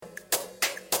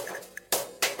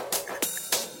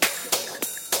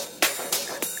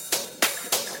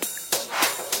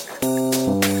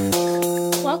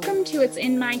to It's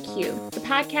In My Queue, the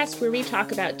podcast where we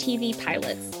talk about TV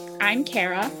pilots. I'm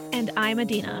Kara. And I'm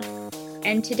Adina.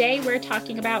 And today we're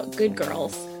talking about Good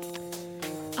Girls.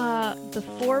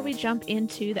 Before we jump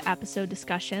into the episode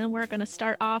discussion, we're going to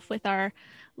start off with our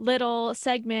little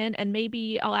segment, and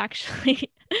maybe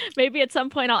maybe at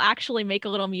some point I'll actually make a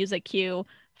little music cue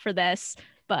for this,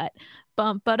 but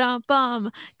bum ba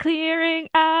bum, clearing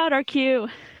out our queue.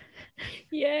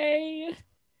 Yay.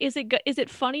 Is it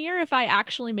funnier if I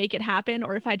actually make it happen,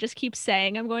 or if I just keep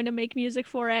saying I'm going to make music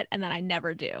for it and then I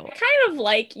never do? I kind of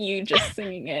like you just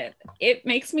singing it. It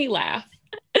makes me laugh.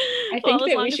 I think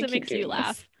as long as it makes you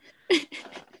laugh.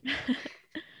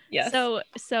 Yes.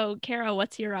 So Kara,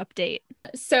 what's your update?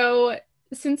 So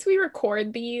since we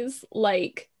record these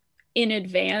like in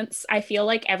advance, I feel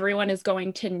like everyone is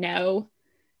going to know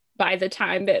by the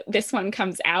time that this one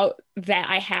comes out that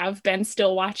I have been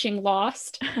still watching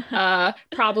Lost,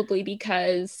 probably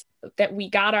because that we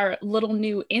got our little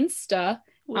new Insta.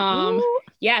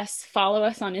 Yes, follow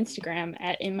us on Instagram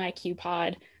at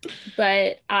InMyQPod.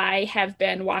 But I have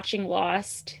been watching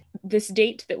Lost. This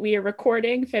date that we are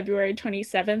recording, February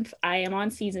 27th, I am on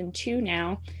season 2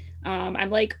 now. I'm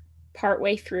like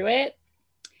partway through it.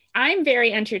 I'm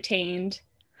very entertained.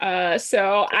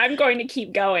 So I'm going to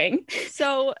keep going.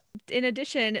 So in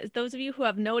addition, those of you who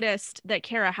have noticed that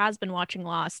Kara has been watching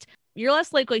Lost, you're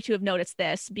less likely to have noticed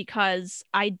this because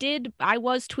I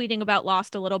was tweeting about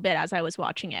Lost a little bit as I was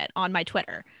watching it on my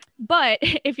Twitter. But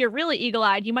if you're really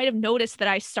eagle-eyed, you might have noticed that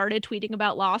I started tweeting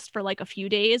about Lost for like a few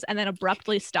days and then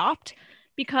abruptly stopped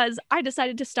because I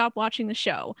decided to stop watching the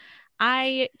show.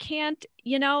 I can't,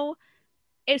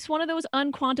 it's one of those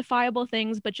unquantifiable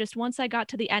things, but just once I got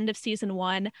to the end of season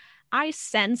 1, I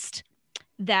sensed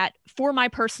that for my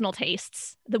personal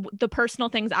tastes, the personal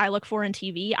things I look for in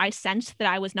TV, I sensed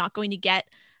that I was not going to get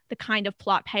the kind of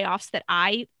plot payoffs that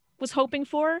I was hoping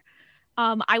for.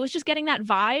 I was just getting that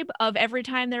vibe of every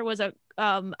time there was a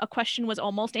question was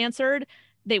almost answered,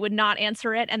 they would not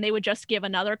answer it and they would just give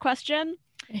another question.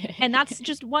 And that's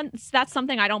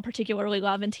something I don't particularly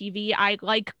love in TV. I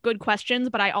like good questions,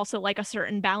 but I also like a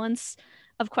certain balance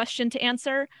of question to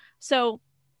answer. So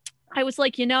I was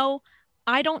like,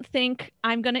 I don't think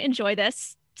I'm going to enjoy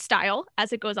this style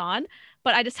as it goes on,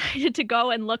 but I decided to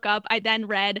go and look up. I then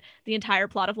read the entire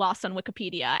plot of Lost on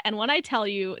Wikipedia. And when I tell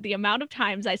you the amount of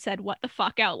times I said, "What the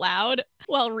fuck" out loud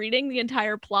while reading the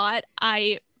entire plot,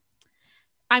 I'm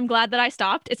glad that I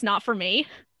stopped. It's not for me.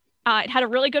 It had a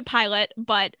really good pilot,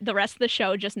 but the rest of the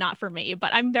show just not for me.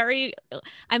 But I'm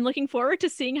looking forward to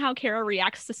seeing how Kara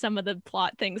reacts to some of the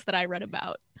plot things that I read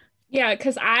about. Yeah,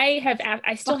 because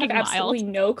I still have absolutely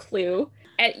no clue.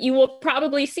 You will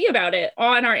probably see about it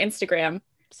on our Instagram.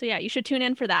 So yeah, you should tune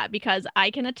in for that because I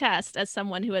can attest, as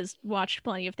someone who has watched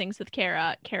plenty of things with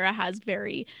Kara has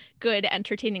very good,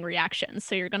 entertaining reactions.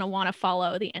 So you're going to want to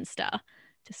follow the Insta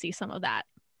to see some of that.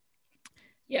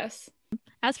 Yes.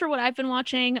 As for what I've been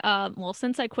watching,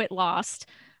 since I quit Lost,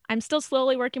 I'm still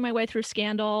slowly working my way through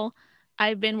Scandal.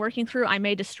 I've been working through I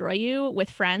May Destroy You with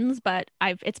friends, but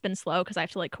it's been slow because I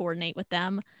have to like coordinate with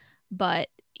them. But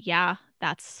yeah,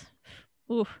 that's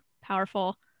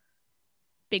powerful.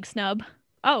 Big snub.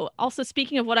 Oh, also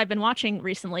speaking of what I've been watching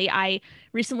recently, I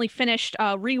recently finished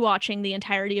rewatching the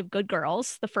entirety of Good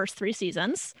Girls, the first 3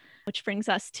 seasons, which brings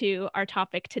us to our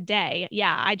topic today.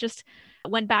 Yeah, I just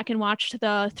went back and watched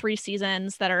the 3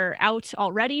 seasons that are out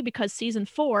already because season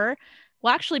 4,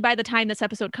 well, actually, by the time this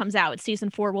episode comes out, season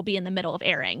 4 will be in the middle of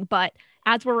airing. But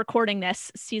as we're recording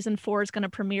this, season 4 is going to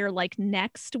premiere like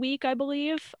next week, I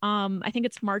believe. I think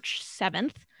it's March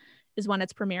 7th is when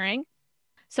it's premiering.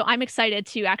 So I'm excited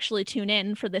to actually tune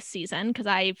in for this season because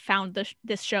I found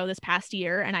this show this past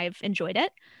year and I've enjoyed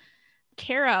it.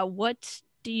 Kara, what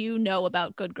do you know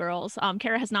about Good Girls?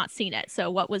 Kara has not seen it.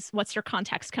 So what's your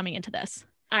context coming into this?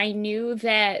 I knew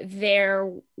that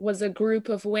there was a group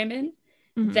of women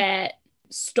that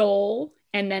stole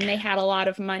and then they had a lot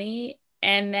of money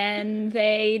and then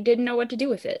they didn't know what to do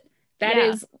with it. That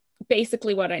is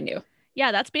basically what I knew.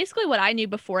 Yeah, that's basically what I knew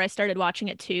before I started watching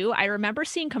it too. I remember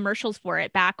seeing commercials for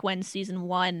it back when season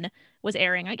 1 was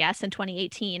airing, I guess, in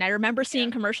 2018. I remember seeing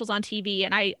commercials on TV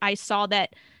and I saw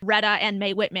that Retta and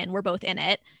Mae Whitman were both in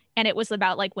it. And it was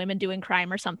about like women doing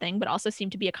crime or something, but also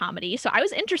seemed to be a comedy. So I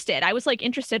was interested. I was like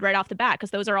interested right off the bat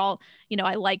because those are all,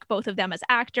 I like both of them as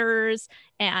actors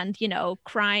and,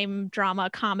 crime, drama,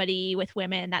 comedy with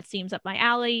women. That seems up my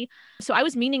alley. So I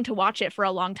was meaning to watch it for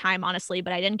a long time, honestly,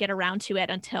 but I didn't get around to it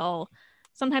until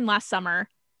sometime last summer.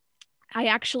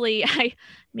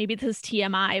 Maybe this is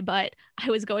TMI, but I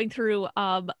was going through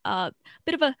a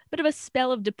bit of a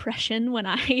spell of depression when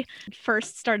I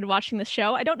first started watching the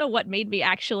show. I don't know what made me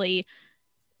actually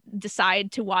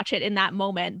decide to watch it in that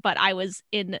moment, but I was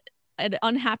in an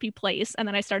unhappy place. And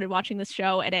then I started watching this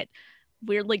show, and it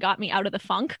weirdly got me out of the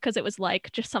funk because it was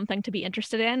like just something to be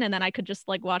interested in. And then I could just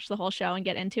like watch the whole show and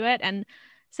get into it. And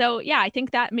so, yeah, I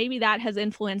think that maybe that has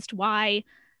influenced why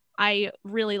I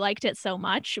really liked it so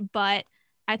much. But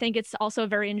I think it's also a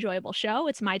very enjoyable show.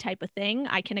 It's my type of thing.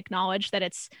 I can acknowledge that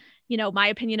it's, you know, my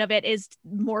opinion of it is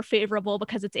more favorable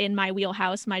because it's in my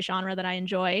wheelhouse, my genre that I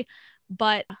enjoy.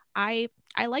 But I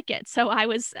like it. So I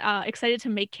was excited to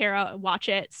make Kara watch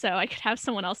it so I could have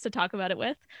someone else to talk about it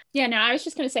with. Yeah, no, I was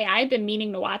just going to say I've been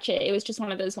meaning to watch it. It was just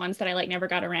one of those ones that I like never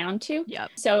got around to.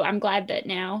 Yep. So I'm glad that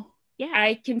now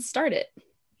I can start it.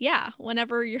 Yeah,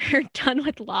 whenever you're done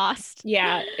with Lost.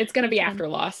 Yeah, it's going to be after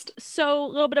Lost. So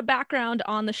a little bit of background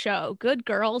on the show. Good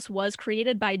Girls was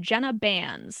created by Jenna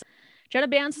Bans. Jenna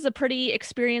Bans is a pretty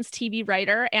experienced TV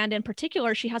writer, and in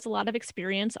particular, she has a lot of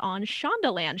experience on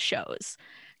Shondaland shows.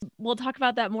 We'll talk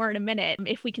about that more in a minute,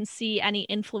 if we can see any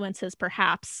influences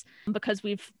perhaps, because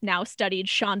we've now studied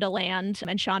Shondaland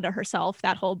and Shonda herself,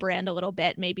 that whole brand a little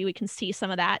bit. Maybe we can see some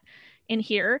of that in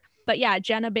here. But yeah,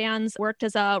 Jenna Bans worked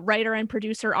as a writer and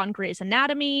producer on Grey's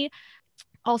Anatomy,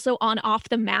 also on Off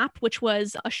the Map, which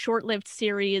was a short-lived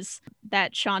series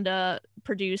that Shonda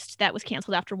produced that was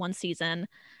canceled after one season.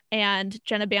 And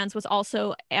Jenna Bans was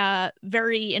also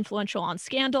very influential on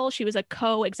Scandal. She was a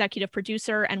co-executive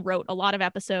producer and wrote a lot of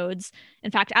episodes.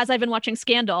 In fact, as I've been watching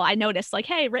Scandal, I noticed like,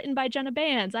 hey, written by Jenna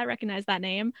Bans. I recognize that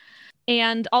name.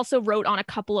 And also wrote on a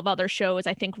couple of other shows.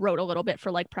 I think wrote a little bit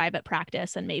for like Private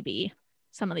Practice and maybe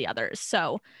some of the others.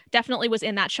 So definitely was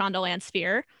in that Shondaland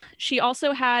sphere. She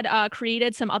also had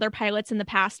created some other pilots in the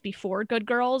past before Good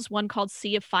Girls, one called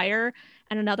Sea of Fire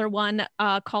and another one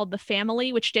called The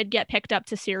Family, which did get picked up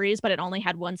to series, but it only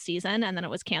had one season and then it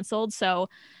was canceled. So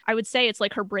I would say it's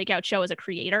like her breakout show as a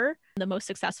creator, the most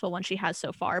successful one she has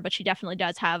so far, but she definitely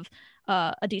does have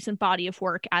a decent body of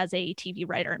work as a TV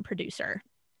writer and producer.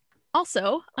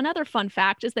 Also, another fun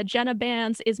fact is that Jenna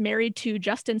Bans is married to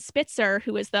Justin Spitzer,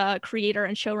 who is the creator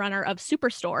and showrunner of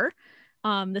Superstore,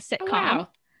 the sitcom,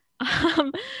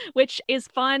 which is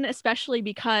fun, especially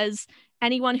because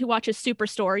anyone who watches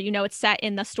Superstore, you know, it's set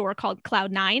in the store called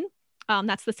Cloud9.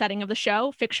 That's the setting of the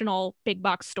show, fictional big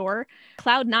box store.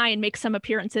 Cloud9 makes some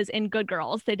appearances in Good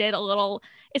Girls. They did a little,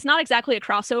 it's not exactly a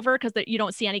crossover because you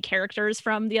don't see any characters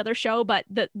from the other show, but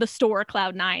the store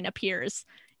Cloud9 appears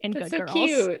in Good Girls.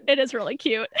 Cute. It is really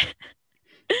cute.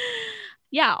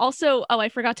 Yeah. Also, I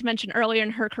forgot to mention earlier in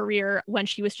her career, when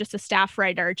she was just a staff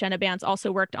writer, Jenna Bans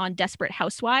also worked on Desperate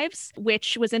Housewives,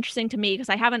 which was interesting to me because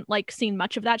I haven't like seen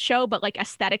much of that show, but like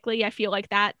aesthetically, I feel like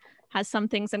that has some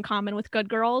things in common with Good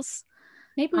Girls.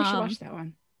 Maybe we should watch that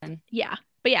one then. Yeah.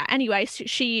 But yeah, anyway,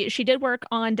 she did work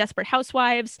on Desperate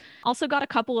Housewives, also got a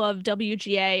couple of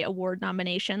WGA award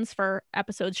nominations for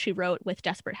episodes she wrote with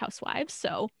Desperate Housewives.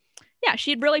 So yeah,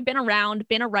 she'd really been around,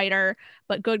 been a writer,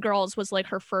 but Good Girls was like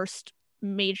her first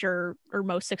major or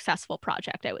most successful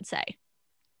project, I would say.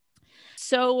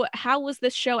 So how was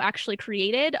this show actually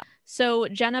created? So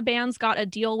Jenna Bans got a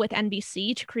deal with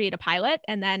NBC to create a pilot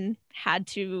and then had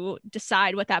to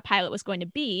decide what that pilot was going to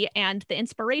be. And the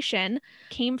inspiration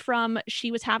came from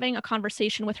she was having a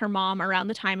conversation with her mom around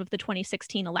the time of the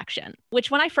 2016 election,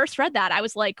 which when I first read that, I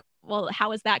was like, well,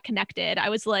 how is that connected? I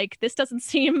was like, this doesn't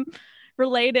seem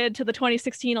related to the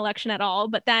 2016 election at all.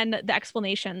 But then the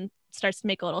explanation starts to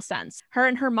make a little sense. Her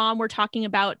and her mom were talking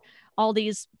about all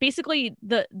these, basically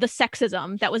the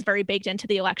sexism that was very baked into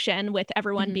the election, with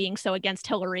everyone being so against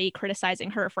Hillary,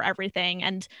 criticizing her for everything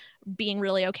and being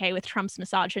really okay with Trump's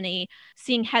misogyny,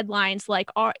 seeing headlines like,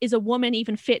 is a woman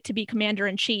even fit to be commander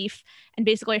in chief? And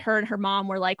basically her and her mom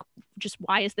were like, just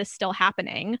why is this still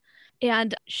happening?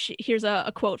 And here's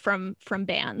a quote from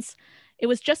Bans. It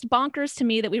was just bonkers to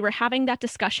me that we were having that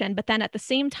discussion, but then at the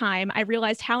same time, I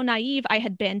realized how naive I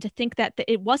had been to think that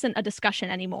it wasn't a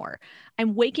discussion anymore.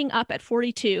 I'm waking up at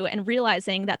 42 and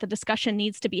realizing that the discussion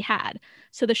needs to be had.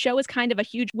 So the show is kind of a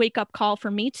huge wake-up call for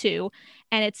me too,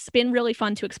 and it's been really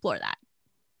fun to explore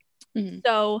that.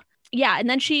 So yeah, and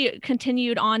then she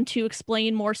continued on to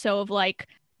explain more so of like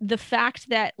the fact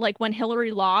that like when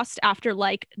Hillary lost after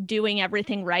like doing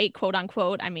everything right, quote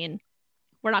unquote, I mean,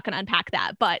 we're not going to unpack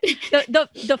that, but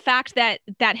the fact that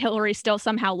Hillary still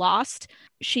somehow lost,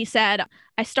 she said,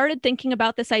 I started thinking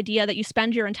about this idea that you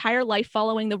spend your entire life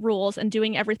following the rules and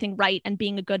doing everything right and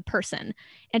being a good person.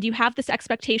 And you have this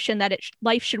expectation that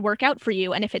life should work out for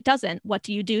you. And if it doesn't, what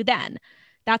do you do then?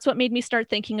 That's what made me start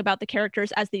thinking about the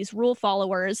characters as these rule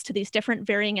followers to these different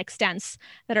varying extents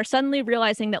that are suddenly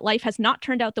realizing that life has not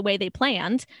turned out the way they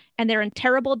planned, and they're in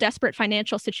terrible, desperate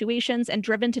financial situations and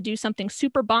driven to do something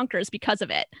super bonkers because of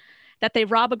it. That they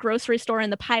rob a grocery store in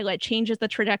the pilot changes the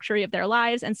trajectory of their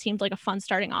lives and seemed like a fun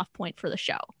starting off point for the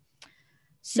show.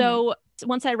 So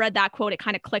once I read that quote, it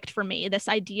kind of clicked for me. This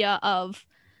idea of,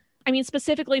 I mean,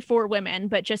 specifically for women,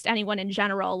 but just anyone in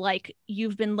general, like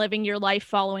you've been living your life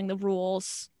following the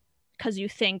rules because you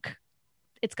think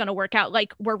it's going to work out.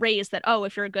 Like we're raised that, oh,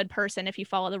 if you're a good person, if you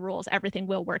follow the rules, everything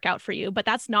will work out for you. But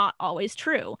that's not always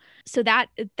true. So that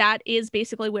is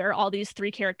basically where all these three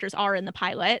characters are in the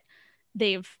pilot.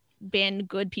 They've been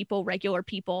good people, regular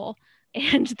people,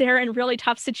 and they're in really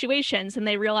tough situations. And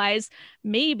they realize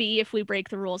maybe if we break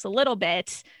the rules a little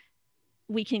bit,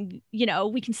 we can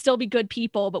still be good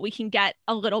people, but we can get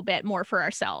a little bit more for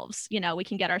ourselves. We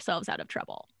can get ourselves out of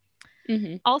trouble.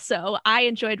 Mm-hmm. Also, I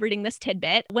enjoyed reading this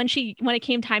tidbit. When it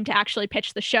came time to actually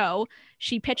pitch the show,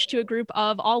 she pitched to a group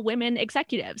of all women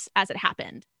executives as it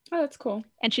happened. Oh, that's cool.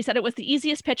 And she said it was the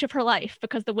easiest pitch of her life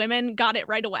because the women got it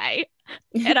right away.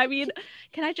 And I mean,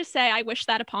 can I just say, I wish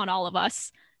that upon all of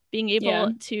us, being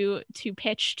able to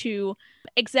pitch to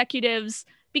executives,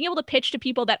 being able to pitch to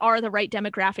people that are the right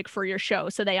demographic for your show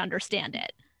so they understand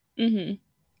it. Mm-hmm.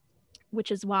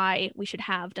 Which is why we should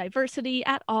have diversity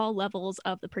at all levels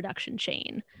of the production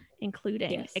chain,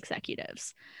 including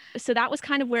executives. So that was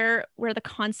kind of where the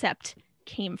concept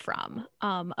came from,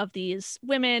 of these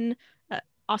women,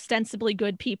 ostensibly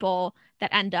good people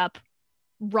that end up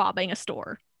robbing a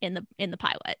store in the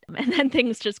pilot, and then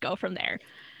things just go from there.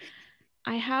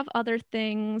 I have other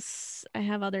things,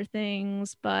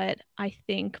 but I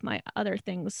think my other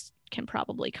things can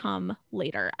probably come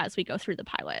later as we go through the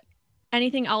pilot.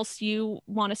 Anything else you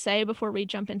want to say before we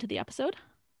jump into the episode?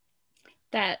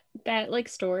 That like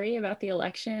story about the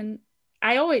election,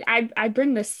 I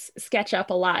bring this sketch up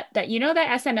a lot. That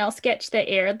that SNL sketch that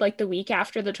aired like the week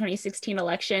after the 2016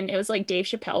 election. It was like Dave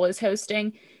Chappelle was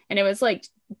hosting, and it was like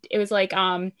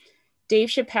Dave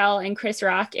Chappelle and Chris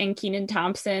Rock and Kenan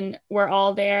Thompson were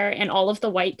all there, and all of the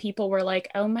white people were like,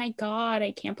 "Oh my God,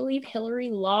 I can't believe Hillary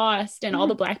lost," and all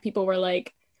the black people were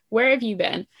like, "Where have you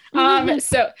been?"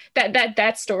 So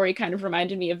that story kind of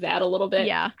reminded me of that a little bit.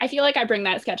 Yeah, I feel like I bring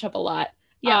that sketch up a lot.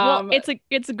 Yeah, well,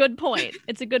 it's a good point.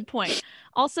 It's a good point.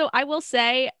 Also, I will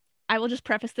just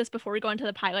preface this before we go into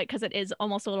the pilot because it is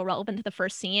almost a little relevant to the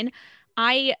first scene.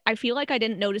 I feel like I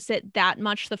didn't notice it that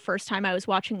much the first time I was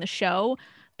watching the show,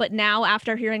 but now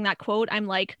after hearing that quote, I'm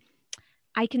like,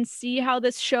 I can see how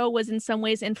this show was in some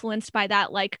ways influenced by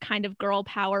that like kind of girl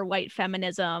power, white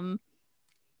feminism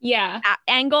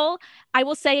angle. I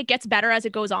will say it gets better as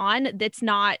it goes on. It's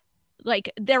not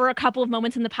like, there were a couple of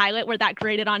moments in the pilot where that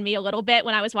grated on me a little bit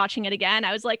when I was watching it again.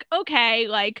 I was like, okay,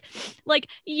 like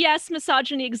yes,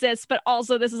 misogyny exists, but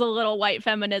also this is a little white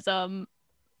feminism.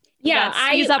 Yeah,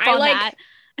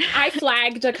 I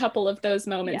flagged a couple of those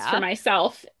moments for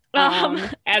myself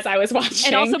as I was watching.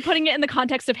 And also putting it in the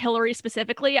context of Hillary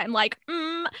specifically, I'm like,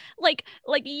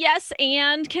 yes,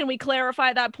 and can we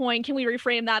clarify that point? Can we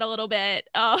reframe that a little bit?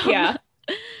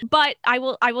 But I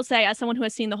will say, as someone who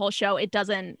has seen the whole show, it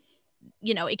doesn't,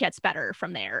 it gets better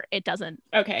from there. It doesn't.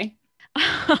 Okay.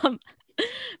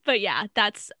 But yeah,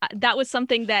 that was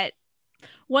something that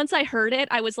once I heard it,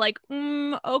 I was like,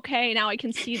 okay, now I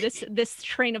can see this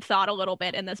train of thought a little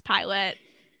bit in this pilot.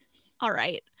 All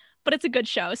right. But it's a good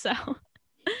show. So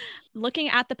looking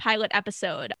at the pilot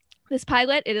episode, this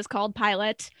pilot, it is called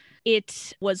Pilot.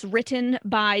 It was written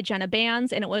by Jenna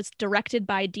Bans and it was directed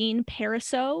by Dean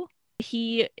Parisot.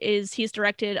 He's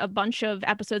directed a bunch of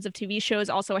episodes of TV shows,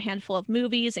 also a handful of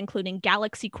movies, including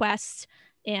Galaxy Quest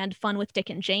and Fun with Dick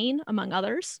and Jane, among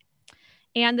others.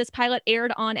 And this pilot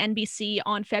aired on NBC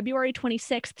on February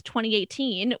 26th,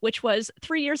 2018, which was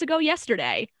 3 years ago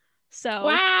yesterday. So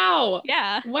wow.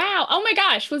 Yeah. Wow. Oh my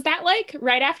gosh. Was that like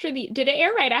did it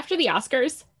air right after the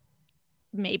Oscars?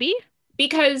 Maybe.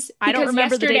 Because I don't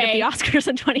remember the date of the Oscars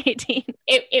in 2018.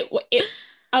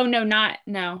 Oh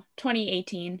no,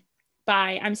 2018.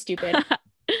 Bye. I'm stupid.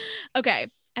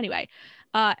 Okay. Anyway,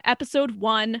 episode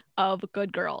 1 of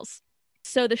Good Girls.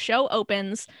 So the show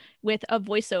opens with a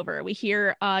voiceover. We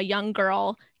hear a young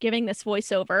girl giving this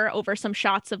voiceover over some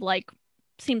shots of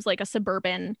seems like a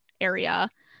suburban area.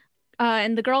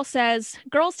 And the girl says,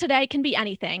 "Girls today can be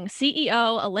anything.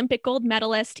 CEO, Olympic gold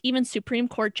medalist, even Supreme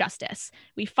Court justice.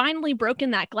 We've finally broken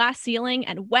that glass ceiling,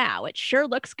 and wow, it sure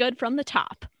looks good from the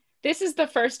top." This is the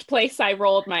first place I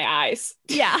rolled my eyes.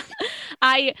 Yeah.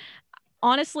 I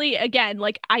honestly, again,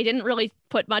 I didn't really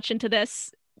put much into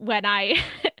this when I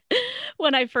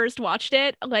first watched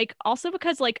it. Also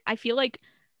because I feel like,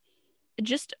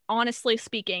 just honestly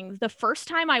speaking, the first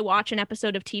time I watch an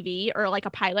episode of TV or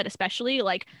a pilot especially,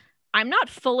 I'm not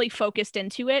fully focused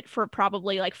into it for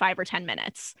probably 5 or 10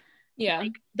 minutes. Yeah.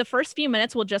 Like the first few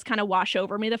minutes will just kind of wash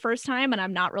over me the first time, and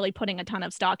I'm not really putting a ton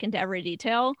of stock into every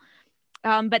detail.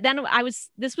 But then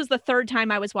this was the third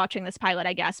time I was watching this pilot,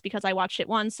 I guess, because I watched it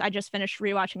once. I just finished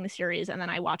rewatching the series, and then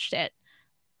I watched it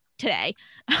today.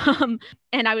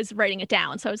 And I was writing it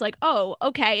down. So I was like, oh,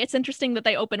 okay, it's interesting that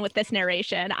they open with this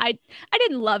narration. I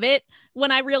didn't love it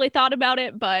when I really thought about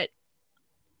it, but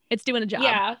it's doing a job.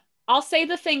 Yeah. I'll say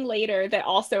the thing later that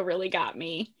also really got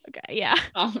me. Okay, yeah.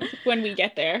 When we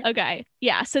get there. Okay,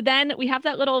 yeah. So then we have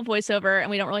that little voiceover, and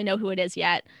we don't really know who it is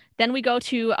yet. Then we go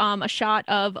to a shot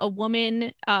of a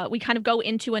woman. We kind of go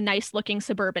into a nice looking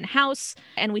suburban house,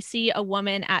 and we see a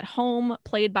woman at home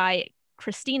played by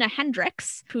Christina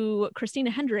Hendricks, who Christina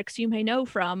Hendricks you may know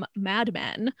from Mad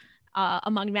Men,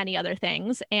 among many other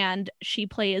things. And she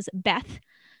plays Beth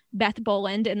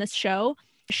Boland in this show.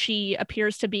 She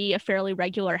appears to be a fairly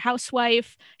regular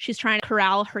housewife. She's trying to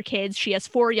corral her kids. She has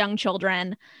 4 young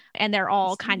children, and they're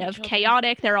all kind of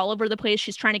chaotic. They're all over the place.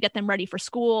 She's trying to get them ready for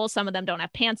school. Some of them don't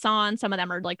have pants on. Some of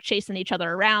them are like chasing each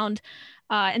other around.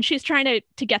 And she's trying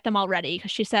to get them all ready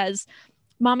because she says,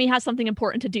 Mommy has something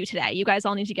important to do today. You guys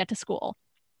all need to get to school.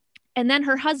 And then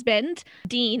her husband,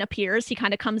 Dean, appears. He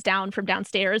kind of comes down from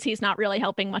downstairs. He's not really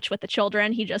helping much with the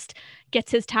children. He just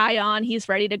gets his tie on. He's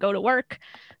ready to go to work.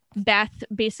 Beth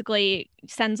basically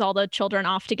sends all the children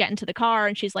off to get into the car,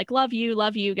 and she's like, love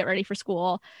you, get ready for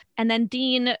school. And then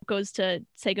Dean goes to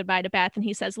say goodbye to Beth, and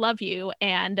he says, love you.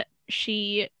 And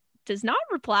she does not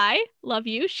reply, love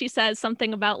you. She says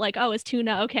something about like, oh, is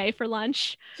tuna okay for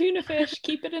lunch? Tuna fish,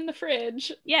 keep it in the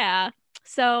fridge. Yeah.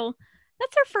 So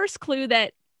that's our first clue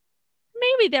that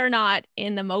maybe they're not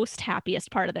in the most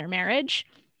happiest part of their marriage.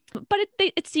 But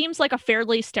it seems like a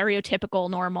fairly stereotypical,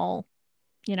 normal,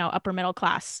 upper middle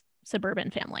class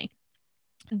suburban family.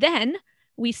 Then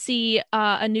we see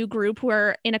a new group.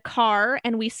 We're in a car,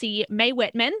 and we see Mae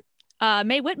Whitman.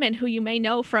 Mae Whitman, who you may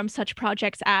know from such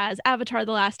projects as Avatar: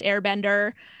 The Last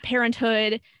Airbender,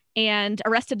 Parenthood, and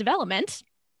Arrested Development,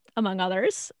 among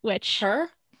others, which... Her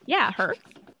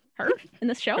in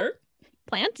this show. Her?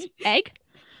 Plant? Egg?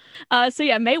 So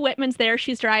yeah, Mae Whitman's there.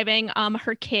 She's driving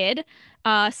her kid,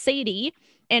 Sadie,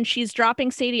 and she's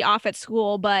dropping Sadie off at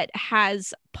school, but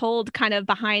has pulled kind of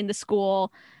behind the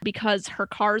school because her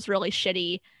car's really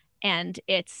shitty and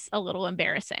it's a little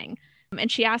embarrassing. And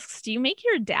she asks, do you make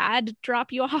your dad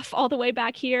drop you off all the way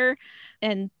back here?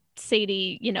 And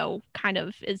Sadie, kind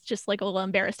of is just like a little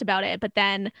embarrassed about it. But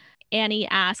then Annie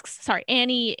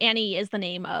is the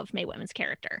name of Mae Whitman's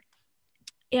character.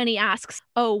 Annie asks,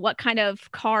 oh, what kind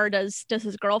of car does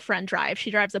his girlfriend drive?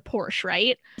 She drives a Porsche,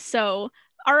 right? So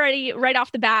already right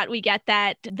off the bat, we get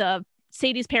that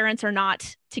Sadie's parents are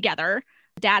not together.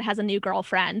 Dad has a new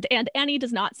girlfriend, and Annie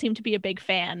does not seem to be a big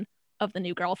fan of the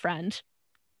new girlfriend,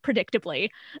 predictably.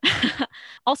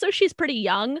 Also, she's pretty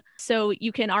young, so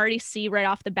you can already see right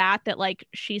off the bat that like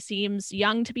she seems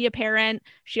young to be a parent.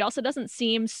 She also doesn't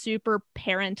seem super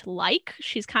parent-like.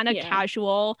 She's kind of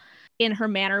casual in her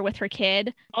manner with her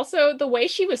kid. Also, the way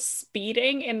she was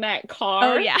speeding in that car.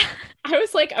 Oh, yeah. I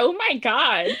was like, oh my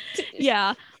God.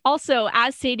 Yeah. Also,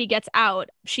 as Sadie gets out,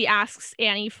 she asks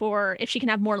Annie for if she can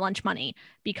have more lunch money,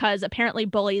 because apparently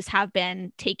bullies have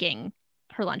been taking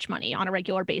her lunch money on a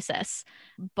regular basis.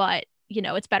 But,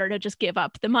 it's better to just give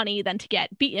up the money than to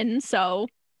get beaten. So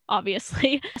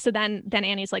obviously. So then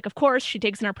Annie's like, of course. She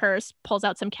digs in her purse, pulls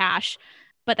out some cash.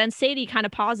 But then Sadie kind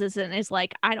of pauses and is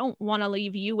like, I don't want to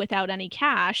leave you without any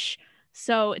cash.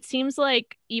 So it seems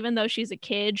like even though she's a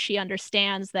kid, she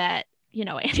understands that,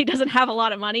 Annie doesn't have a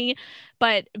lot of money,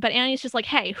 but Annie's just like,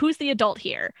 hey, who's the adult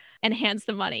here? And hands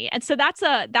the money. And so that's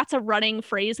a running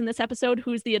phrase in this episode,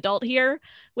 who's the adult here,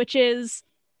 which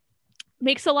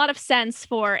makes a lot of sense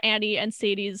for Annie and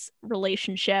Sadie's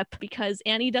relationship, because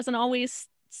Annie doesn't always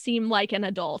seem like an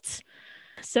adult.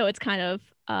 So it's kind of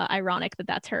ironic that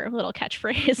that's her little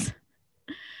catchphrase.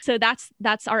 So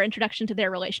that's our introduction to their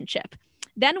relationship.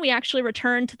 Then we actually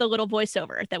return to the little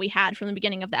voiceover that we had from the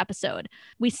beginning of the episode.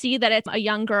 We see that it's a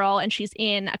young girl, and she's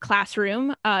in a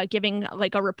classroom giving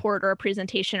like a report or a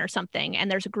presentation or something.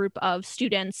 And there's a group of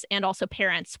students and also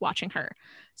parents watching her.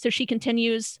 So she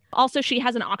continues. Also, she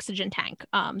has an oxygen tank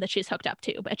that she's hooked up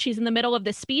to, but she's in the middle of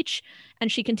this speech, and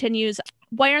she continues,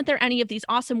 why aren't there any of these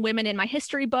awesome women in my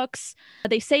history books?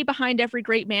 They say behind every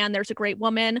great man, there's a great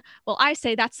woman. Well, I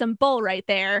say that's some bull right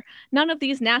there. None of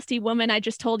these nasty women I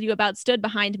just told you about stood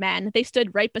behind men. They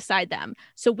stood right beside them.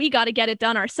 So we got to get it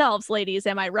done ourselves, ladies.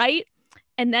 Am I right?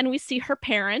 And then we see her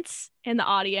parents in the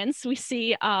audience. We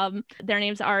see their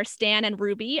names are Stan and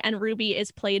Ruby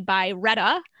is played by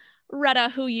Retta,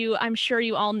 who I'm sure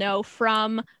you all know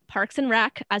from Parks and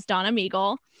Rec as Donna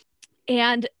Meagle.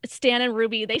 And Stan and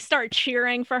Ruby, they start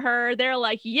cheering for her. They're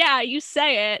like, yeah, you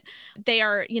say it. They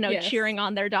are, Yes. cheering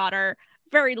on their daughter.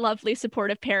 Very lovely,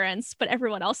 supportive parents, but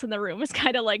everyone else in the room is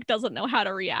kind of like doesn't know how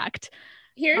to react.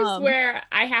 Here's where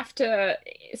I have to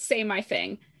say my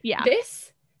thing. Yeah.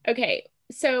 Okay,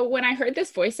 so when I heard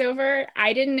this voiceover,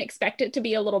 I didn't expect it to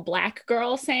be a little black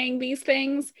girl saying these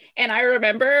things. And I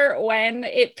remember when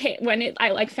I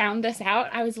like found this out,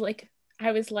 I was like,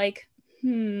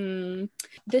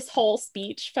 this whole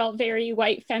speech felt very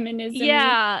white feminism.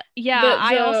 Yeah.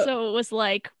 I also was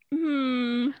like,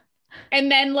 And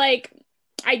then like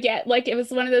I get like it was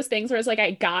one of those things where it's like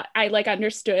I like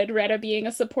understood Retta being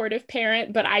a supportive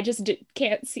parent, but I just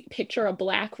can't picture a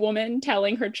black woman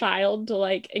telling her child to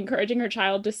like encouraging her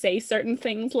child to say certain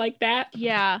things like that.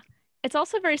 Yeah. It's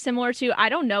also very similar to, I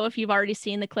don't know if you've already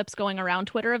seen the clips going around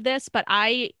Twitter of this, but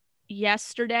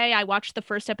yesterday I watched the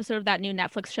first episode of that new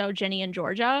Netflix show, Ginny and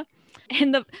Georgia.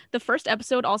 And the first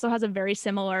episode also has a very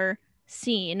similar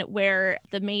scene where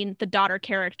the daughter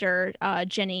character,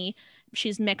 Ginny,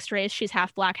 she's mixed race, she's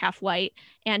half black, half white,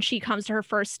 and she comes to her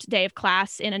first day of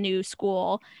class in a new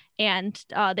school, and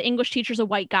the English teacher's a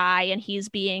white guy, and he's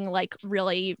being like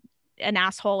really an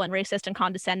asshole and racist and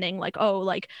condescending, like, oh,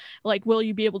 like will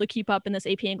you be able to keep up in this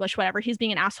AP English, whatever. He's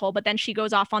being an asshole. But then she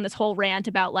goes off on this whole rant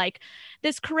about like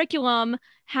this curriculum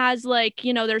has like,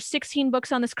 there's 16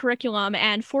 books on this curriculum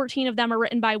and 14 of them are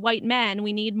written by white men.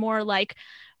 We need more like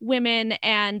women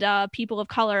and people of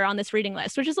color on this reading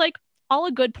list, which is like all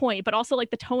a good point, but also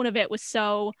like the tone of it was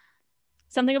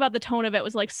something about the tone of it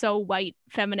was like so white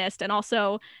feminist. And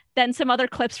also then some other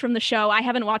clips from the show, I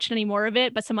haven't watched any more of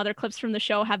it, but some other clips from the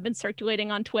show have been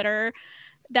circulating on Twitter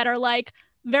that are like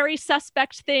very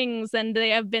suspect things, and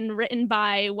they have been written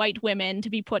by white women to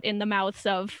be put in the mouths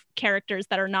of characters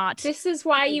that are not. This is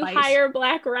why you hire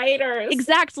black writers.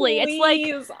 Exactly. Please.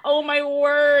 It's like, oh my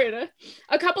word.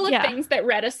 A couple of things that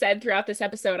Retta said throughout this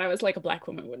episode, I was like, a black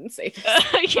woman wouldn't say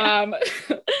this.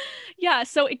 Yeah,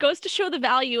 so it goes to show the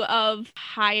value of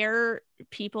hire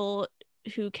people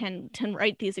who can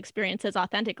write these experiences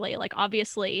authentically. Like,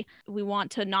 obviously, we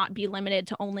want to not be limited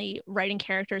to only writing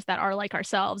characters that are like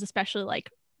ourselves, especially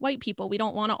like white people. We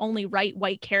don't want to only write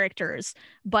white characters,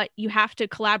 but you have to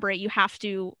collaborate. You have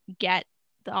to get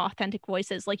the authentic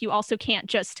voices. Like, you also can't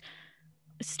just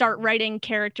start writing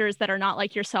characters that are not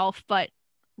like yourself, but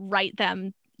write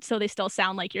them so they still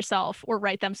sound like yourself, or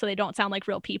write them so they don't sound like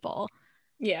real people.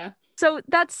 Yeah. So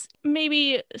that's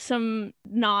maybe some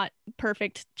not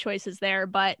perfect choices there,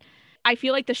 but I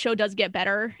feel like the show does get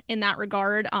better in that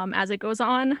regard as it goes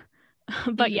on.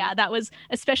 But yeah, that was,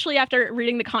 especially after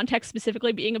reading the context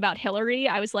specifically being about Hillary,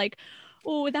 I was like,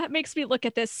 oh, that makes me look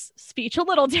at this speech a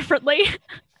little differently.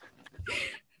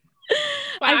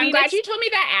 Well, I'm glad you told me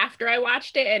that after I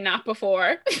watched it and not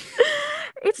before.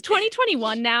 It's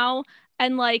 2021 now.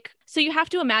 And like, so you have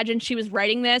to imagine she was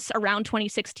writing this around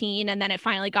 2016, and then it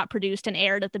finally got produced and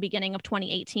aired at the beginning of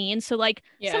 2018. So like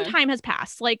some time has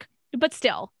passed, like, but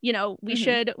still, we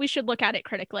should look at it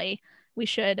critically. We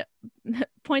should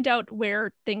point out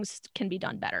where things can be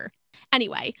done better.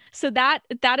 Anyway, so that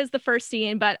is the first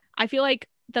scene, but I feel like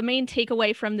the main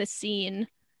takeaway from this scene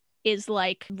is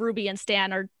like Ruby and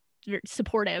Stan are very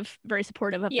supportive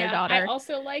of their daughter. I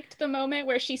also liked the moment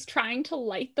where she's trying to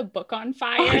light the book on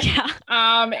fire.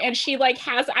 And she like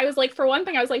I was like, for one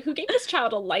thing, I was like, who gave this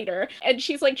child a lighter? And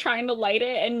she's like trying to light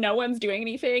it and no one's doing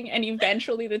anything. And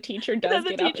eventually the teacher does get up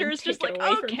and take it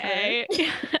away from her.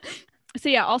 So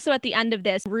yeah, also at the end of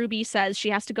this, Ruby says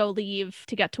she has to go leave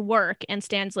to get to work, and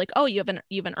Stan's like, oh, you have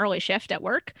an early shift at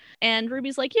work? And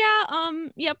Ruby's like, yeah,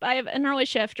 yep, I have an early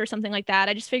shift or something like that.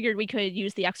 I just figured we could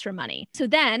use the extra money. So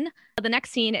then the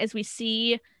next scene is we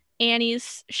see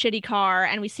Annie's shitty car,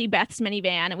 and we see Beth's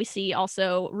minivan, and we see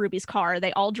also Ruby's car.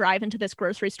 They all drive into this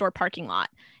grocery store parking lot,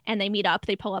 and they meet up,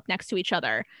 they pull up next to each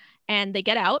other, and they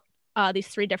get out. These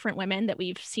three different women that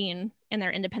we've seen in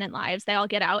their independent lives, they all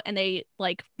get out and they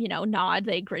like, nod,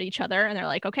 they grit each other, and they're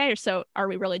like, okay, so are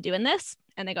we really doing this?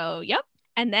 And they go, yep.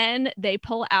 And then they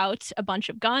pull out a bunch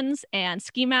of guns and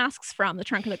ski masks from the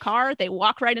trunk of the car. They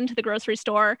walk right into the grocery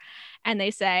store and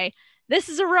they say, this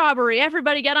is a robbery.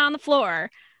 Everybody get on the floor.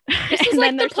 This is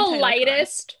like the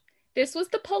politest. This was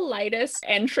the politest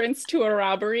entrance to a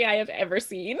robbery I have ever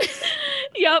seen.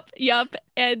 Yep.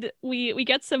 And we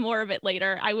get some more of it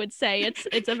later. I would say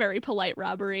it's a very polite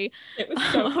robbery. It was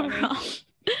so funny.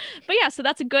 But yeah, so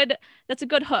that's a good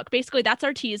hook. Basically, that's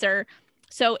our teaser.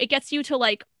 So it gets you to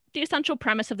like the essential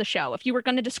premise of the show. If you were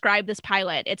going to describe this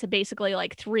pilot, it's basically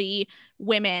like three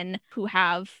women who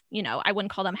have, I wouldn't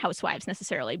call them housewives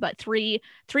necessarily, but three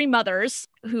mothers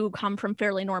who come from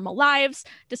fairly normal lives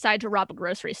decide to rob a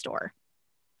grocery store.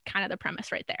 kind of the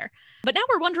premise right there. But now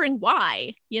we're wondering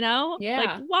why, Yeah.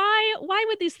 like why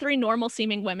would these three normal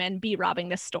seeming women be robbing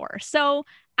this store? So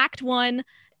Act 1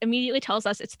 immediately tells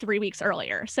us it's 3 weeks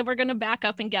earlier. So we're going to back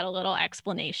up and get a little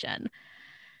explanation.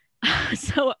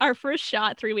 So our first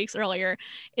shot 3 weeks earlier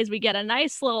is we get a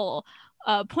nice little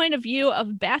point of view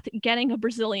of Beth getting a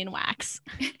Brazilian wax.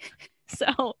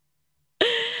 So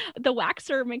the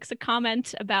waxer makes a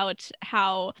comment about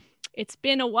how it's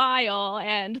been a while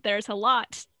and there's a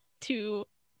lot to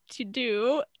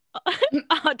do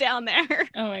down there.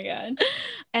 Oh my God.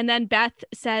 And then Beth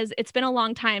says it's been a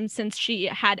long time since she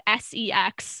had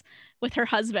sex with her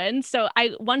husband. So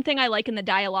one thing I like in the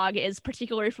dialogue is,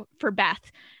 particularly for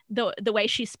Beth, the way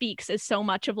she speaks is so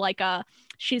much of like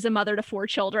she's a mother to 4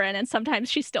 children, and sometimes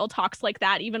she still talks like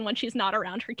that even when she's not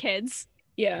around her kids.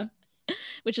 Yeah.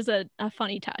 Which is a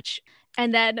funny touch.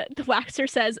 And then the waxer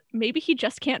says, maybe he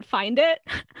just can't find it.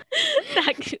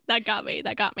 that got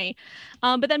me.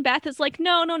 But then Beth is like,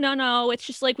 no. It's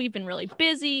just like, we've been really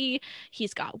busy.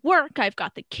 He's got work. I've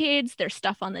got the kids. There's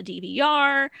stuff on the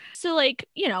DVR. So like,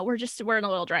 we're in a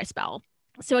little dry spell.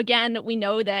 So again, we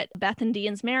know that Beth and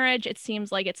Dean's marriage, it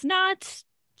seems like it's not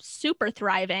super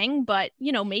thriving, but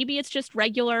maybe it's just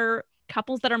regular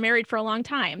couples that are married for a long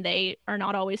time. They are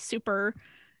not always super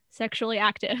sexually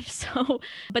active. So,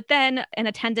 but then an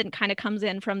attendant kind of comes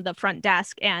in from the front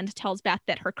desk and tells Beth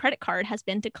that her credit card has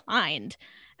been declined.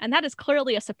 And that is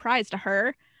clearly a surprise to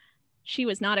her. She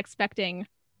was not expecting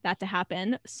that to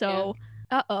happen. So,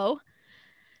 uh-oh.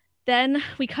 Then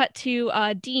we cut to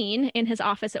Dean in his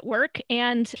office at work,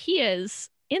 and he is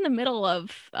in the middle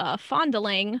of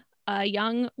fondling a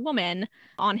young woman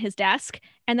on his desk.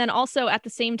 And then also at the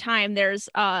same time, there's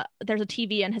a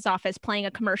TV in his office playing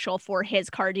a commercial for his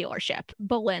car dealership,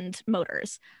 Boland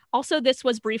Motors. Also, this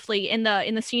was briefly in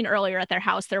the scene earlier at their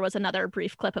house. There was another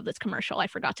brief clip of this commercial I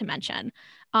forgot to mention.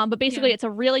 But basically, It's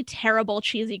a really terrible,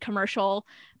 cheesy commercial.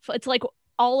 It's like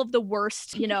all of the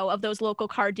worst, of those local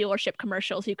car dealership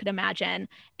commercials you could imagine.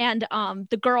 And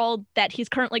the girl that he's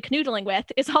currently canoodling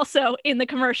with is also in the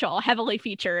commercial, heavily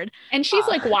featured. And she's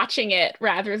like watching it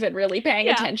rather than really paying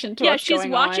attention to what's going on. Yeah,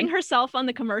 she's watching herself on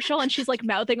the commercial and she's like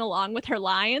mouthing along with her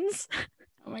lines.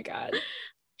 Oh my God.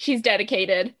 She's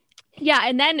dedicated. Yeah,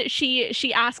 and then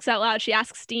she asks out loud, she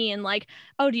asks Dean like,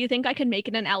 oh, do you think I could make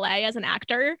it in LA as an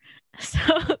actor? So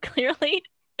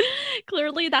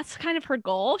Clearly, that's kind of her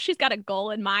goal. She's got a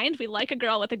goal in mind. We like a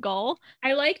girl with a goal.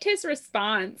 I liked his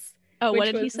response. Oh, what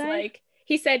did he say?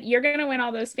 He said, you're going to win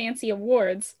all those fancy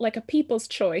awards like a People's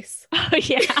Choice. Oh,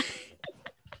 yeah.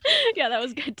 Yeah, that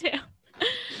was good too.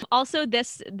 Also,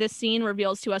 this scene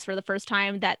reveals to us for the first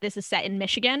time that this is set in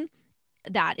Michigan.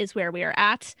 That is where we are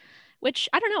at, which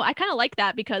I don't know. I kind of like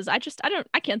that because I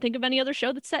can't think of any other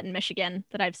show that's set in Michigan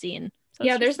that I've seen. So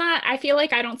I feel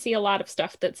like I don't see a lot of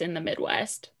stuff that's in the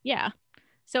Midwest. Yeah.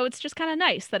 So it's just kind of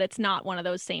nice that it's not one of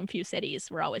those same few cities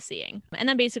we're always seeing. And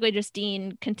then basically just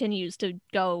Dean continues to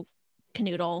go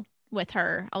canoodle with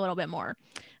her a little bit more.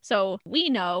 So we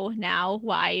know now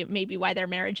why their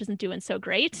marriage isn't doing so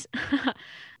great.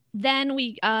 Then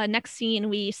next scene,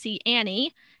 we see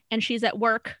Annie, and she's at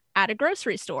work at a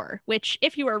grocery store, which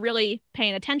if you were really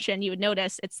paying attention, you would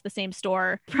notice it's the same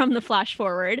store from the flash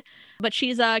forward. But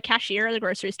she's a cashier at the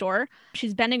grocery store.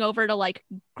 She's bending over to like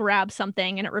grab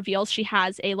something, and it reveals she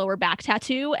has a lower back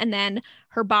tattoo. And then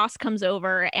her boss comes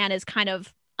over and is kind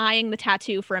of eyeing the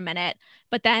tattoo for a minute.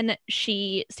 But then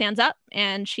she stands up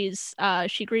and she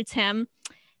greets him.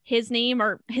 His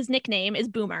nickname is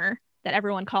Boomer, that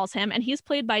everyone calls him. And he's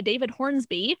played by David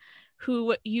Hornsby,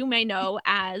 who you may know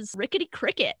as Rickety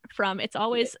Cricket from It's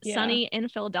Always Sunny in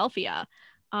Philadelphia.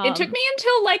 It took me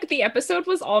until like the episode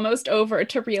was almost over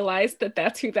to realize that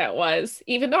that's who that was,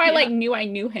 even though I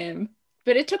knew him,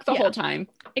 but it took the whole time.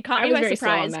 It caught me by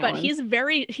surprise, but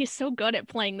he's so good at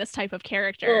playing this type of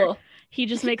character. Ugh. He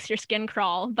just makes your skin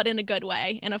crawl, but in a good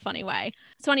way, in a funny way.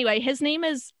 So anyway, his nickname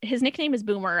is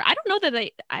Boomer. I don't know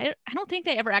that I don't think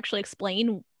they ever actually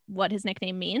explain what his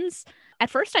nickname means. At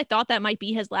first I thought that might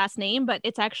be his last name, but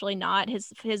it's actually not.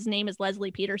 His name is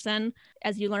Leslie Peterson,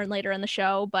 as you learn later in the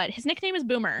show, but his nickname is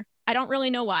Boomer. I don't really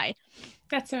know why.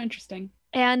 That's so interesting.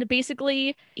 And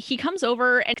basically he comes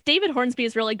over, and David Hornsby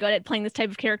is really good at playing this type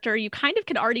of character. You kind of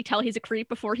could already tell he's a creep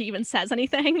before he even says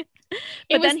anything.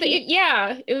 It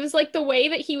was like the way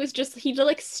that he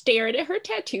like stared at her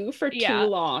tattoo for too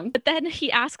long. But then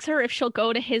he asks her if she'll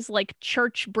go to his like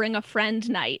church bring a friend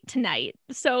night tonight.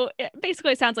 So it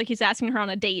basically sounds like he's asking her on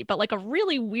a date, but like a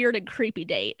really weird and creepy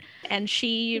date. And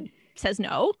she says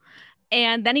no.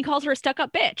 And then he calls her a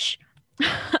stuck-up bitch.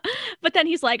 But then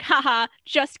he's like, haha,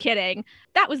 just kidding.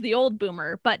 That was the old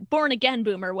Boomer, but born again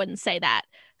Boomer wouldn't say that.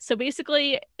 So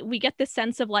basically, we get this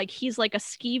sense of like he's like a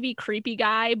skeevy, creepy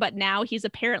guy, but now he's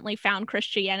apparently found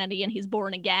Christianity and he's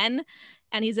born again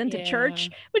and he's into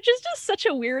church, which is just such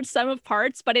a weird sum of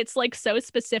parts, but it's like so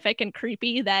specific and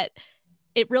creepy that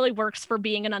it really works for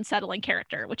being an unsettling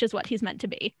character, which is what he's meant to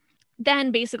be.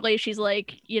 Then basically she's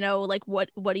like, like what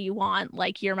do you want?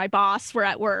 Like, you're my boss, we're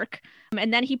at work.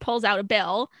 And then he pulls out a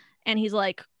bill and he's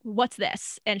like, what's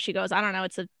this? And she goes, I don't know,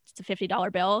 it's a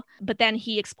 $50 bill. But then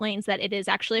he explains that it is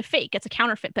actually a fake. It's a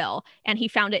counterfeit bill. And he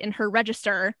found it in her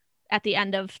register at the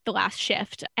end of the last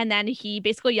shift. And then he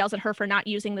basically yells at her for not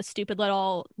using the stupid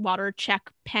little water check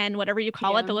pen, whatever you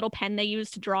call it, the little pen they use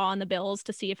to draw on the bills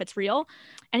to see if it's real.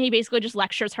 And he basically just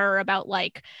lectures her about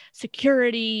like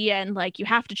security and like you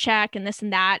have to check and this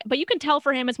and that. But you can tell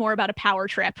for him it's more about a power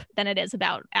trip than it is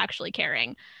about actually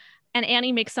caring. And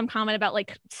Annie makes some comment about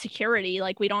like security,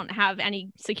 like we don't have any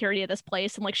security at this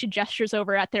place. And like she gestures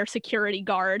over at their security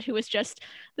guard, who is just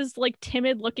this like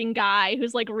timid looking guy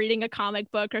who's like reading a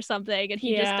comic book or something. And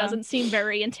he just doesn't seem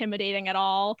very intimidating at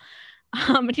all.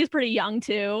 And he's pretty young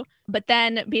too. But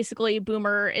then basically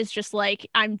Boomer is just like,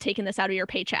 I'm taking this out of your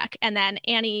paycheck. And then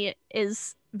Annie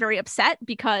is very upset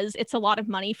because it's a lot of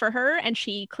money for her and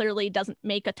she clearly doesn't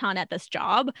make a ton at this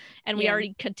job. And we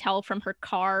already could tell from her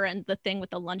car and the thing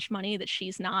with the lunch money that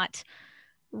she's not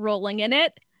rolling in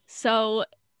it. So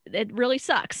it really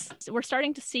sucks. So we're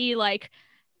starting to see like,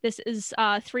 this is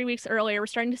 3 weeks earlier, we're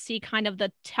starting to see kind of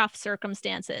the tough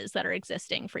circumstances that are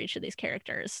existing for each of these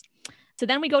characters. So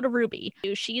then we go to Ruby.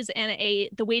 She's in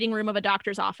the waiting room of a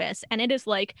doctor's office, and it is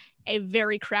like a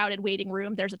very crowded waiting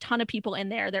room. There's a ton of people in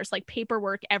there. There's like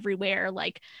paperwork everywhere.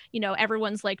 Like,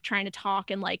 everyone's like trying to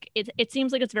talk, and like it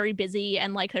seems like it's very busy,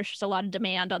 and like there's just a lot of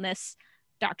demand on this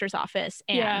doctor's office.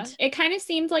 And it kind of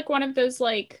seemed like one of those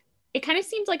like, it kind of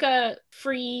seems like a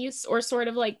free or sort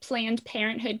of like Planned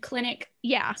Parenthood clinic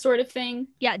sort of thing.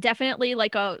 Yeah, definitely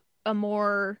like a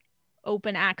more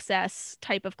open access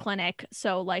type of clinic.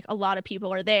 So like a lot of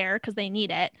people are there because they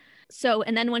need it. So,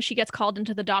 and then when she gets called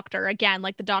into the doctor, again,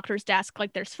 like the doctor's desk,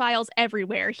 like there's files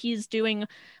everywhere. He's doing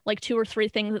like 2 or 3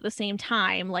 things at the same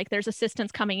time. Like there's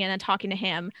assistants coming in and talking to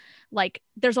him. Like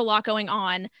there's a lot going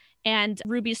on. And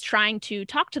Ruby's trying to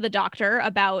talk to the doctor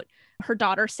about her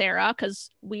daughter, Sarah, because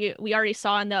we already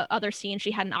saw in the other scene she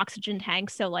had an oxygen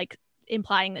tank. So like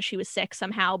implying that she was sick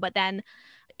somehow. But then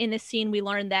in this scene, we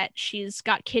learn that she's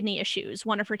got kidney issues.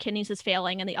 One of her kidneys is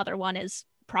failing and the other one is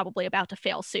probably about to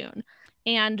fail soon.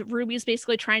 And Ruby's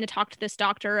basically trying to talk to this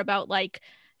doctor about like,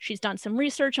 she's done some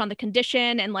research on the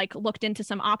condition and like looked into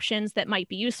some options that might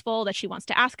be useful that she wants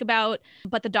to ask about.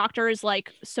 But the doctor is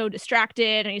like so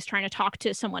distracted and he's trying to talk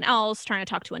to someone else, trying to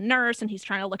talk to a nurse, and he's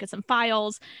trying to look at some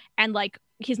files, and like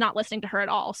he's not listening to her at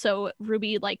all. So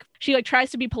Ruby, like, she like tries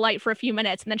to be polite for a few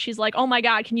minutes and then she's like, oh my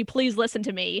God, can you please listen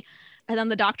to me? And then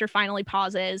the doctor finally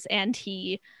pauses and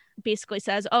he basically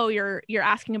says, oh, you're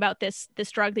asking about this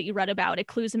drug that you read about,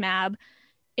 eculizumab.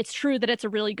 It's true that it's a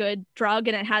really good drug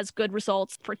and it has good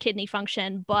results for kidney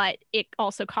function, but it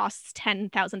also costs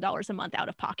 $10,000 a month out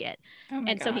of pocket. And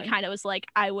God. So he kind of was like,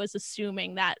 I was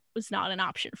assuming that was not an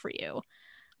option for you,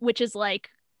 which is like,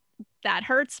 that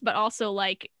hurts, but also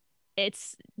like,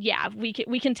 it's, yeah, we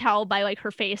can tell by like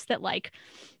her face that like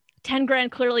 10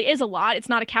 grand clearly is a lot. It's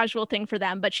not a casual thing for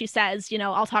them, but she says,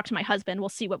 I'll talk to my husband. We'll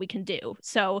see what we can do.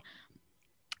 So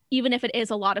even if it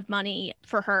is a lot of money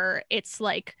for her, it's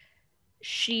like,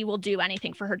 she will do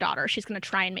anything for her daughter. She's going to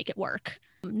try and make it work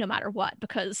no matter what,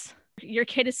 because your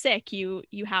kid is sick. You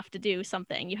have to do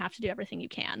something. You have to do everything you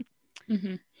can.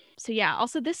 Mm-hmm. So yeah,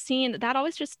 also this scene, that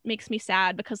always just makes me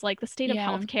sad because like the state of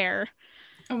healthcare.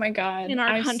 Oh my God. In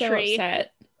our country, so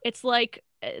upset. It's like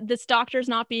this doctor's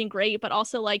not being great, but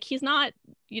also like he's not,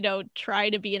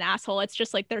 trying to be an asshole. It's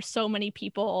just like there's so many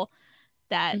people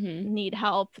that need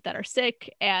help that are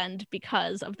sick, and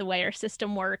because of the way our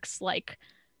system works, like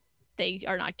they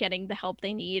are not getting the help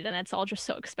they need, and it's all just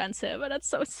so expensive, and it's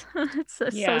so so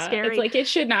scary. It's like, it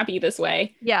should not be this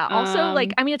way. Yeah. Also,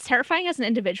 like, I mean, it's terrifying as an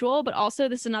individual, but also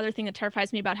this is another thing that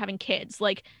terrifies me about having kids.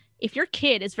 Like, if your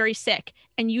kid is very sick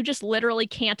and you just literally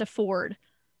can't afford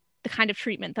the kind of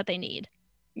treatment that they need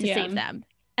to save them,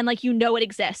 and like, it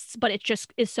exists, but it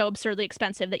just is so absurdly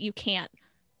expensive that you can't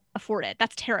afford it,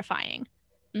 that's terrifying.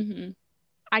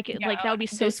 I could like, that would be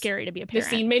so scary to be a parent.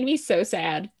 The scene made me so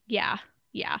sad. Yeah.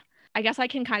 I guess I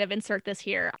can kind of insert this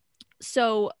here.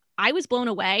 So I was blown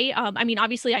away. I mean,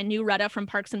 obviously I knew Retta from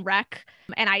Parks and Rec,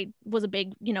 and I was a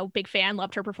big fan,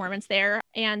 loved her performance there.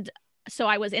 And so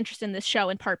I was interested in this show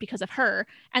in part because of her.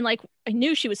 And like, I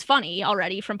knew she was funny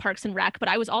already from Parks and Rec, but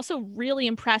I was also really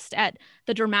impressed at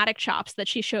the dramatic chops that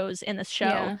she shows in this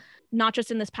show. not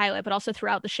just in this pilot, but also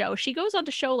throughout the show, she goes on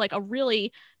to show like a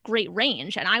really great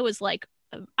range. And I was like,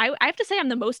 I have to say I'm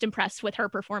the most impressed with her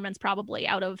performance probably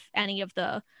out of any of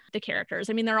the characters.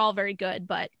 I mean, they're all very good,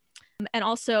 but and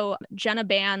also Jenna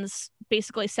Bans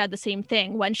basically said the same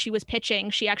thing when she was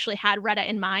pitching. She actually had Retta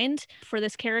in mind for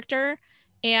this character,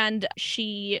 and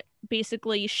she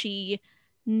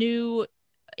knew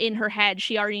in her head,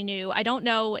 she already knew. I don't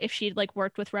know if she'd like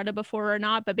worked with Retta before or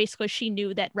not, but basically she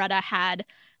knew that Retta had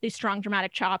these strong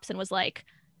dramatic chops and was like,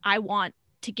 I want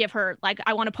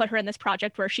to put her in this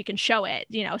project where she can show it,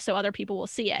 so other people will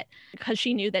see it, because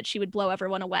she knew that she would blow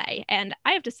everyone away. And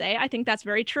I have to say, I think that's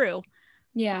very true.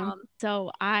 Yeah.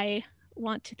 So I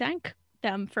want to thank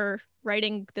them for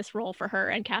writing this role for her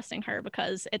and casting her,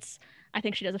 because I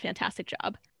think she does a fantastic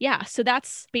job. Yeah, so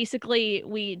that's basically,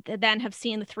 we then have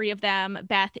seen the three of them,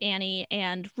 Beth, Annie,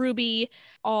 and Ruby,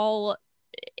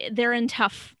 they're in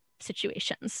tough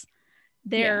situations.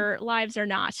 Their lives are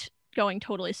not going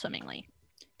totally swimmingly.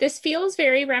 This feels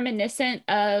very reminiscent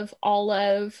of all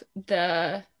of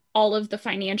the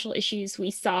financial issues we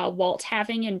saw Walt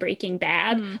having in Breaking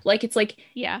Bad. Like, it's like,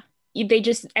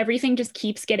 everything just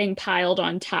keeps getting piled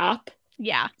on top.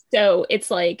 Yeah. So it's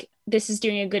like, this is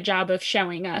doing a good job of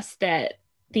showing us that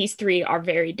these three are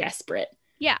very desperate.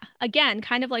 Yeah. Again,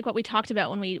 kind of like what we talked about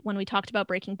when we talked about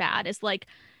Breaking Bad, is like,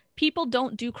 people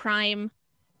don't do crime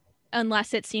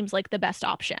unless it seems like the best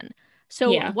option.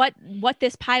 So what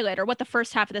this pilot, or what the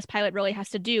first half of this pilot really has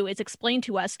to do, is explain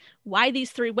to us why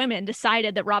these three women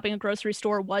decided that robbing a grocery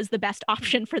store was the best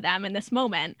option for them in this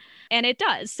moment. And it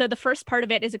does. So the first part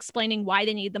of it is explaining why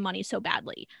they need the money so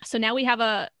badly. So now we have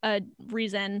a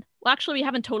reason. Well, actually, we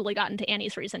haven't totally gotten to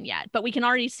Annie's reason yet, but we can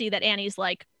already see that Annie's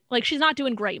like she's not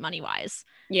doing great money-wise.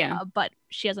 Yeah. But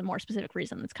she has a more specific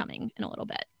reason that's coming in a little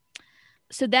bit.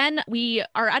 So then we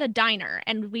are at a diner,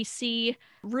 and we see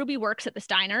Ruby works at this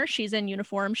diner. She's in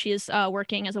uniform. She is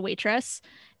working as a waitress.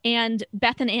 And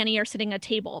Beth and Annie are sitting at a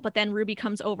table, but then Ruby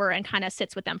comes over and kind of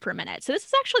sits with them for a minute. So this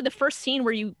is actually the first scene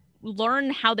where you learn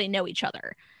how they know each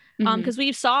other. Because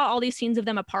we saw all these scenes of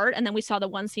them apart, and then we saw the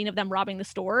one scene of them robbing the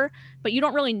store, but you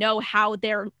don't really know how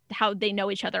they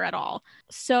know each other at all.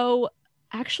 So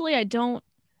actually,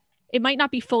 it might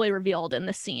not be fully revealed in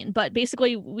this scene, but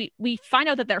basically we find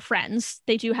out that they're friends.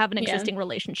 They do have an existing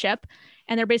relationship,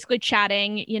 and they're basically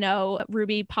chatting.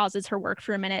 Ruby pauses her work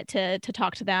for a minute to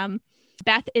talk to them.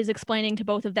 Beth is explaining to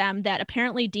both of them that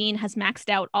apparently Dean has maxed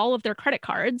out all of their credit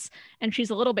cards, and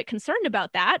she's a little bit concerned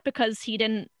about that because he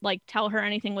didn't tell her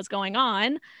anything was going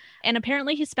on. And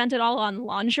apparently he spent it all on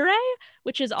lingerie,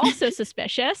 which is also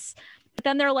suspicious. But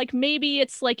then they're like, maybe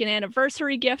it's like an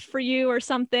anniversary gift for you or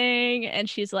something. And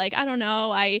she's like, I don't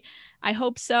know. I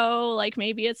hope so. Like,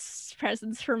 maybe it's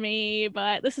presents for me,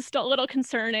 but this is still a little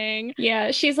concerning.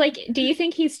 Yeah. She's like, do you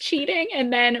think he's cheating?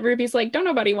 And then Ruby's like, don't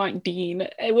nobody want Dean,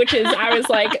 which is, I was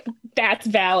like, that's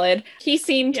valid. He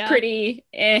seemed pretty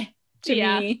to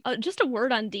me. Just a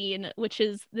word on Dean, which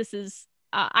is,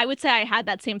 I would say I had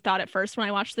that same thought at first when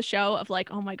I watched the show of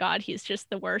like, oh my God, he's just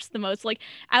the worst, the most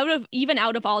out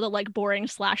of all the boring /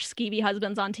 skeevy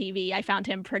husbands on TV, I found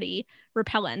him pretty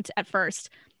repellent at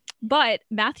first. But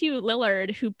Matthew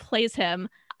Lillard, who plays him,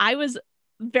 I was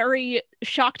very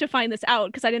shocked to find this out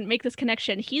because I didn't make this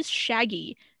connection. He's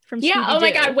Shaggy from Scooby-Doo. Oh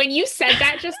my God, when you said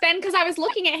that just then, because I was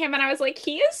looking at him and I was like,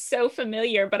 he is so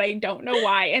familiar, but I don't know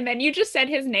why. And then you just said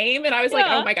his name and I was like,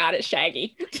 oh my God, it's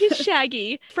Shaggy. He's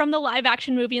Shaggy from the live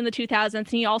action movie in the 2000s. And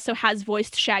he also has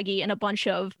voiced Shaggy in a bunch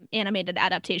of animated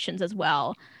adaptations as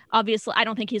well. Obviously, I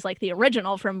don't think he's the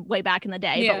original from way back in the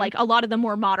day, but a lot of the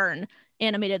more modern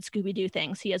animated Scooby-Doo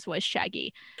things, he has voiced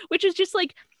Shaggy, which is just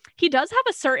he does have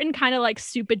a certain kind of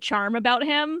stupid charm about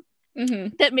him.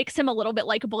 Mm-hmm. That makes him a little bit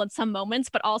likable in some moments,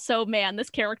 but also, man, this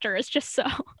character is just so.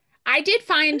 I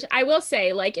will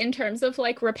say, in terms of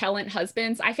repellent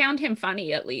husbands, I found him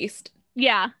funny at least.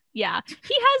 Yeah. He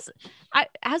has,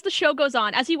 as the show goes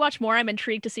on, as you watch more, I'm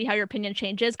intrigued to see how your opinion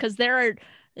changes, because there's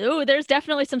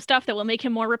definitely some stuff that will make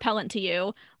him more repellent to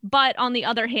you. But on the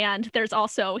other hand,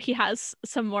 he has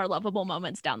some more lovable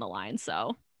moments down the line.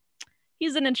 So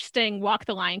he's an interesting walk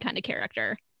the line kind of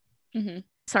character. Mm-hmm.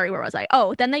 Sorry, where was I?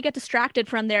 Oh, then they get distracted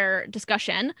from their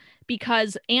discussion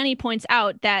because Annie points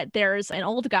out that there's an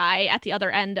old guy at the other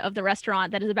end of the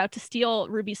restaurant that is about to steal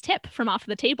Ruby's tip from off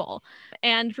the table.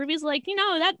 And Ruby's like,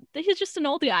 that he's just an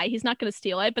old guy. He's not going to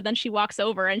steal it. But then she walks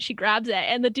over and she grabs it.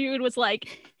 And the dude was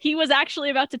he was actually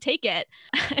about to take it.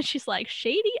 And she's like,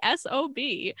 shady SOB.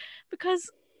 Because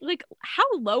how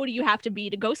low do you have to be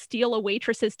to go steal a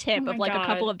waitress's tip of a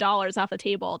couple of dollars off the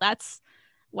table? That's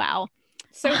wow.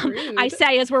 So rude. I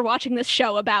say as we're watching this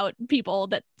show about people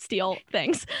that steal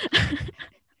things.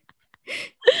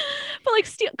 But like,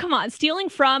 come on, stealing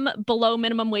from below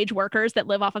minimum wage workers that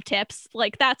live off of tips,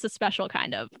 like that's a special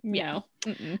kind of, No.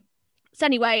 Mm-mm. So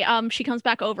anyway, she comes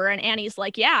back over and Annie's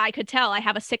like, yeah, I could tell I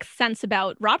have a sixth sense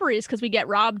about robberies because we get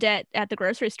robbed at the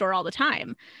grocery store all the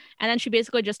time. And then she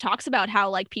basically just talks about how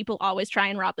like people always try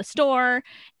and rob the store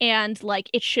and like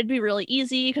it should be really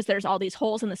easy because there's all these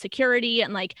holes in the security.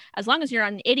 And like as long as you're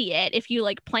not an idiot, if you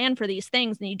like plan for these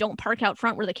things and you don't park out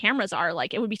front where the cameras are,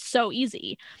 like it would be so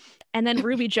easy. And then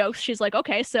Ruby jokes, she's like,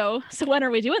 okay, so when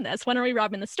are we doing this? When are we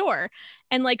robbing the store?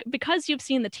 And like, because you've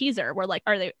seen the teaser, we're like,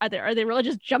 are they really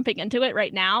just jumping into it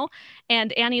right now?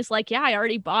 And Annie's like, yeah, I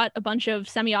already bought a bunch of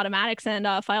semi-automatics and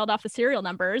filed off the serial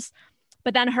numbers.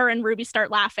 But then her and Ruby start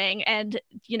laughing, and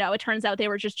you know, it turns out they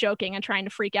were just joking and trying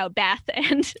to freak out Beth,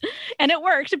 and it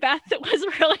worked. Beth was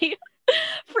really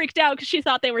freaked out because she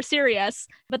thought they were serious,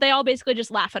 but they all basically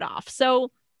just laugh it off.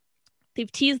 So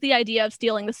they've teased the idea of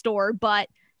stealing the store, but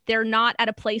they're not at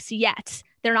a place yet.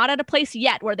 They're not at a place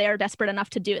yet where they are desperate enough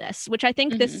to do this, which I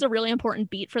think this is a really important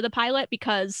beat for the pilot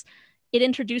because it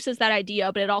introduces that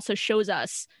idea, but it also shows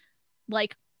us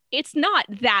like it's not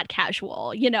that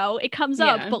casual, you know, it comes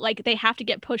up, but like they have to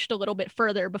get pushed a little bit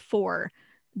further before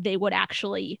they would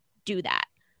actually do that.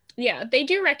 Yeah, they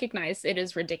do recognize it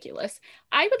is ridiculous.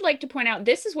 I would like to point out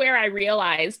this is where I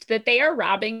realized that they are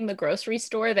robbing the grocery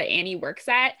store that Annie works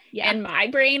at. Yeah. And my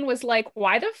brain was like,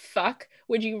 why the fuck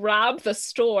would you rob the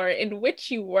store in which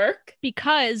you work?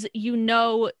 Because you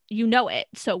know it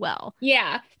so well.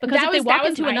 Yeah. Because if they walk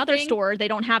into another store, they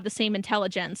don't have the same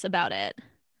intelligence about it.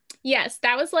 Yes,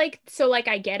 that was like, so like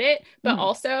I get it, but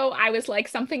also I was like,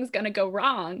 something's gonna go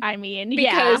wrong. I mean,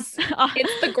 because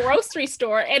it's the grocery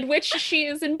store in which she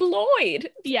is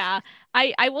employed. Yeah,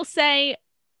 I will say,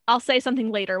 I'll say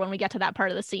something later when we get to that part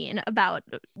of the scene about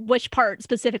which part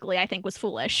specifically I think was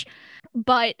foolish.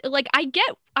 But like I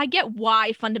get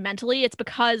why fundamentally it's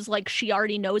because like she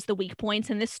already knows the weak points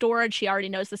in this store and she already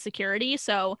knows the security.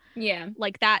 So yeah,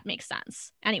 like that makes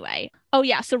sense. Anyway. Oh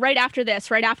yeah, so right after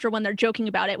when they're joking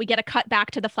about it, we get a cut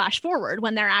back to the flash forward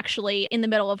when they're actually in the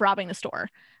middle of robbing the store.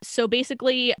 So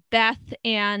basically Beth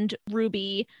and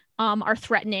Ruby are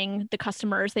threatening the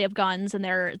customers. They have guns and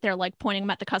they're like pointing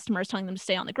them at the customers, telling them to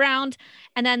stay on the ground.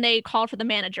 And then they call for the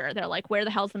manager. They're like, where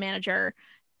the hell's the manager?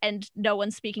 And no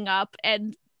one's speaking up.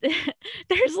 And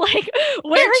there's like,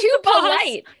 they're too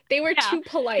polite. They were too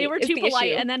polite. They were too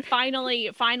polite. And then finally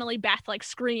Beth like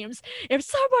screams, if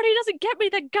somebody doesn't get me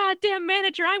the goddamn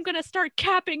manager, I'm gonna start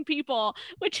capping people,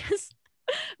 which is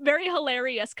very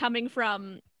hilarious coming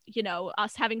from, you know,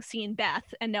 us having seen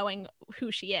Beth and knowing who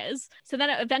she is. So then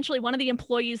eventually one of the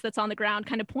employees that's on the ground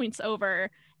kind of points over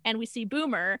and we see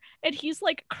Boomer and he's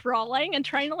like crawling and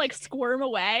trying to like squirm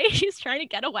away. He's trying to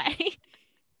get away.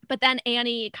 But then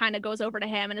Annie kind of goes over to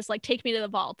him and is like, take me to the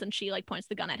vault. And she like points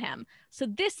the gun at him. So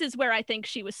this is where I think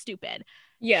she was stupid.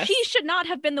 Yes. She should not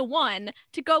have been the one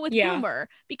to go with Boomer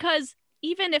because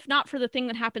even if not for the thing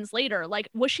that happens later, like,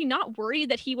 was she not worried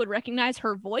that he would recognize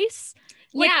her voice?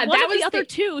 Like, yeah, one of the other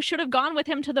two should have gone with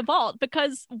him to the vault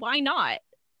because why not?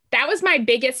 That was my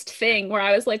biggest thing where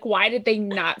I was like, why did they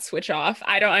not switch off?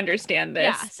 I don't understand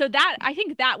this. Yeah, so I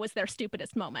think that was their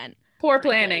stupidest moment. Poor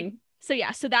planning. So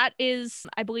yeah, so that is,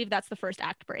 I believe that's the first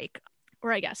act break,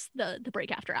 or I guess the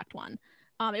break after Act 1.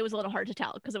 It was a little hard to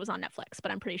tell because it was on Netflix,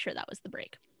 but I'm pretty sure that was the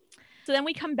break. So then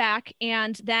we come back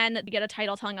and then we get a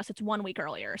title telling us it's 1 week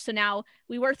earlier. So now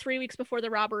we were 3 weeks before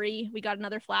the robbery. We got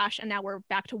another flash and now we're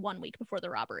back to 1 week before the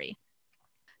robbery.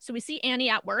 So we see Annie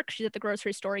at work. She's at the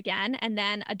grocery store again. And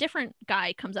then a different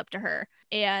guy comes up to her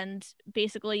and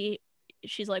basically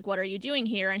she's like, what are you doing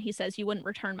here? And he says, you wouldn't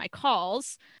return my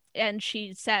calls. And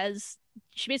she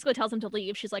basically tells him to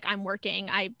leave. She's like, I'm working.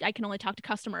 I can only talk to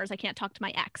customers. I can't talk to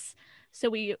my ex. So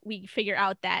we figure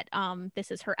out that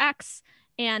this is her ex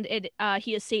and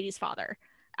he is Sadie's father.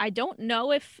 I don't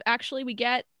know if actually we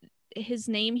get his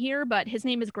name here, but his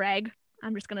name is Greg.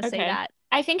 I'm just going to say that.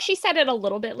 I think she said it a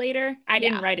little bit later. I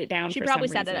didn't write it down. She probably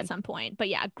said it at some point. But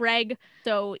yeah, Greg.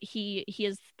 So he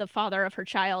is the father of her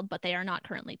child, but they are not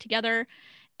currently together.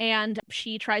 And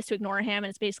she tries to ignore him. And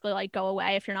it's basically like, go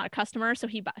away if you're not a customer. So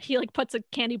he like puts a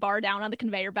candy bar down on the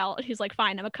conveyor belt. He's like,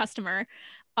 fine, I'm a customer.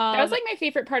 That was like my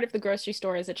favorite part of the grocery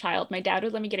store as a child. My dad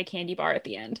would let me get a candy bar at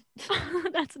the end.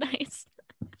 That's nice.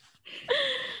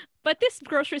 But this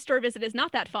grocery store visit is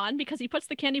not that fun because he puts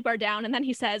the candy bar down and then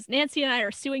he says, Nancy and I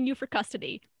are suing you for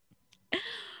custody.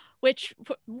 Which,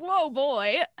 whoa,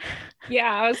 boy.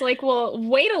 Yeah, I was like, well,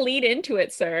 way to lead into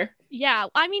it, sir. Yeah,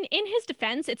 I mean, in his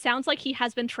defense, it sounds like he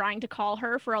has been trying to call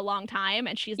her for a long time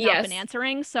and she's not been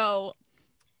answering. So,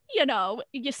 you know,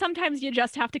 sometimes you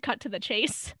just have to cut to the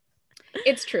chase.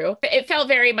 It's true. It felt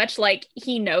very much like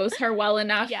he knows her well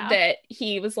enough that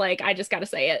he was like, I just got to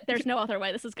say it. There's no other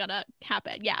way this is gonna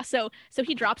happen. Yeah. So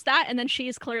he drops that, and then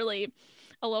she's clearly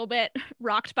a little bit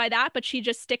rocked by that, but she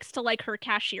just sticks to like her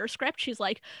cashier script. She's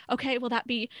like, okay, will that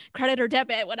be credit or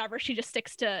debit? Whatever. She just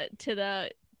sticks to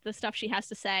the stuff she has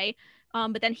to say.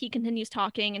 But then he continues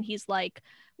talking, and he's like,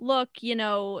 look, you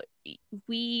know,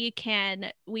 we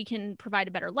can provide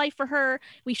a better life for her.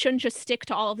 We shouldn't just stick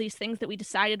to all of these things that we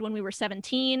decided when we were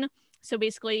 17. So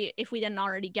basically, if we didn't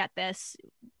already get this,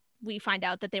 we find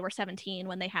out that they were 17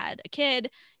 when they had a kid.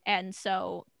 And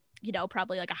so, you know,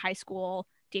 probably like a high school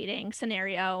dating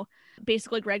scenario.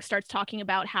 Basically, Greg starts talking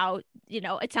about how, you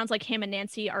know, it sounds like him and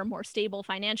Nancy are more stable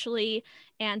financially,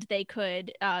 and they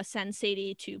could send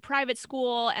Sadie to private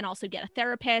school and also get a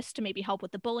therapist to maybe help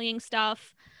with the bullying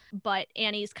stuff. But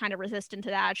Annie's kind of resistant to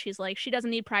that. She's like, she doesn't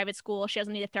need private school. She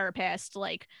doesn't need a therapist,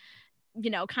 like, you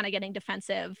know, kind of getting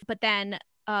defensive. But then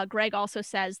Greg also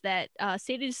says that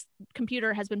Sadie's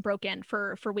computer has been broken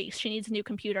for weeks. She needs a new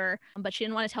computer, but she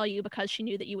didn't want to tell you because she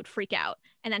knew that you would freak out.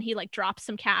 And then he like drops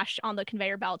some cash on the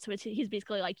conveyor belt. So he's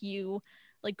basically like, you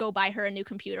like go buy her a new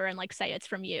computer and like say it's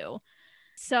from you.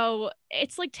 So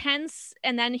it's like tense,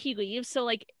 and then he leaves. So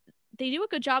like they do a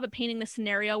good job of painting the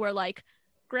scenario where like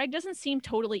Greg doesn't seem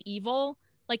totally evil.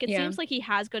 Like it seems like he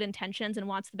has good intentions and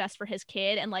wants the best for his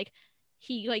kid, and like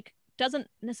he like doesn't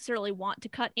necessarily want to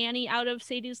cut Annie out of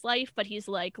Sadie's life, but he's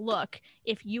like, look,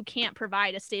 if you can't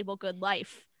provide a stable, good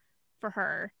life for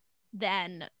her,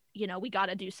 then, you know, we got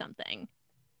to do something.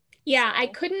 Yeah, so.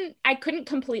 I couldn't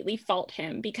completely fault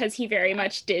him, because he very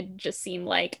much did just seem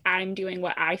like, I'm doing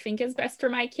what I think is best for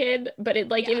my kid. But it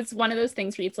like, it was one of those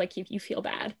things where it's like, you feel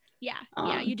bad.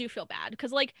 Yeah, you do feel bad,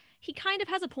 because like he kind of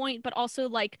has a point, but also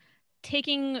like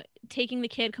taking the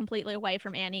kid completely away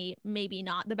from Annie, maybe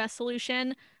not the best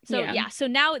solution. So so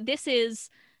now this is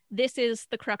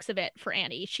the crux of it for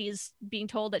Annie. She's being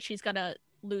told that she's gonna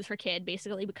lose her kid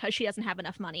basically because she doesn't have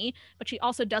enough money, but she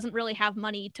also doesn't really have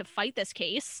money to fight this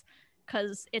case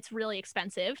because it's really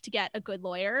expensive to get a good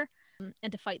lawyer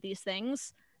and to fight these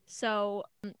things. So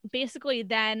basically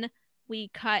then we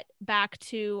cut back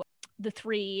to the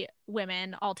three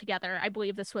women all together. I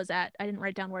believe this was I didn't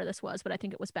write down where this was, but I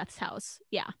think it was Beth's house.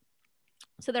 Yeah.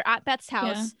 So they're at Beth's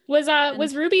house. Yeah.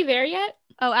 Was Ruby there yet?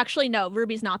 Oh, actually, no,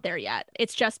 Ruby's not there yet.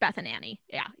 It's just Beth and Annie.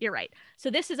 Yeah, you're right. So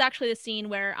this is actually the scene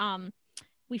where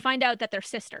we find out that they're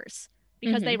sisters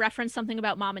because they reference something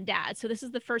about mom and dad. So this is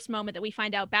the first moment that we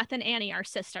find out Beth and Annie are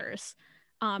sisters.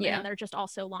 And they're just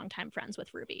also longtime friends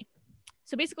with Ruby.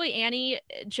 So basically Annie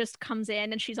just comes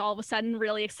in and she's all of a sudden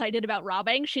really excited about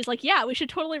robbing. She's like, yeah, we should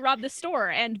totally rob this store.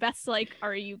 And Beth's like,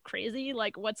 are you crazy?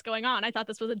 Like, what's going on? I thought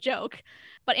this was a joke.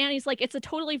 But Annie's like, it's a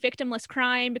totally victimless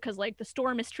crime because like the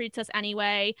store mistreats us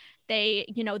anyway. They,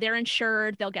 you know, they're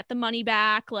insured. They'll get the money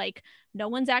back. Like no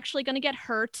one's actually going to get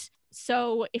hurt.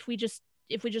 So if we just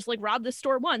like rob the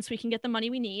store once, we can get the money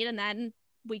we need and then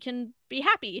we can be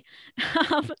happy.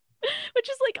 Which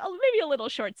is like maybe a little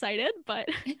short-sighted, but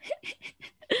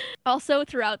also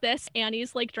throughout this,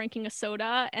 Annie's like drinking a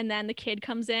soda, and then the kid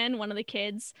comes in, one of the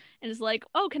kids, and is like,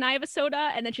 oh, can I have a soda?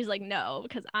 And then she's like, no,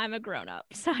 because I'm a grown-up,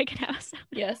 so I can have a soda.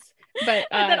 Yes, but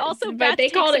then also but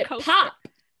they called it pop.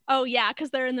 Oh yeah,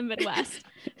 because they're in the Midwest.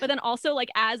 But then also like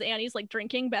as Annie's like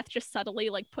drinking, Beth just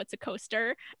subtly like puts a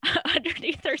coaster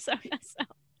underneath her soda. So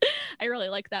I really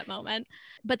like that moment.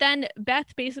 But then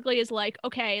Beth basically is like,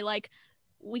 okay, like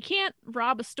we can't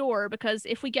rob a store because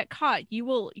if we get caught,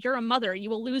 you're a mother, you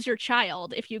will lose your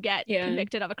child if you get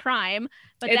convicted of a crime.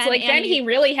 But it's like Annie, then he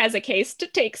really has a case to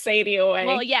take Sadie away.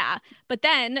 Well, yeah. But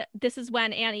then this is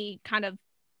when Annie kind of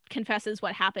confesses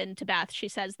what happened to Beth. She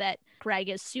says that Greg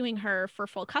is suing her for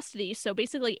full custody. So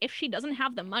basically, if she doesn't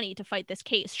have the money to fight this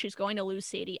case, she's going to lose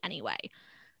Sadie anyway.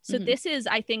 So this is,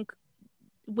 I think,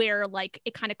 where like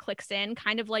it kind of clicks in,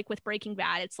 kind of like with Breaking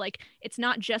Bad. It's like it's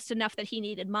not just enough that he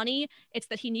needed money, it's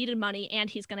that he needed money and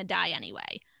he's going to die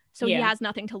anyway. So he has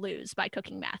nothing to lose by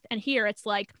cooking meth. And here it's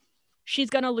like she's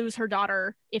going to lose her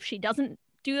daughter if she doesn't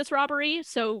do this robbery.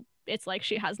 So it's like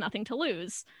she has nothing to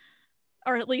lose,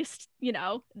 or at least, you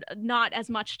know, not as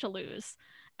much to lose.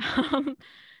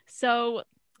 So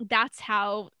that's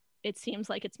how it seems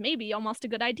like it's maybe almost a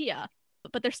good idea,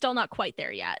 but they're still not quite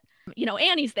there yet. You know,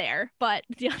 Annie's there, but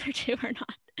the other two are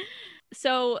not.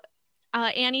 So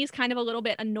Annie's kind of a little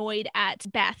bit annoyed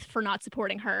at Beth for not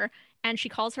supporting her, and she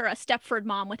calls her a Stepford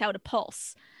mom without a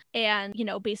pulse. And, you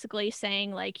know, basically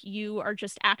saying like, you are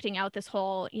just acting out this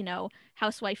whole, you know,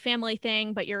 housewife family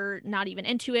thing, but you're not even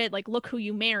into it. Like, look who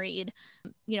you married,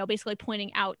 you know, basically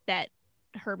pointing out that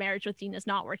her marriage with Dean is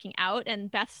not working out.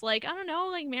 And Beth's like, I don't know,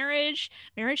 like marriage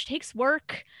takes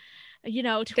work. you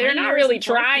know, 20 They're not years really of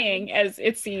working. trying, as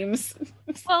it seems.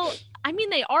 Well, I mean,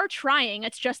 they are trying.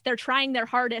 It's just they're trying their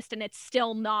hardest and it's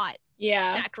still not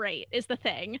that great is the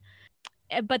thing.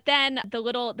 But then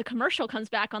the commercial comes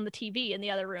back on the TV in the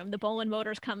other room. The Bolin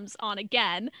Motors comes on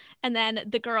again. And then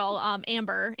the girl,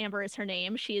 Amber is her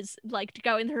name. She's like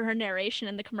going through her narration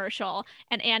in the commercial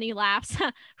and Annie laughs.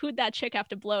 Who'd that chick have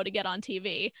to blow to get on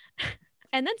TV?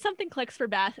 And then something clicks for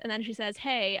Beth. And then she says,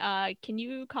 hey, can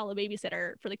you call a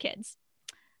babysitter for the kids?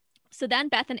 So then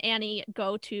Beth and Annie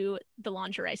go to the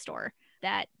lingerie store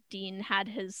that Dean had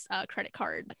his credit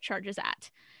card charges at.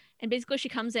 And basically she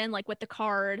comes in like with the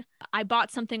card. I bought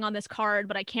something on this card,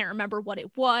 but I can't remember what it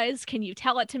was. Can you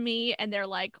tell it to me? And they're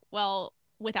like, well,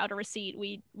 without a receipt,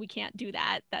 we can't do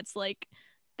that. That's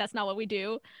not what we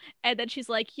do. And then she's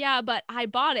like, yeah, but I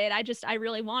bought it. I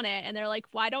really want it. And they're like,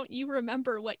 why don't you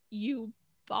remember what you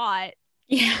bought?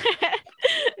 Yeah.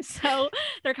 So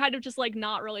they're kind of just like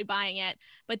not really buying it.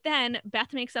 But then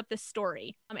Beth makes up this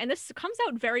story. And this comes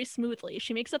out very smoothly.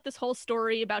 She makes up this whole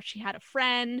story about she had a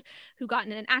friend who got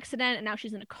in an accident and now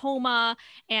she's in a coma.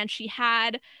 And she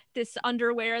had this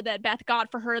underwear that Beth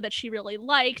got for her that she really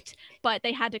liked, but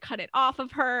they had to cut it off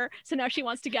of her. So now she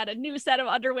wants to get a new set of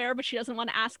underwear, but she doesn't want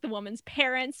to ask the woman's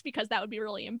parents because that would be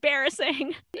really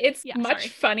embarrassing. It's much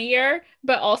funnier,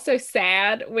 but also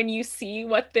sad when you see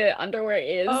what the underwear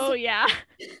is. Oh, yeah.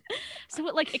 So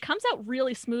it comes out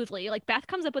really smoothly. Like Beth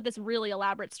comes up with this really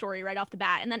elaborate story right off the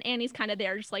bat. And then Annie's kind of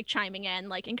there just like chiming in,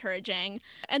 like encouraging.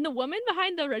 And the woman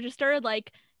behind the register,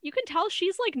 like, you can tell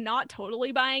she's like not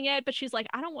totally buying it, but she's like,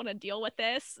 I don't want to deal with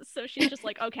this. So she's just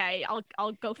like, okay,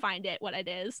 I'll go find it, what it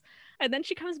is. And then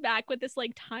she comes back with this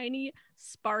like tiny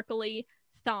sparkly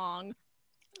thong.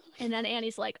 And then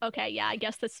Annie's like, okay, yeah, I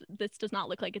guess this does not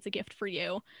look like it's a gift for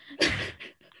you.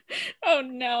 Oh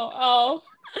no. Oh.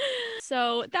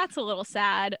 So that's a little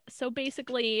sad. So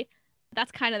basically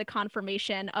that's kind of the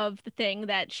confirmation of the thing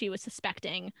that she was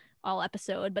suspecting all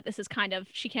episode, but this is kind of,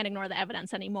 she can't ignore the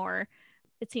evidence anymore.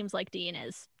 It seems like Dean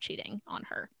is cheating on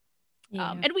her.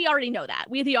 Yeah. And we already know that.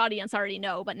 We, the audience, already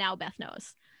know, but now Beth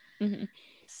knows. Mm-hmm.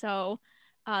 So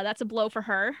that's a blow for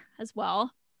her as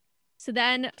well. So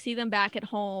then see them back at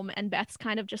home and Beth's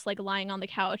kind of just like lying on the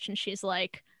couch and she's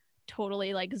like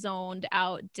totally like zoned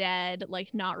out, dead,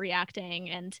 like not reacting.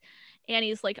 And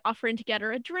Annie's like offering to get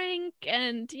her a drink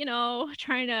and, you know,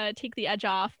 trying to take the edge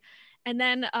off. And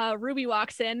then Ruby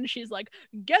walks in. She's like,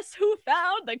 guess who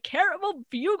found the caramel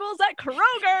bugles at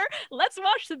Kroger? Let's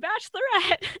watch The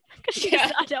Bachelorette. Because she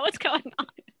does not know what's going on.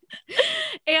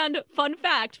 And fun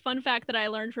fact that I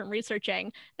learned from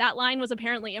researching, that line was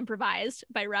apparently improvised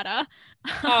by Retta.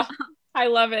 Oh, I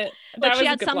love it. Like she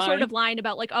had some sort of line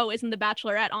about like, oh, isn't The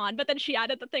Bachelorette on? But then she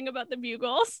added the thing about the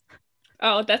bugles.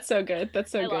 Oh, that's so good.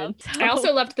 That's so good. I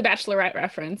also loved the Bachelorette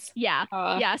reference. Yeah.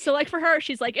 Yeah. So like for her,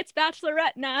 she's like, it's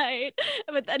Bachelorette night.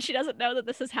 But then she doesn't know that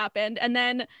this has happened. And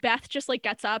then Beth just like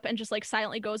gets up and just like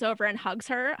silently goes over and hugs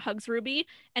Ruby.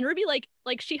 And Ruby like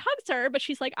she hugs her, but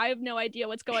she's like, I have no idea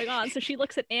what's going on. So she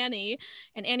looks at Annie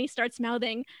and Annie starts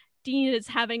mouthing, Dean is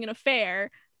having an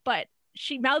affair. But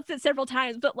she mouths it several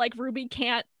times, but like Ruby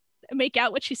can't make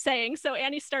out what she's saying. So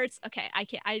Annie starts, okay,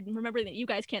 I remember that you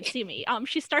guys can't see me.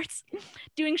 She starts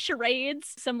doing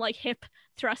charades, some like hip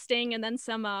thrusting and then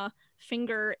some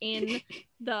finger in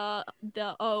the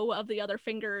O of the other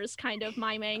fingers kind of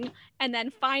miming. And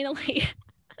then finally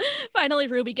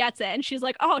Ruby gets it and she's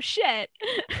like, oh shit.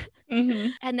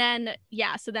 Mm-hmm. And then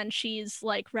so then she's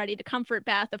like ready to comfort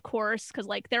Beth, of course, because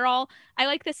like I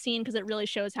like this scene because it really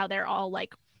shows how they're all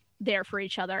like there for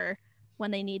each other when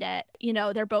they need it. You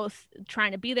know, they're both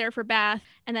trying to be there for Beth.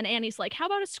 And then Annie's like, how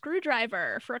about a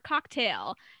screwdriver for a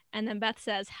cocktail? And then Beth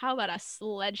says, how about a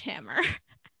sledgehammer?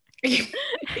 And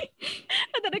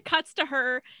then it cuts to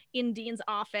her in Dean's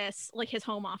office, like his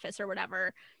home office or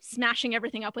whatever, smashing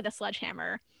everything up with a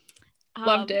sledgehammer.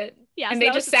 Loved it. Yeah. And so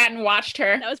they just sat and watched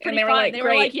her. That was pretty fun. They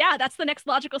were like, yeah, that's the next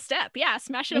logical step. Yeah,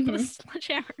 smash it up with a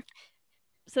sledgehammer.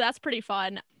 So that's pretty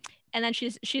fun. And then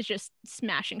she's just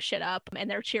smashing shit up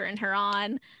and they're cheering her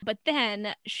on. But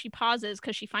then she pauses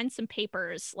because she finds some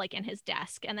papers like in his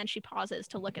desk. And then she pauses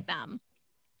to look at them.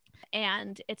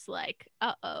 And it's like,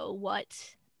 uh-oh,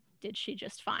 what did she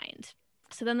just find?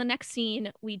 So then the next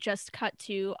scene, we just cut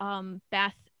to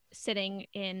Beth sitting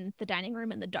in the dining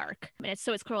room in the dark. And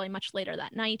it's clearly much later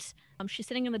that night. She's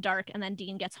sitting in the dark and then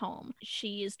Dean gets home.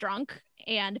 She's drunk.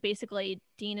 And basically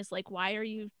Dean is like, why are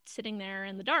you sitting there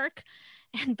in the dark?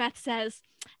 And Beth says,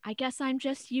 I guess I'm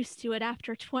just used to it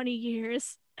after 20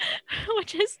 years,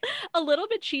 which is a little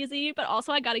bit cheesy, but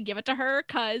also I got to give it to her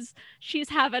because she's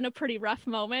having a pretty rough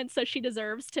moment. So she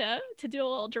deserves to do a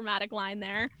little dramatic line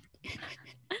there.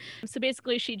 So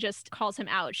basically she just calls him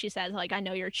out. She says, like, I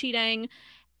know you're cheating.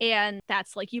 And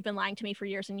that's like, you've been lying to me for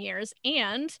years and years.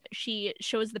 And she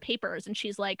shows the papers and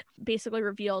she's like, basically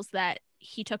reveals that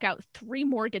he took out 3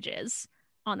 mortgages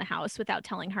on the house without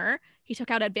telling her. He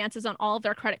took out advances on all of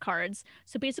their credit cards.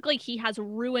 So basically, he has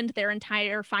ruined their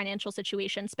entire financial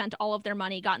situation, spent all of their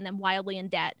money, gotten them wildly in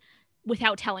debt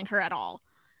without telling her at all.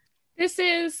 This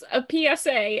is a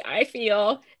PSA, I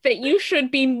feel, that you should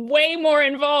be way more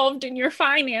involved in your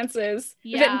finances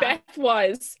than Beth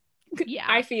was. Yeah.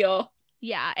 I feel.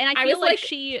 Yeah. And I feel like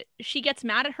she gets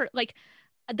mad at her. Like,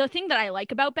 the thing that I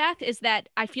like about Beth is that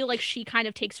I feel like she kind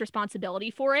of takes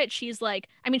responsibility for it. She's like,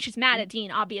 I mean, she's mad at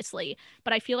Dean, obviously,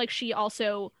 but I feel like she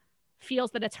also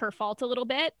feels that it's her fault a little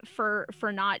bit for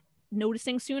not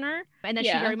noticing sooner. And then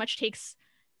she very much takes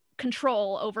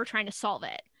control over trying to solve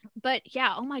it. But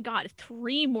yeah, oh my God,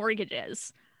 3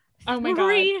 mortgages. Oh my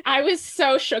God. I was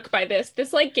so shook by this.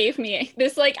 This like gave me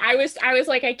this, like, I was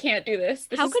like, I can't do this.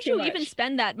 How could you even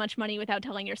spend that much money without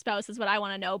telling your spouse is what I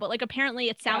want to know. But like, apparently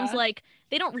it sounds like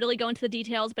they don't really go into the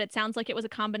details, but it sounds like it was a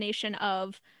combination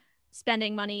of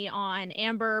spending money on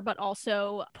Amber, but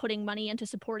also putting money into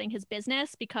supporting his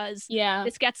business, because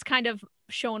this gets kind of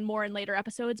shown more in later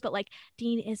episodes, but like,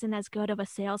 Dean isn't as good of a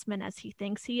salesman as he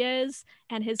thinks he is,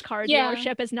 and his car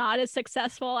dealership is not as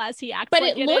successful as he acts like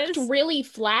it is. But it looked really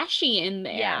flashy in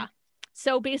there. Yeah.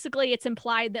 So basically it's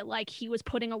implied that like he was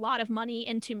putting a lot of money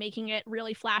into making it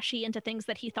really flashy, into things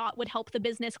that he thought would help the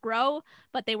business grow,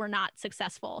 but they were not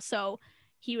successful. So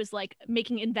he was like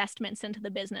making investments into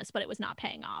the business, but it was not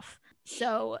paying off.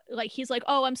 So like, he's like,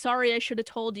 oh, I'm sorry, I should have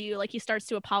told you. Like, he starts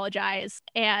to apologize,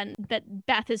 and that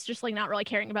Beth is just like not really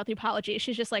caring about the apology.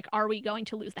 She's just like, are we going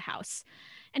to lose the house?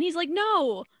 And he's like,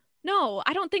 no,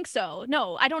 I don't think so.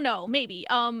 No, I don't know. Maybe.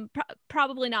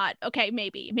 Probably not. Okay,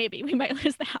 maybe we might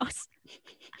lose the house.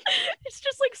 It's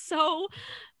just like so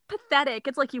pathetic.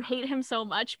 It's like you hate him so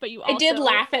much, but you also... I did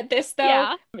laugh at this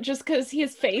though, just because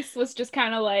his face was just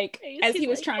kind of like, as he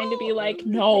was like, trying to be like,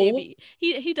 no. Maybe.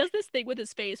 He does this thing with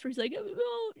his face where he's like,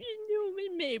 well,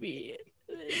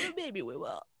 maybe we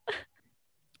will.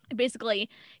 Basically,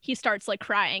 he starts like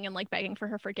crying and like begging for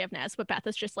her forgiveness, but Beth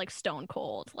is just like stone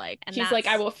cold. Like, and she's like,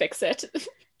 I will fix it.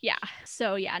 Yeah.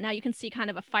 So yeah, now you can see kind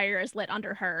of a fire is lit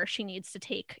under her. She needs to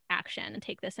take action and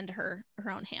take this into her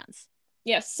own hands.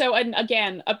 Yes. So, and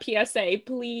again, a PSA,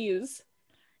 please.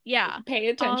 Yeah. Pay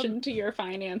attention to your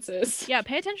finances. Yeah.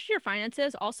 Pay attention to your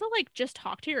finances. Also, like, just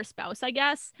talk to your spouse, I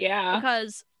guess. Yeah.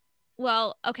 Because,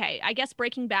 well, okay, I guess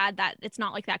Breaking Bad, that it's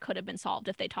not like that could have been solved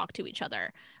if they talked to each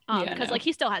other. Because like,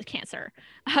 he still has cancer.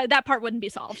 That part wouldn't be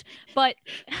solved. But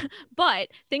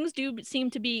things do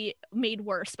seem to be made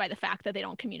worse by the fact that they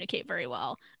don't communicate very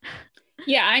well.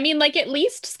 Yeah, I mean, like, at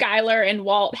least Skylar and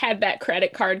Walt had that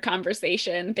credit card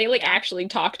conversation. They like actually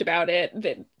talked about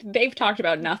it. They've talked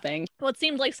about nothing. Well, it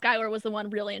seemed like Skylar was the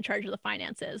one really in charge of the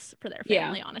finances for their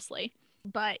family, honestly.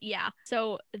 But yeah,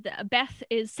 so Beth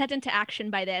is set into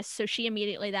action by this. So she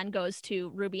immediately then goes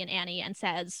to Ruby and Annie and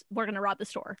says, we're going to rob the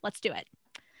store. Let's do it.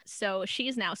 So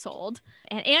she's now sold,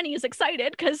 and Annie is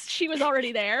excited because she was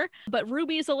already there. But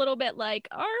Ruby's a little bit like,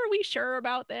 are we sure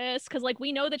about this? Because like,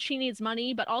 we know that she needs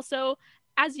money, but also,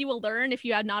 as you will learn if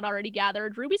you had not already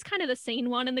gathered, Ruby's kind of the sane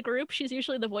one in the group. She's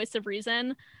usually the voice of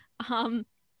reason.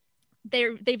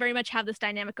 They very much have this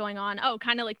dynamic going on. Oh,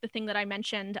 kind of like the thing that I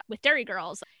mentioned with Derry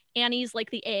Girls. Annie's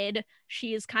like the id.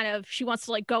 She wants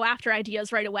to like go after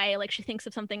ideas right away. Like, she thinks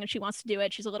of something and she wants to do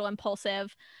it. She's a little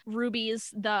impulsive.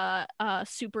 Ruby's the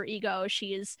super ego.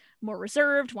 She's more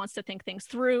reserved, wants to think things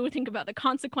through, think about the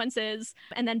consequences.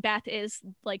 And then Beth is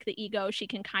like the ego. She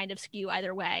can kind of skew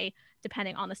either way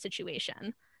depending on the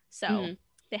situation. So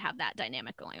they have that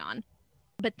dynamic going on.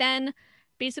 But then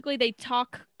basically they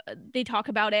talk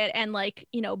about it, and like,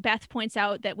 you know, Beth points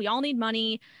out that we all need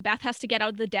money. Beth has to get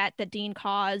out of the debt that Dean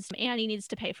caused. Annie needs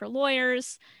to pay for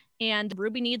lawyers, and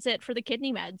Ruby needs it for the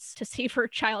kidney meds to save her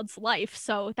child's life.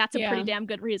 So that's a pretty damn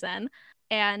good reason.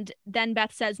 And then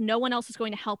Beth says, no one else is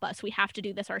going to help us. We have to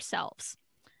do this ourselves.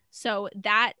 So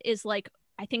that is like,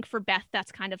 I think for Beth,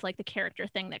 that's kind of like the character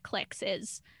thing that clicks.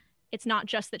 Is it's not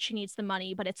just that she needs the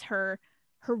money, but it's her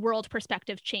world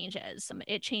perspective changes.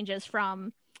 It changes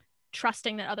from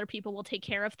trusting that other people will take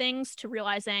care of things to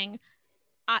realizing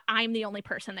I'm the only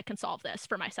person that can solve this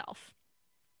for myself.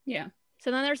 Yeah. So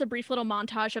then there's a brief little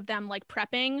montage of them like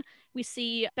prepping. We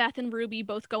see Beth and Ruby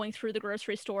both going through the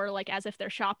grocery store like as if they're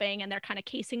shopping, and they're kind of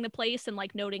casing the place and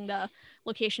like noting the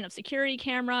location of security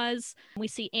cameras. We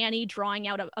see Annie drawing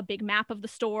out a big map of the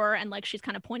store, and like she's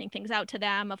kind of pointing things out to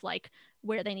them of like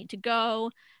where they need to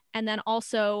go. And then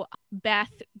also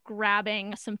Beth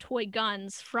grabbing some toy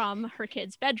guns from her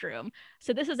kid's bedroom.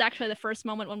 So this is actually the first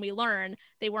moment when we learn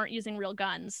they weren't using real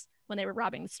guns when they were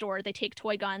robbing the store. They take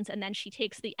toy guns, and then she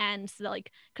takes the ends, so that, like,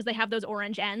 because they have those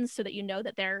orange ends so that you know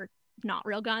that they're not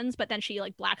real guns, but then she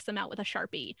like blacks them out with a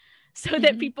Sharpie so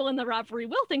that people in the robbery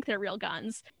will think they're real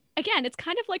guns. Again, it's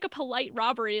kind of like a polite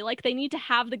robbery. Like, they need to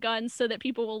have the guns so that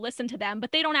people will listen to them,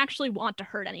 but they don't actually want to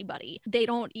hurt anybody. They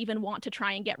don't even want to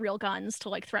try and get real guns to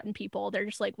like threaten people. They're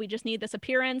just like, we just need this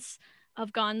appearance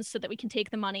of guns so that we can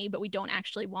take the money, but we don't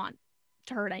actually want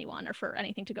to hurt anyone or for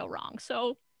anything to go wrong.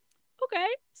 So okay,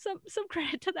 some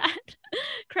credit to that.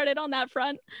 Credit on that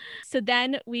front. So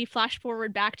then we flash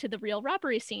forward back to the real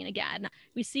robbery scene again.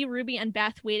 We see Ruby and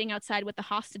Beth waiting outside with the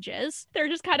hostages. They're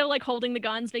just kind of like holding the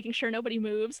guns, making sure nobody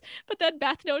moves. But then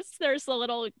Beth notices there's a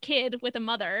little kid with a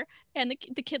mother, and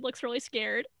the kid looks really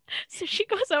scared. So she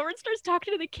goes over and starts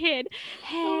talking to the kid.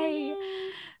 Hey,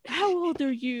 how old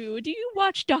are you? Do you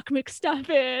watch Duck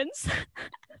McStuffins?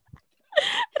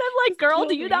 And I'm like, girl,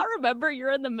 do you not remember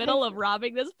you're in the middle of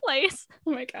robbing this place?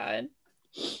 Oh my God.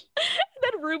 And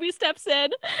then Ruby steps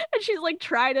in and she's like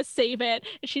trying to save it.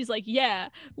 And she's like, yeah,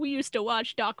 we used to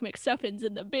watch Doc McStuffins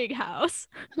in the big house.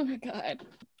 Oh my God.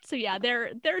 So yeah,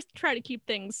 they're trying to keep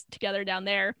things together down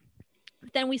there.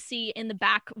 Then we see in the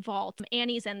back vault,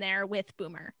 Annie's in there with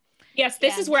Boomer. Yes,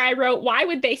 this is where I wrote, why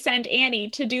would they send Annie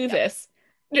to do this?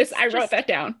 I wrote that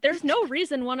down. There's no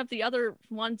reason one of the other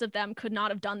ones of them could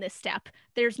not have done this step.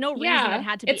 There's no reason it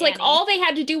had to be It's like Annie. all they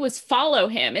had to do was follow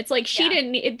him. It's like you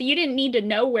didn't need to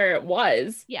know where it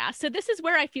was. Yeah, so this is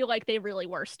where I feel like they really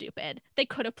were stupid. They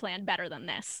could have planned better than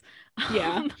this.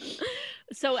 Yeah.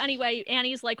 So anyway,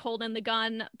 Annie's like holding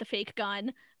the fake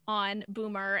gun on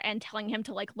Boomer and telling him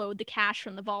to like load the cash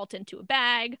from the vault into a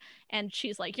bag, and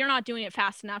she's like, you're not doing it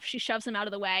fast enough. She shoves him out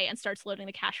of the way and starts loading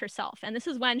the cash herself, and this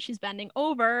is when she's bending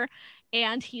over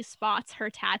and he spots her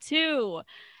tattoo.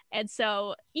 And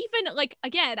so even like,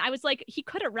 again, I was like, he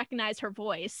could have recognized her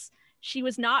voice. She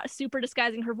was not super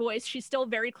disguising her voice. She's still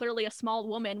very clearly a small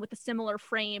woman with a similar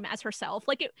frame as herself.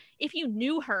 Like, if you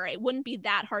knew her, it wouldn't be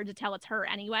that hard to tell it's her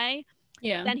anyway.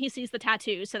 Yeah. Then he sees the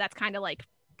tattoo, so that's kind of like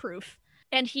proof.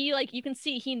 And he, like, you can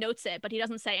see he notes it, but he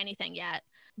doesn't say anything yet.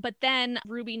 But then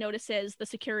Ruby notices the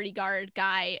security guard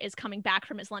guy is coming back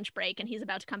from his lunch break, and he's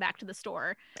about to come back to the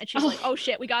store. And she's like, oh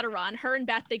shit, we gotta run. Her and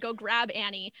Beth, they go grab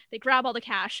Annie. They grab all the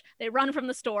cash. They run from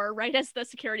the store right as the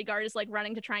security guard is like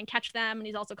running to try and catch them. And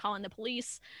he's also calling the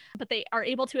police. But they are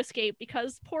able to escape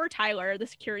because poor Tyler, the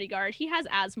security guard, he has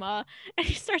asthma. And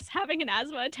he starts having an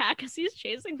asthma attack as he's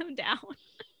chasing them down.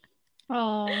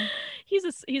 Oh, he's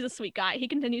a sweet guy. He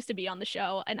continues to be on the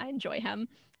show, and I enjoy him.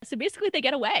 So basically, they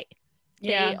get away.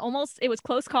 Yeah. It was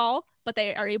close call, but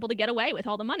they are able to get away with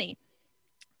all the money.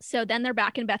 So then they're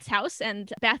back in Beth's house, and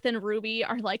Beth and Ruby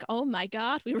are like, oh my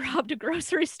God, we robbed a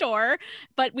grocery store,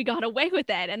 but we got away with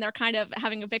it. And they're kind of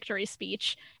having a victory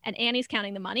speech, and Annie's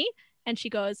counting the money, and she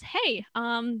goes, hey,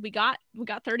 we got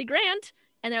 30 grand.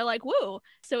 And they're like, woo.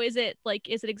 So is it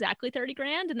exactly 30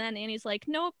 grand? And then Annie's like,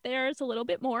 nope, there's a little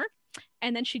bit more.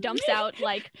 And then she dumps out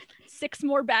like 6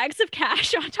 more bags of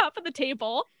cash on top of the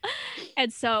table.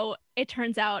 And so it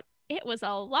turns out it was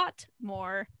a lot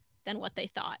more than what they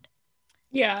thought.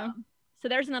 Yeah. So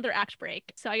there's another act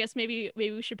break. So I guess maybe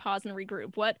we should pause and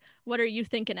regroup. What are you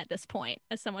thinking at this point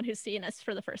as someone who's seeing this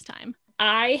for the first time?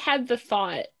 I had the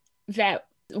thought that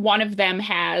one of them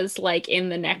has, like, in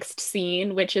the next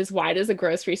scene, which is, why does a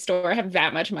grocery store have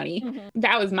that much money? Mm-hmm.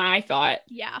 That was my thought.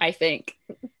 Yeah. I think.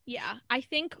 Yeah. I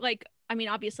think, like, I mean,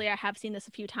 obviously I have seen this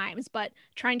a few times, but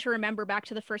trying to remember back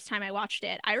to the first time I watched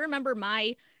it, I remember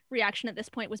my reaction at this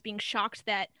point was being shocked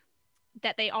that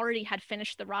they already had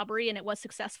finished the robbery and it was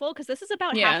successful, because this is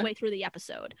about halfway through the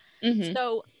episode. Mm-hmm.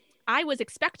 So I was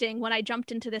expecting, when I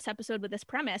jumped into this episode with this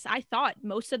premise, I thought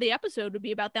most of the episode would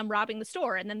be about them robbing the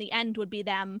store, and then the end would be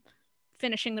them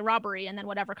finishing the robbery and then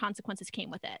whatever consequences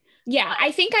came with it. Yeah,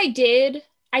 I think I did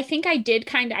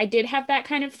have that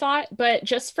kind of thought, but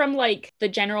just from like the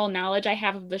general knowledge I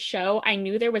have of the show, I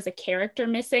knew there was a character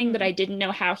missing that I didn't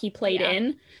know how he played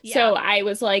in. Yeah. So I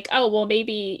was like, oh, well,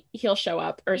 maybe he'll show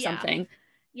up or something.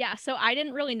 Yeah, so I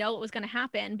didn't really know what was going to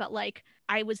happen, but like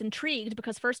I was intrigued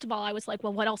because first of all, I was like,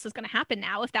 well, what else is going to happen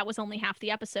now if that was only half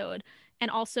the episode? And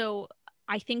also,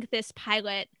 I think this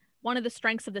pilot, one of the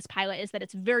strengths of this pilot is that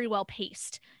it's very well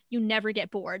paced. You never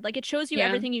get bored. Like, it shows you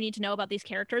everything you need to know about these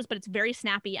characters, but it's very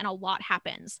snappy and a lot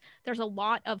happens. There's a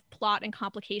lot of plot and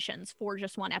complications for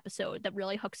just one episode that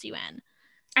really hooks you in.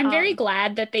 I'm very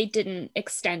glad that they didn't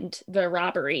extend the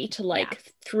robbery to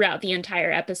throughout the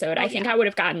entire episode. I think I would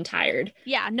have gotten tired.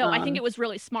 Yeah, no, I think it was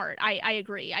really smart. I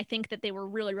agree. I think that they were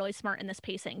really, really smart in this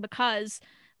pacing because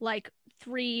like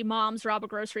three moms rob a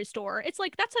grocery store. It's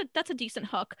like that's a decent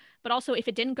hook, but also if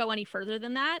it didn't go any further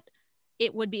than that,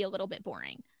 it would be a little bit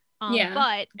boring. Yeah.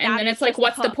 But And that then is it's like, just the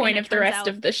what's the hook, point and it of the turns rest out,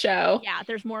 of the show? yeah,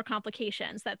 there's more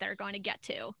complications that they're going to get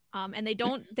to. And they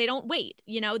don't wait,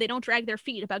 you know, they don't drag their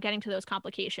feet about getting to those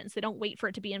complications. They don't wait for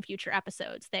it to be in future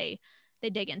episodes. They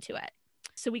dig into it.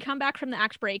 So we come back from the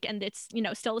act break and it's, you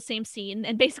know, still the same scene.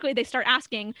 And basically they start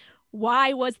asking,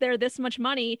 why was there this much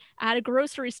money at a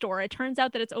grocery store? It turns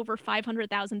out that it's over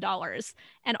 $500,000.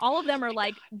 And all of them are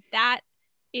like, that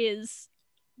is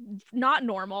not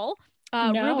normal.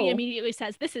 No. Ruby immediately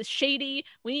says, this is shady.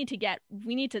 We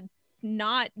need to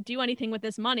not do anything with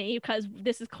this money because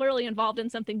this is clearly involved in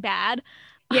something bad.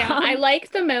 Yeah, I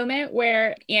like the moment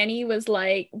where Annie was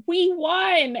like, we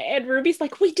won. And Ruby's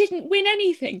like, we didn't win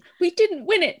anything. We didn't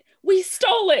win it. We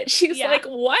stole it. She's like,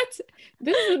 what?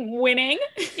 This isn't winning.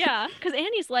 Yeah, because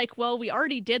Annie's like, well, we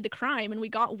already did the crime and we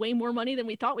got way more money than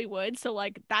we thought we would. So,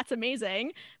 like, that's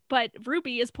amazing. But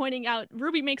Ruby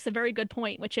makes a very good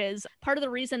point, which is part of the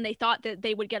reason they thought that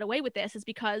they would get away with this is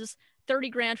because 30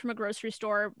 grand from a grocery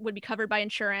store would be covered by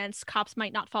insurance. Cops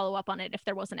might not follow up on it if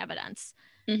there wasn't evidence.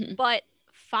 Mm-hmm. But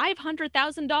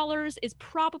 $500,000 is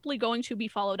probably going to be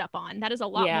followed up on. That is a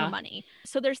lot more money.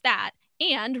 So there's that.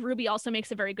 And Ruby also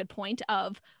makes a very good point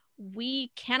of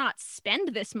we cannot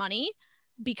spend this money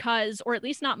because, or at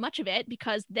least not much of it,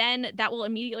 because then that will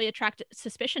immediately attract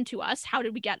suspicion to us. How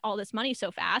did we get all this money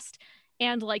so fast?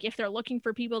 And like, if they're looking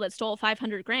for people that stole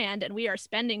 500 grand and we are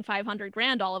spending 500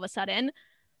 grand all of a sudden,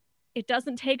 it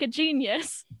doesn't take a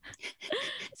genius.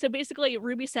 So basically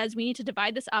Ruby says we need to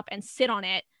divide this up and sit on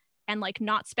it and like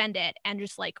not spend it and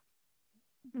just like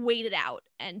wait it out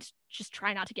and just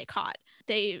try not to get caught.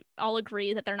 They all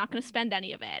agree that they're not going to spend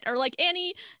any of it. Or like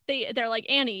Annie, they're like,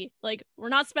 Annie, like, we're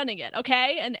not spending it,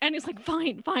 okay? And Annie's like,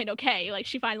 fine, okay. Like,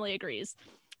 she finally agrees.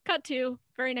 Cut to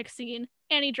very next scene,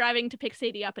 Annie driving to pick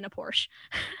Sadie up in a Porsche.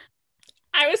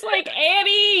 I was like,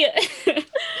 Annie.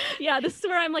 Yeah, this is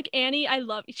where I'm like, Annie, I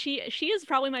love she is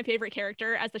probably my favorite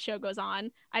character as the show goes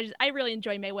on. I really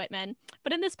enjoy Mae Whitman,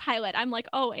 but in this pilot I'm like,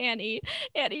 oh, Annie,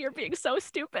 you're being so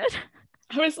stupid.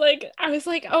 I was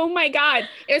like, oh my God.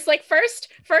 It was like first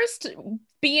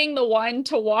being the one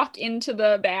to walk into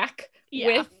the back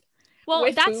with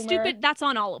that's Boomer. stupid. That's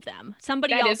on all of them.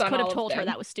 Somebody else could have told her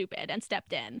that was stupid and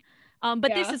stepped in.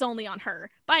 But this is only on her.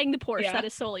 Buying the Porsche, that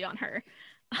is solely on her.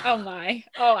 Oh my.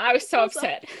 Oh, I was so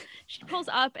upset. She pulls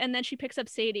up and then she picks up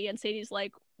Sadie and Sadie's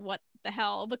like, what the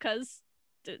hell? Because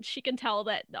she can tell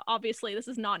that obviously this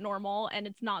is not normal and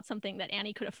it's not something that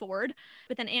Annie could afford.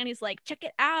 But then Annie's like, check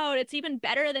it out. It's even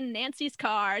better than Nancy's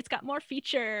car. It's got more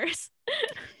features.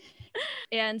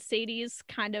 And Sadie's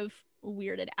kind of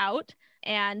weirded out.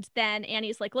 And then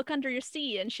Annie's like, look under your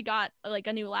seat. And she got like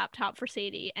a new laptop for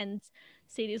Sadie. And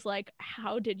Sadie's like,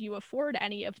 how did you afford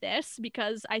any of this?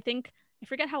 Because I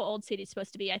forget how old Sadie's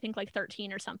supposed to be. I think like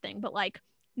 13 or something, but like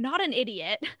not an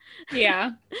idiot.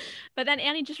 Yeah. But then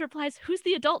Annie just replies, who's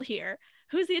the adult here?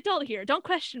 Who's the adult here? Don't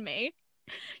question me.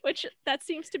 Which that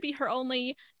seems to be her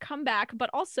only comeback, but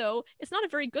also it's not a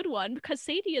very good one because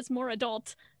Sadie is more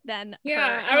adult than her.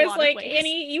 I was like,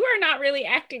 Annie, you are not really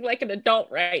acting like an adult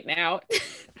right now.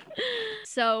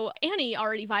 So Annie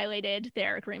already violated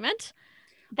their agreement.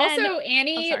 Also,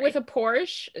 Annie with a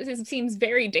Porsche seems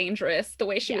very dangerous the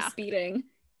way she was speeding.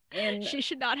 And she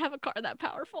should not have a car that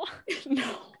powerful.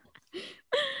 No.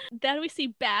 Then we see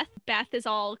Beth. Beth is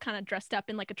all kind of dressed up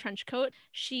in like a trench coat.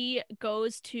 She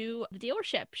goes to the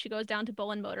dealership. She goes down to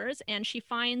Bowen Motors and she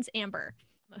finds Amber,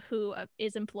 who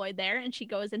is employed there. And she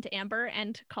goes into Amber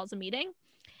and calls a meeting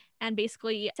and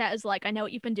basically says like, I know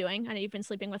what you've been doing. I know you've been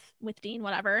sleeping with Dean,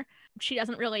 whatever. She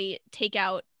doesn't really take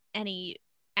out any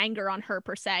anger on her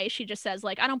per se. She just says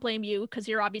like, I don't blame you because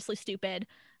you're obviously stupid.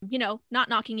 You know, not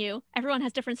knocking you. Everyone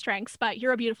has different strengths, but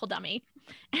you're a beautiful dummy.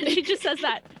 And she just says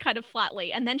that kind of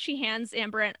flatly. And then she hands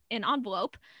Amber an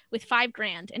envelope with $5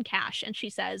 grand in cash. And she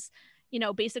says, you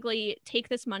know, basically take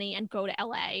this money and go to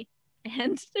LA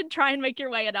and try and make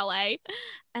your way in LA.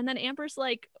 And then Amber's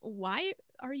like, why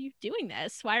are you doing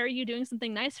this? Why are you doing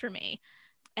something nice for me?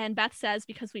 And Beth says,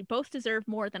 because we both deserve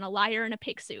more than a liar in a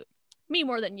pig suit. Me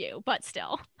more than you, but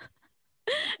still.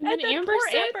 And then Amber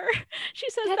she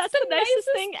says that's the nicest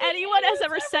thing anyone has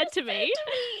ever said to me.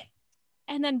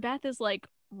 And then Beth is like,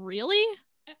 really?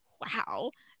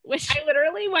 Wow. Which I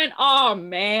literally went, oh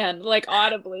man, like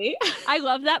audibly. I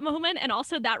love that moment. And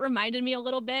also that reminded me a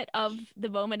little bit of the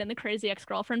moment in the Crazy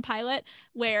Ex-Girlfriend pilot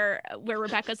where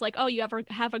Rebecca's like, oh, you ever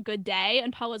have a good day?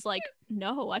 And Paul was like,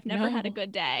 no, I've never had a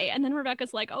good day. And then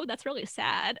Rebecca's like, oh, that's really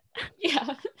sad.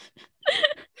 Yeah.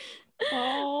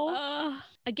 Oh.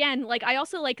 Again, like I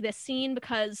also like this scene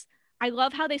because I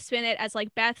love how they spin it as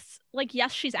like Beth's like,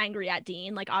 yes, she's angry at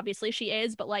Dean, like obviously she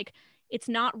is, but like it's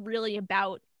not really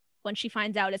about when she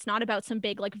finds out, it's not about some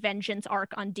big like vengeance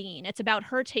arc on Dean. It's about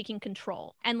her taking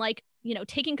control and like, you know,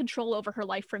 taking control over her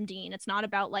life from Dean. It's not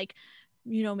about like,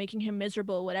 you know, making him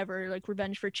miserable, whatever, like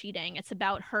revenge for cheating. It's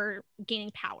about her gaining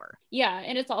power. Yeah,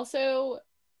 and it's also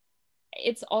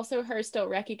her still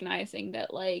recognizing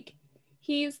that like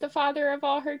he's the father of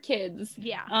all her kids.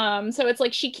 Yeah. So it's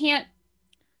like she can't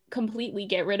completely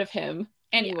get rid of him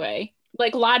anyway.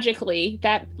 Like logically,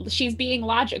 that she's being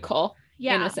logical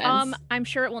in a sense. I'm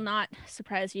sure it will not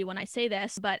surprise you when I say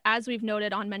this, but as we've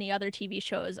noted on many other TV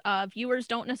shows, viewers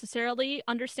don't necessarily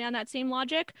understand that same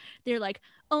logic. They're like,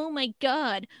 oh my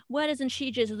God, why doesn't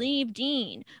she just leave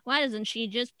Dean? Why doesn't she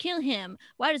just kill him?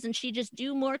 Why doesn't she just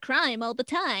do more crime all the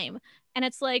time? And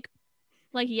it's like,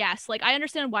 yes, like I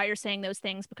understand why you're saying those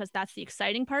things because that's the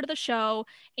exciting part of the show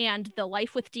and the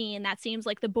life with Dean, that seems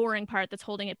like the boring part that's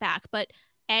holding it back. But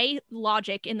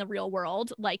logic in the real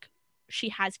world, like she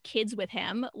has kids with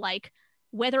him, like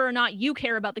whether or not you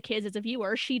care about the kids as a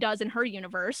viewer, she does in her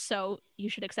universe, so you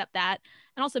should accept that.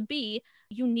 And also B,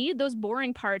 you need those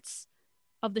boring parts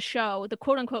of the show, the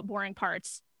quote unquote boring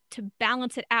parts, to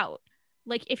balance it out.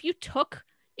 Like if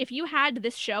you had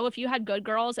this show, if you had Good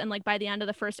Girls and like by the end of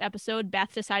the first episode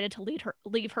Beth decided to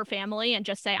leave her family and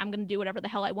just say I'm going to do whatever the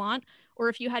hell I want, or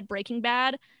if you had Breaking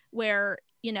Bad where,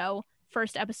 you know,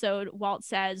 first episode Walt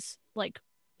says like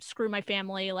screw my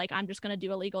family, like I'm just going to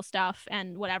do illegal stuff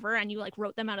and whatever, and you like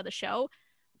wrote them out of the show,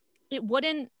 it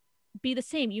wouldn't be the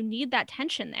same. You need that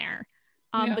tension there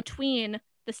between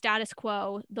the status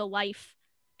quo, the life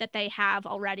that they have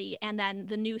already, and then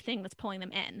the new thing that's pulling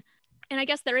them in. And I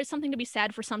guess there is something to be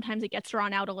said for sometimes it gets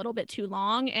drawn out a little bit too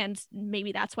long, and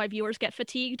maybe that's why viewers get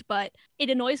fatigued, but it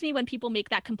annoys me when people make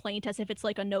that complaint as if it's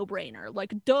like a no-brainer.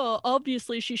 Like, duh,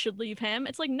 obviously she should leave him.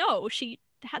 It's like, no,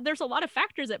 there's a lot of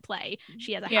factors at play.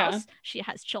 She has a house, she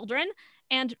has children,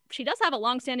 and she does have a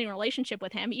long-standing relationship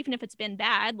with him, even if it's been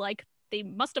bad. Like, they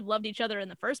must have loved each other in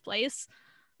the first place.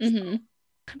 Mm-hmm.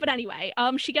 But anyway,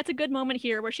 she gets a good moment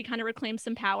here where she kind of reclaims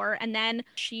some power, and then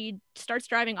she starts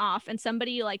driving off, and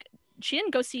somebody like, she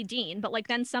didn't go see Dean, but like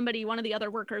then one of the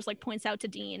other workers like points out to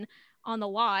Dean on the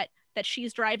lot that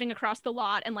she's driving across the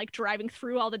lot and like driving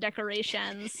through all the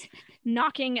decorations,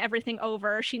 knocking everything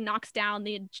over. She knocks down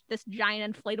this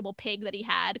giant inflatable pig that he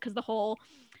had, because the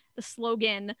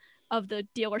slogan of the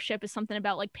dealership is something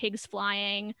about like pigs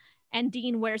flying, and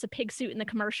Dean wears a pig suit in the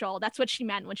commercial. That's what she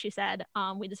meant when she said,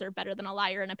 we deserve better than a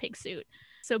liar in a pig suit.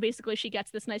 So basically she gets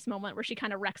this nice moment where she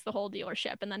kind of wrecks the whole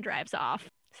dealership and then drives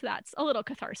off. So that's a little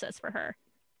catharsis for her.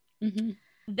 Mm-hmm.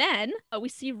 Then we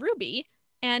see Ruby,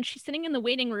 and she's sitting in the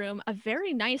waiting room, a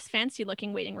very nice, fancy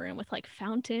looking waiting room with like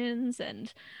fountains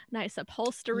and nice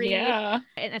upholstery. Yeah.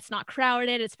 And it's not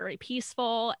crowded. It's very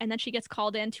peaceful. And then she gets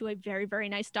called into a very, very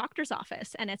nice doctor's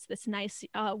office. And it's this nice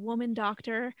woman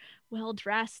doctor, well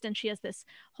dressed. And she has this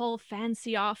whole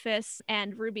fancy office.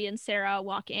 And Ruby and Sarah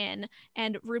walk in.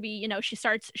 And Ruby, you know, she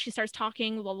starts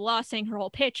talking, blah, blah, blah, saying her whole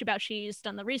pitch about she's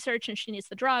done the research and she needs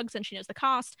the drugs and she knows the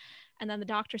cost. And then the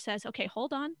doctor says, okay,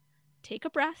 hold on, take a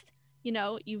breath. You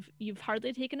know, you've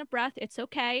hardly taken a breath. It's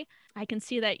okay. I can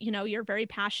see that, you know, you're very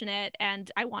passionate and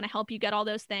I want to help you get all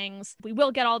those things. We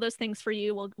will get all those things for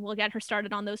you. We'll get her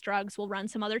started on those drugs. We'll run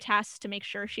some other tests to make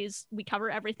sure we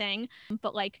cover everything.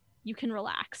 But like, you can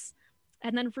relax.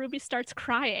 And then Ruby starts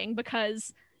crying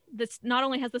because this not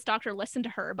only has this doctor listened to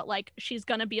her, but like she's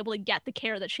going to be able to get the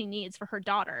care that she needs for her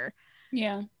daughter.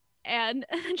 Yeah. And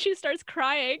then she starts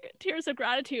crying, tears of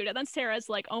gratitude. And then Sarah's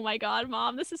like, oh my God,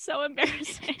 Mom, this is so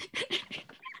embarrassing.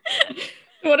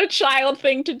 What a child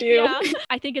thing to do. Yeah.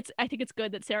 I think it's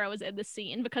good that Sarah was in this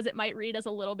scene because it might read as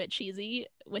a little bit cheesy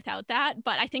without that.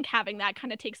 But I think having that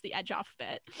kind of takes the edge off a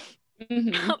bit.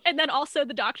 Mm-hmm. And then also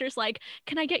the doctor's like,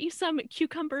 can I get you some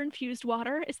cucumber infused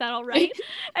water? Is that all right?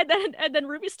 and then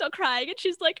Ruby's still crying and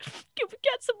she's like,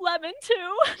 get some lemon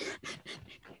too.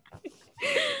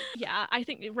 Yeah, I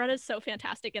think Retta's so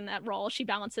fantastic in that role. She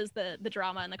balances the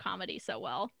drama and the comedy so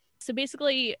well. So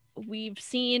basically, we've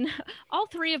seen all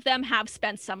three of them have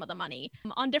spent some of the money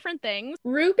on different things.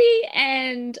 Ruby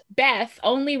and Beth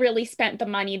only really spent the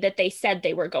money that they said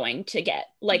they were going to get.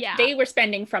 Like, they were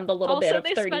spending from the little bit of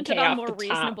 30K spent it on off more the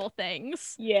reasonable top.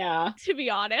 Things. Yeah. To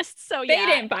be honest. So they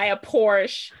didn't buy a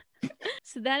Porsche.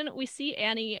 So then we see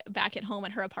Annie back at home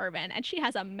at her apartment, and she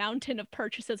has a mountain of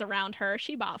purchases around her.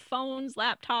 She bought phones,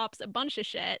 laptops, a bunch of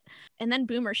shit. And then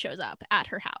Boomer shows up at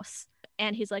her house,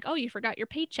 and he's like, oh, you forgot your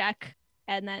paycheck.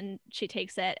 And then she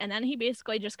takes it, and then he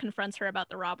basically just confronts her about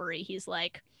the robbery. He's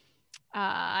like,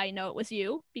 I know it was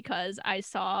you because I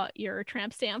saw your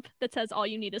tramp stamp that says all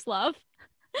you need is love.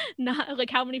 Not like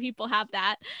how many people have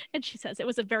that. And she says it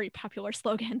was a very popular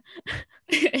slogan.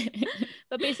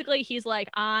 But basically he's like,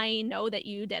 I know that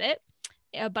you did it,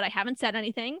 but I haven't said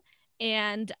anything,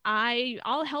 and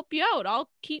I'll help you out. I'll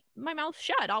keep my mouth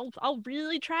shut. I'll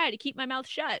really try to keep my mouth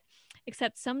shut.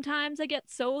 Except sometimes I get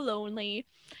so lonely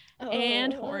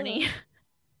and horny.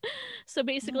 So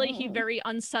basically he very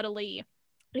unsubtly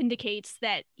indicates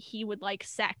that he would like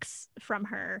sex from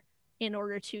her in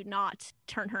order to not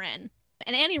turn her in.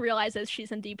 And Annie realizes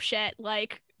she's in deep shit.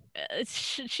 Like,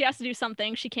 she has to do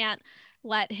something. She can't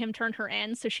let him turn her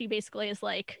in. So she basically is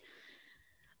like,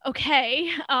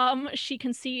 okay. She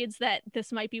concedes that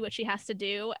this might be what she has to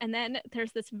do. And then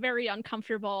there's this very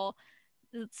uncomfortable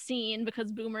scene because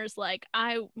Boomer's like,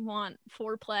 I want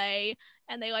foreplay,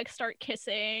 and they like start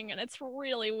kissing, and it's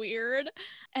really weird.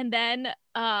 And then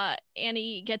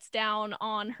Annie gets down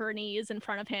on her knees in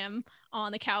front of him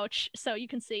on the couch, so you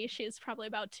can see she's probably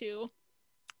about to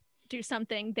do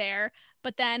something there.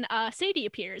 But then Sadie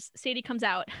appears. Sadie comes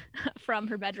out from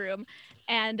her bedroom,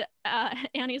 and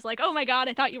Annie's like, oh my god,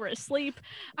 I thought you were asleep.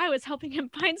 I was helping him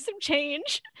find some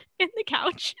change in the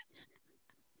couch.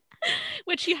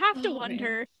 Which you have to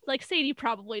wonder, man. Like, Sadie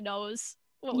probably knows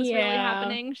what was really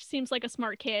happening. She seems like a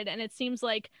smart kid, and it seems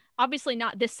like, obviously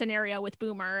not this scenario with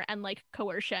Boomer and like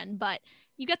coercion, but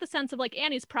you get the sense of like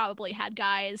Annie's probably had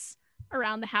guys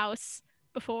around the house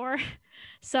before.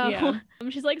 So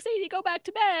she's like, Sadie, go back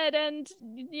to bed, and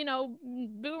you know,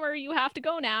 Boomer, you have to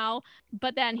go now.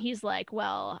 But then he's like,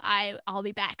 well, I'll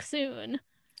be back soon,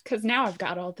 because now I've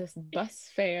got all this bus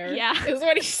fare. Yeah, is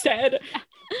what he said. Yeah.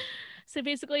 So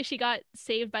basically she got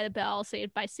saved by the bell,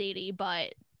 saved by Sadie,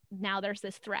 but now there's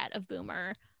this threat of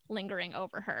Boomer lingering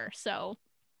over her. So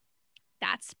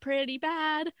that's pretty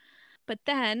bad. But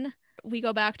then we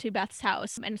go back to Beth's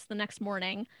house, and it's the next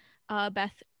morning.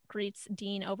 Beth greets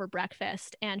Dean over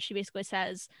breakfast, and she basically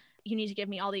says, you need to give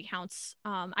me all the accounts.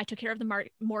 I took care of the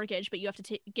mortgage, but you have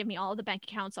to give me all of the bank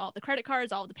accounts, all of the credit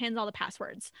cards, all of the pins, all the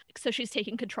passwords. So she's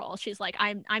taking control. She's like,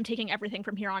 I'm taking everything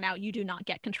from here on out. You do not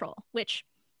get control, which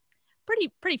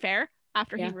pretty fair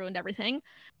after he ruined everything.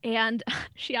 And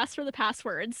she asks for the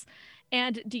passwords,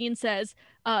 and Dean says,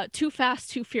 Too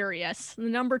Fast, Too Furious, the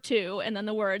number 2, and then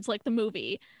the words like the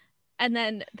movie. And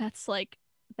then that's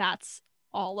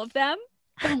all of them.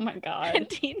 Oh my god. And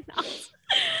Dean nods.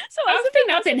 So as if it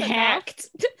not been hacked.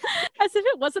 As if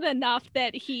it wasn't enough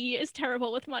that he is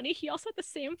terrible with money, he also had the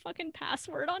same fucking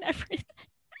password on everything.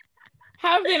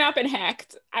 How have they not been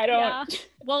hacked? I don't. Yeah.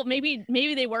 Well, maybe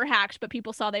they were hacked, but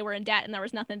people saw they were in debt and there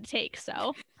was nothing to take.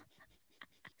 So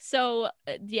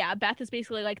Beth is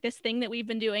basically like, this thing that we've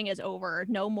been doing is over.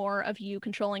 No more of you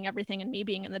controlling everything and me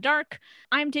being in the dark.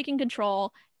 I'm taking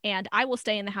control, and I will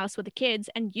stay in the house with the kids,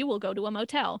 and you will go to a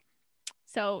motel.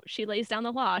 So she lays down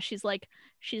the law. She's like,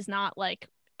 she's not like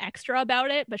extra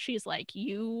about it, but she's like,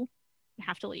 you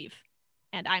have to leave,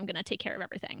 and I'm going to take care of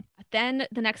everything. Then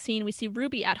the next scene, we see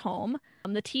Ruby at home.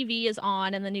 The TV is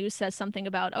on, and the news says something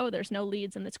about, oh, there's no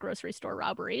leads in this grocery store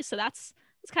robbery. So that's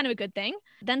kind of a good thing.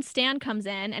 Then Stan comes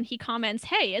in, and he comments,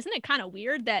 hey, isn't it kind of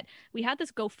weird that we had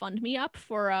this GoFundMe up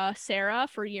for Sarah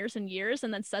for years and years,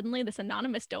 and then suddenly this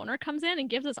anonymous donor comes in and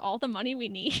gives us all the money we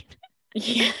need?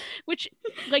 Yeah. Which,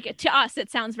 like, to us, it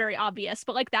sounds very obvious,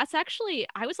 but like, that's actually,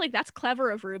 I was like, that's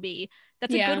clever of Ruby.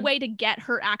 That's a good way to get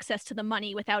her access to the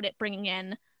money without it bringing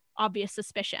in obvious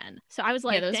suspicion. So I was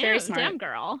like, damn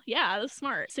girl. Yeah, that was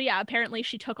smart. So yeah, apparently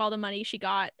she took all the money she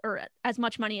got, or as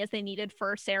much money as they needed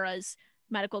for Sarah's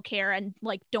medical care, and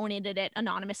like donated it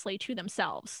anonymously to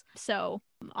themselves. So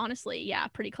honestly, yeah,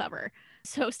 pretty clever.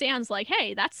 So Stan's like,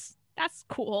 hey, that's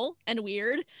cool and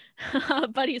weird,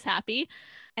 but he's happy.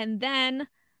 And then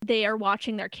they are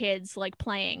watching their kids like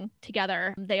playing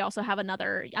together. They also have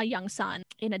a young son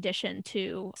in addition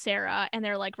to Sarah, and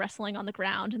they're like wrestling on the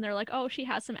ground, and they're like, oh, she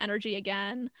has some energy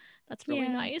again. That's really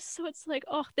nice. So it's like,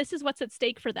 oh, this is what's at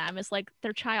stake for them, is like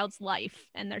their child's life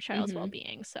and their child's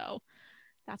well-being. So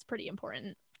that's pretty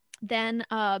important. Then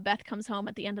Beth comes home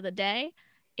at the end of the day,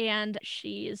 and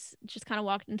she's just kind of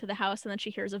walked into the house, and then she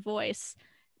hears a voice.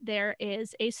 There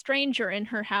is a stranger in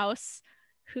her house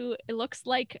who it looks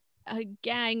like a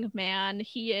gang man.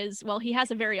 He has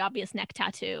a very obvious neck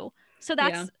tattoo. So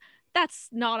that's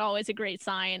not always a great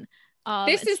sign.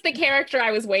 This is the character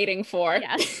I was waiting for.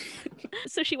 Yes.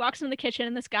 So she walks into the kitchen,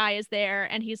 and this guy is there,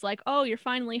 and he's like, oh, you're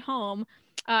finally home.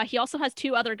 He also has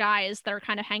 2 other guys that are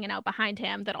kind of hanging out behind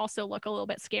him that also look a little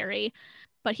bit scary,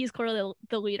 but he's clearly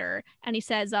the leader. And he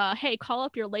says, hey, call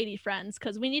up your lady friends,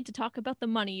 because we need to talk about the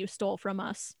money you stole from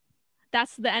us.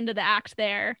 That's the end of the act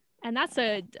there. And that's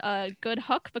a good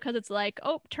hook, because it's like,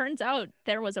 oh, turns out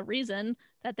there was a reason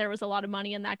that there was a lot of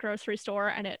money in that grocery store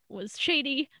and it was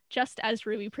shady, just as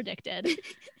Ruby predicted.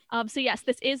 So yes,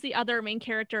 this is the other main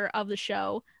character of the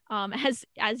show. As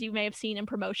you may have seen in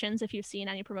promotions, if you've seen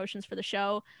any promotions for the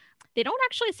show, they don't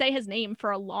actually say his name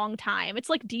for a long time. It's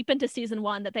like deep into season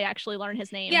 1 that they actually learn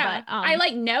his name. Yeah, but I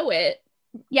like know it.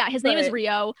 Yeah, his name is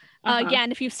Rio. Uh-huh.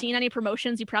 Again, if you've seen any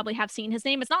promotions, you probably have seen his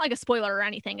name. It's not like a spoiler or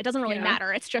anything. It doesn't really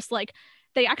matter. It's just like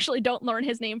they actually don't learn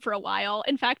his name for a while.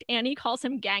 In fact, Annie calls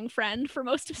him gang friend for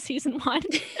most of season 1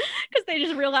 because they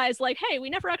just realize like, hey, we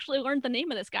never actually learned the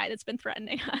name of this guy that's been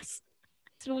threatening us.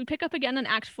 So we pick up again in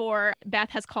Act 4.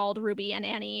 Beth has called Ruby and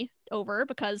Annie over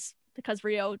because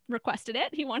Rio requested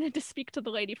it. He wanted to speak to the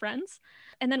lady friends.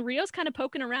 And then Rio's kind of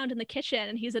poking around in the kitchen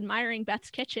and he's admiring Beth's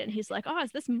kitchen. He's like, oh,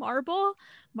 is this marble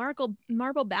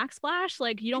backsplash?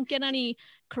 Like, you don't get any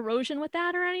corrosion with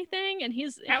that or anything? And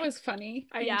that was funny.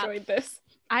 I enjoyed this.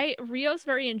 Rio's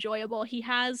very enjoyable. He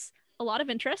has a lot of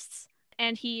interests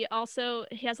and he has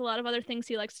a lot of other things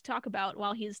he likes to talk about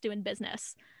while he's doing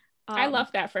business. I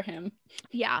love that for him.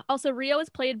 Yeah. Also, Rio is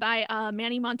played by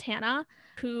Manny Montana,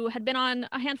 who had been on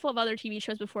a handful of other TV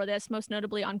shows before this, most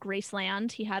notably on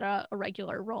Graceland. He had a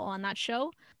regular role on that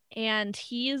show. And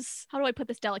he's, how do I put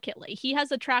this delicately? He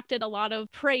has attracted a lot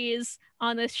of praise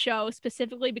on this show,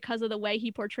 specifically because of the way he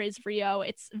portrays Rio.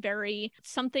 It's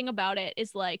something about it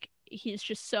is like, he's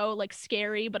just so like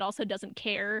scary, but also doesn't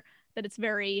care, that it's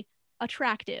very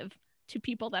attractive to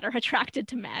people that are attracted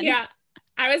to men. Yeah.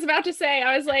 I was about to say,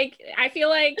 I was like, I feel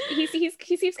like he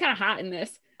seems kind of hot in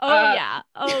this. Oh, yeah.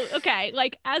 Oh, okay.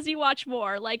 Like, as you watch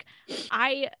more, like,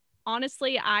 I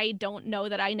don't know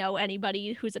that I know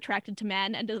anybody who's attracted to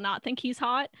men and does not think he's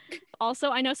hot.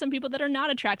 Also, I know some people that are not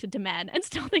attracted to men and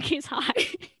still think he's hot.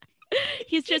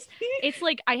 He's just, it's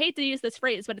like, I hate to use this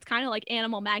phrase, but it's kind of like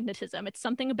animal magnetism. It's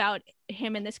something about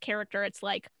him and this character. It's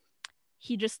like,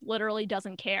 he just literally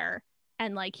doesn't care.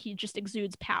 And like, he just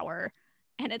exudes power.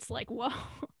 And it's like, whoa,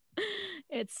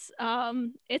 it's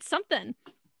something.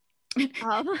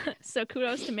 So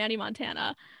kudos to Manny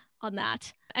Montana on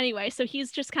that. Anyway, so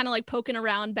he's just kind of like poking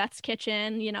around Beth's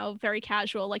kitchen, very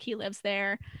casual, like he lives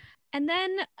there. And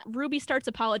then Ruby starts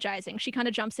apologizing. She kind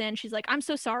of jumps in. She's like, I'm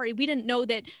so sorry. We didn't know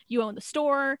that you own the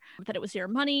store, that it was your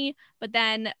money. But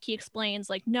then he explains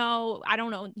like, no, I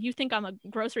don't know. You think I'm a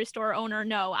grocery store owner?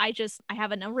 No, I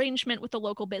have an arrangement with the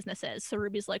local businesses. So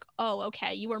Ruby's like, oh,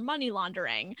 okay. You were money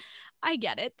laundering. I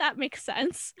get it. That makes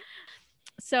sense.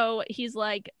 So he's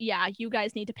like, yeah, you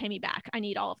guys need to pay me back. I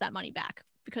need all of that money back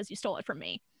because you stole it from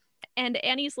me. And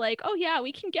Annie's like, oh yeah,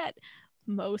 we can get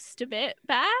most of it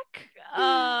back.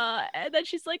 And then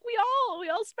she's like, we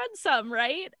all spent some,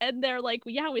 right? And they're like,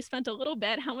 yeah, we spent a little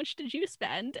bit. How much did you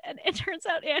spend? And it turns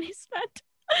out Annie spent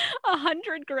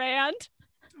 $100,000.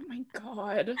 Oh my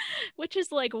God. Which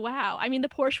is like, wow. I mean, the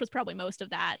Porsche was probably most of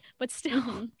that, but still.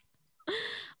 Mm-hmm.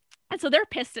 And so they're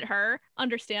pissed at her,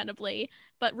 understandably.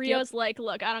 But Rio's like,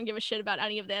 look, I don't give a shit about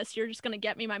any of this. You're just going to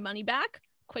get me my money back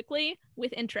quickly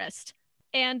with interest.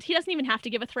 And he doesn't even have to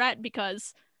give a threat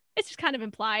because it's just kind of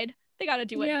implied. They got to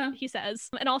do what he says.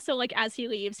 And also, like, as he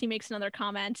leaves, he makes another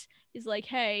comment. He's like,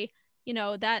 hey,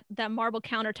 that marble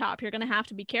countertop, you're going to have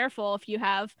to be careful. If you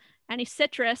have any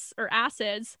citrus or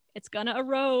acids, it's going to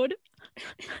erode.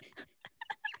 And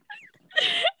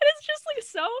it's just like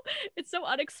it's so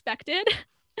unexpected.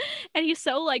 And he's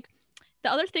so like,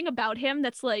 the other thing about him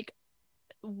that's like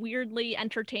weirdly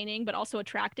entertaining but also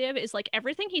attractive is like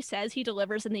everything he says he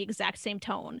delivers in the exact same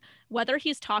tone, whether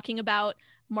he's talking about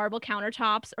marble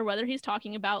countertops or whether he's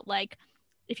talking about like,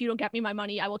 if you don't get me my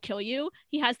money, I will kill you.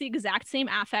 He has the exact same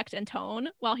affect and tone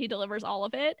while he delivers all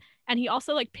of it. And he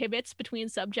also like pivots between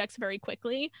subjects very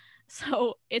quickly.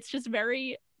 So it's a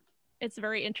very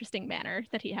interesting manner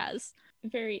that he has.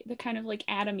 The kind of like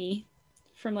Atomy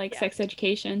from like Sex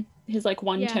Education, his like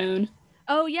one tone.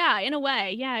 Oh yeah, in a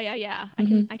way. Yeah.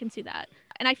 I can see that.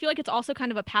 And I feel like it's also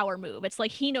kind of a power move. It's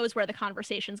like he knows where the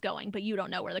conversation's going, but you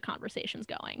don't know where the conversation's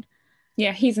going.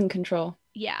 Yeah, he's in control.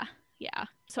 Yeah.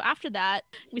 So after that,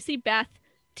 we see Beth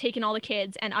taking all the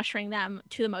kids and ushering them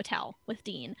to the motel with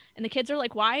Dean. And the kids are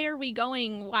like, why are we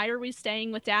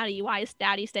staying with Daddy? Why is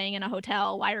Daddy staying in a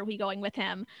hotel? Why are we going with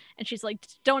him? And she's like,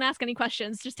 don't ask any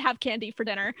questions, just have candy for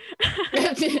dinner.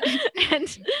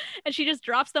 and she just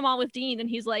drops them all with Dean. And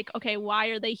he's like, okay, why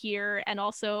are they here? And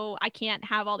also, I can't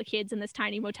have all the kids in this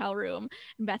tiny motel room.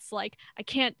 And Beth's like, I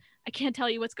can't tell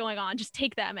you what's going on. Just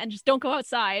take them and just don't go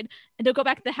outside and don't go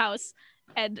back to the house.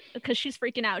 And because she's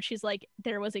freaking out, she's like,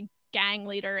 there was a gang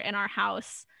leader in our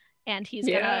house and he's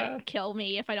gonna kill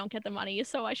me if I don't get the money,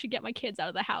 so I should get my kids out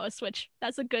of the house, which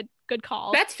that's a good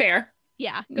call. That's fair.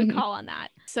 Yeah, good call on that.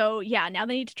 So yeah, now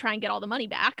they need to try and get all the money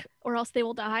back or else they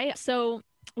will die. So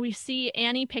we see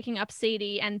Annie picking up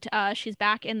Sadie, and she's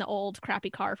back in the old crappy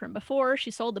car from before.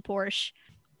 She sold the Porsche,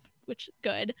 which is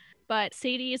good. But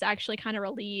Sadie is actually kind of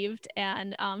relieved,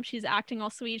 and she's acting all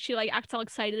sweet. She like acts all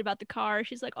excited about the car.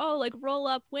 She's like, "Oh, like roll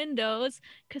up windows,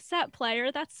 cassette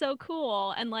player. That's so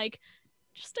cool." And like,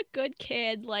 just a good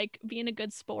kid, like being a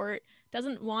good sport.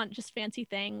 Doesn't want just fancy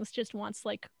things. Just wants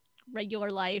like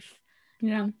regular life.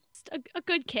 Yeah. Just a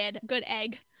good kid, a good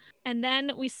egg. And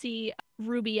then we see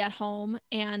Ruby at home,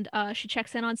 and she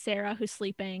checks in on Sarah, who's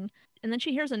sleeping. And then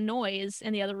she hears a noise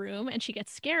in the other room, and she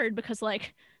gets scared because,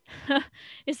 like,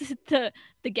 is it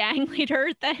the gang leader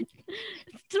that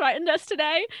threatened us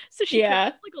today? So she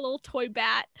grabs like a little toy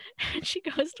bat, and she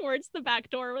goes towards the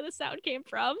back door where the sound came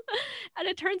from. And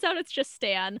it turns out it's just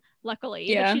Stan,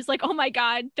 luckily. But she's like, "Oh my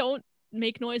God, don't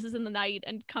make noises in the night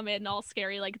and come in all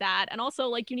scary like that. And also,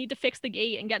 like, you need to fix the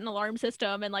gate and get an alarm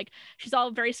system." And like, she's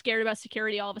all very scared about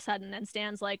security all of a sudden. And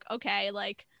Stan's like, okay,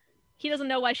 like, he doesn't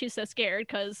know why she's so scared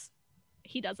because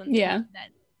he doesn't know that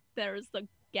there's the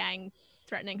gang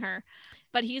threatening her.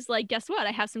 But he's like, "Guess what?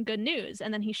 I have some good news."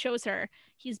 And then he shows her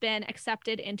he's been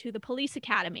accepted into the police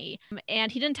academy.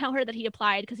 And he didn't tell her that he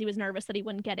applied because he was nervous that he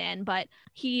wouldn't get in. But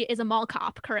he is a mall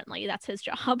cop currently. That's his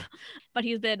job. But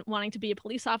he's been wanting to be a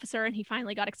police officer, and he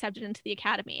finally got accepted into the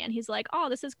academy. And he's like, "Oh,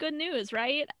 this is good news,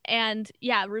 right?" And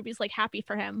yeah, Ruby's like happy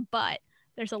for him. But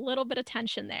there's a little bit of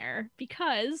tension there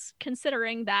because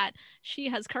considering that she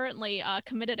has currently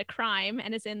committed a crime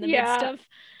and is in the midst of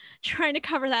trying to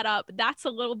cover that up, that's a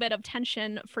little bit of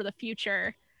tension for the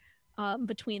future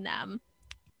between them.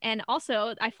 And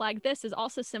also, I flagged this is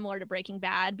also similar to Breaking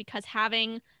Bad because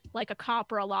having like a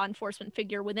cop or a law enforcement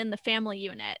figure within the family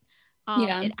unit,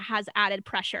 it has added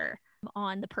pressure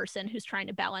on the person who's trying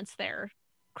to balance their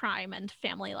crime and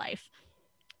family life.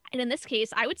 And in this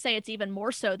case, I would say it's even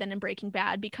more so than in Breaking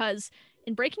Bad because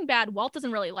in Breaking Bad, Walt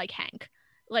doesn't really like Hank.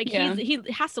 Like he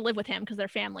has to live with him because they're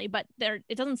family, but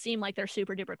it doesn't seem like they're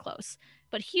super duper close.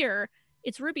 But here,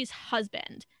 it's Ruby's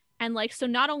husband. And like, so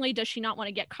not only does she not want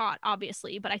to get caught,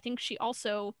 obviously, but I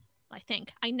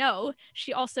know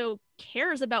she also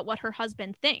cares about what her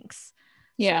husband thinks.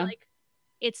 Yeah. So like,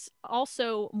 it's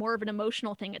also more of an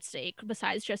emotional thing at stake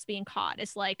besides just being caught.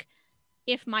 It's like,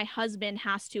 if my husband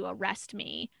has to arrest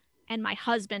me and my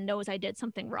husband knows I did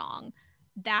something wrong,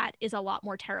 that is a lot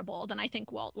more terrible than I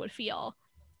think Walt would feel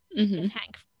if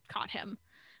Hank caught him.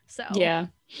 So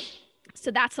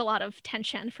that's a lot of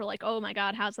tension for like, oh my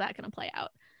God, how's that going to play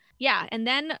out? Yeah. And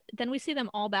then we see them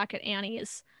all back at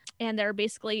Annie's, and they're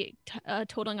basically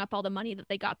totaling up all the money that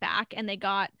they got back, and they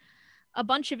got a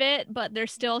bunch of it, but they're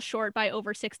still short by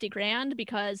over 60 grand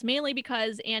mainly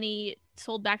because Annie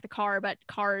sold back the car, but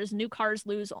new cars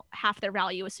lose half their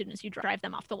value as soon as you drive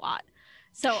them off the lot.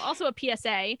 So also a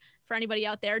PSA for anybody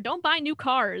out there, don't buy new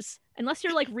cars unless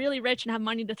you're like really rich and have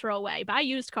money to throw away. Buy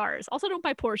used cars. Also don't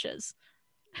buy Porsches.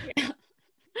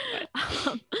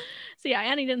 So yeah,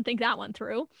 Annie didn't think that one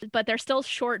through, but they're still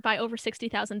short by over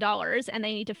 $60,000, and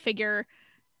they need to figure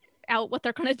out what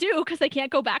they're going to do because they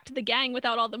can't go back to the gang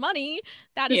without all the money.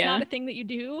 That is not a thing that you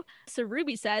do. So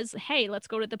Ruby says, "Hey, let's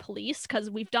go to the police because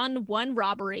we've done one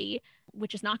robbery,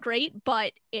 which is not great,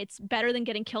 but it's better than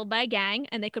getting killed by a gang,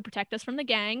 and they could protect us from the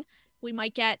gang. We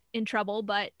might get in trouble,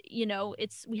 but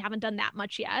we haven't done that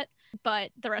much yet."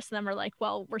 But the rest of them are like,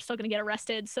 "Well, we're still going to get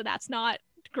arrested, so that's not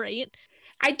great."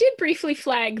 I did briefly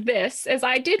flag this, as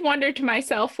I did wonder to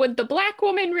myself, would the Black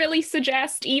woman really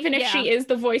suggest, even if she is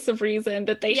the voice of reason,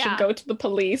 that they should go to the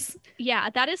police? Yeah,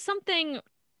 that is something,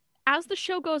 as the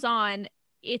show goes on,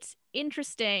 it's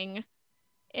interesting.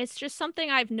 It's just something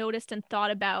I've noticed and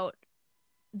thought about.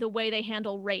 The way they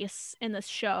handle race in this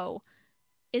show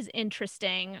is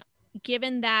interesting,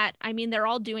 given that, I mean, they're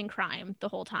all doing crime the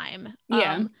whole time.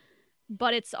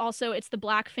 But it's the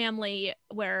Black family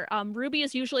where Ruby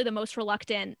is usually the most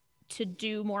reluctant to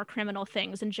do more criminal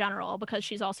things in general because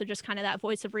she's also just kind of that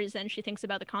voice of reason. She thinks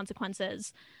about the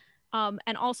consequences.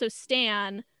 And also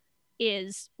Stan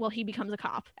he becomes a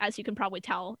cop, as you can probably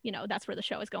tell, that's where the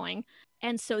show is going.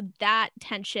 And so that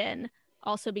tension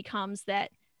also becomes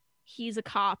that he's a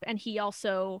cop, and he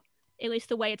also, at least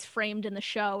the way it's framed in the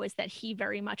show, is that he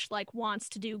very much like wants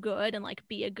to do good and like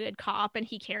be a good cop, and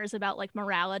he cares about like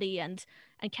morality and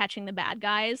catching the bad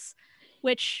guys,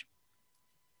 which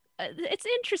it's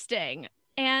interesting.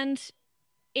 And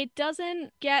it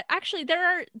doesn't get, actually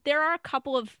there are a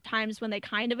couple of times when they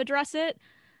kind of address it,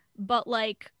 but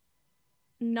like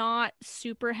not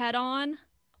super head on.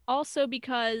 Also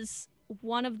because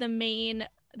one of the main,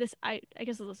 I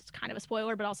guess this is kind of a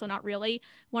spoiler, but also not really.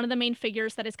 One of the main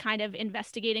figures that is kind of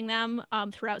investigating them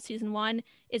throughout season 1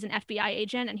 is an FBI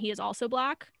agent, and he is also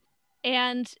Black.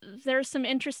 And there's some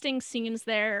interesting scenes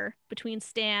there between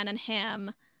Stan and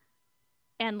him,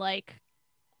 and like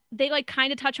they like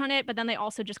kind of touch on it, but then they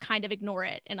also just kind of ignore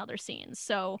it in other scenes.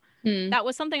 So Mm. that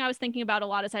was something I was thinking about a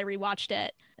lot as I rewatched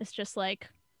it. It's just like,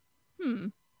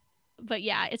 but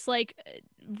yeah, it's like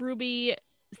Ruby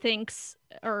thinks,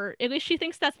 or at least she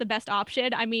thinks that's the best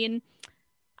option. I mean,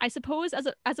 I suppose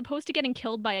as opposed to getting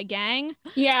killed by a gang,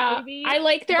 Yeah, maybe, I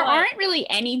like there but aren't really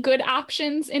any good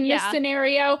options in this yeah,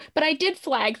 scenario, but I did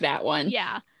flag that one.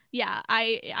 yeah, yeah,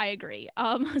 I agree.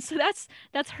 So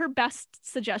that's her best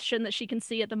suggestion that she can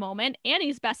see at the moment.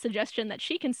 Annie's best suggestion that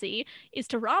she can see is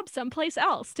to rob someplace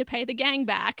else to pay the gang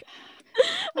back. Oh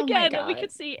my Again, we God.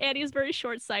 could see Annie's very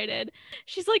short-sighted.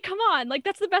 She's like, come on, like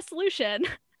that's the best solution.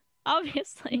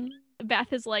 Obviously. Mm.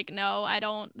 Beth is like, no, I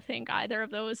don't think either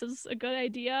of those is a good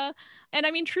idea. And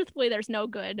I mean, truthfully, there's no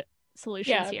good solutions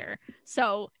Yeah. here.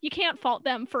 So you can't fault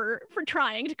them for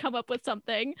trying to come up with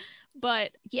something.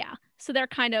 But yeah, so they're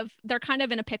kind of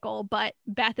in a pickle, but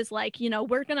Beth is like,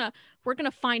 we're gonna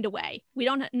find a way. We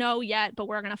don't know yet, but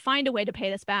we're gonna find a way to pay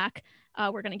this back.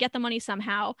 We're gonna get the money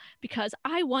somehow because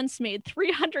I once made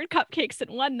 300 cupcakes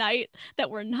in one night that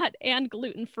were nut and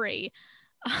gluten free.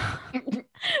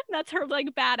 That's her like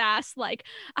badass, like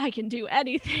I can do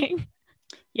anything.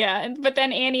 Yeah, but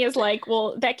then Annie is like,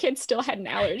 well, that kid still had an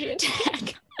allergy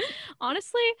attack.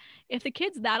 Honestly, if the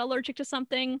kid's that allergic to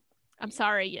something, I'm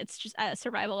sorry, it's just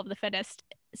survival of the fittest.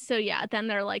 So yeah, then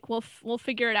they're like, we'll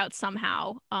figure it out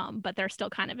somehow. But they're still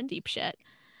kind of in deep shit.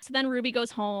 So then Ruby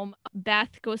goes home.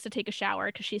 Beth goes to take a shower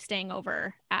because she's staying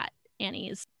over at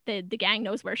Annie's. The gang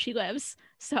knows where she lives,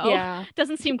 so Yeah. it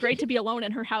doesn't seem great to be alone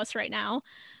in her house right now.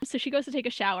 So she goes to take a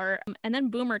shower, and then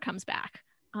Boomer comes back.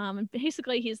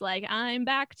 Basically, he's like, I'm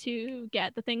back to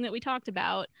get the thing that we talked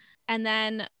about. And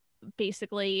then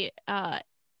basically,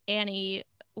 Annie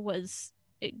was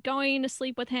going to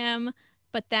sleep with him,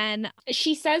 but then,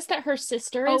 She says that her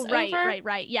sister oh, is right, over.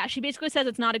 right. Yeah, she basically says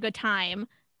it's not a good time.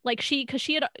 Like because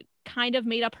she had kind of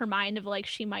made up her mind of like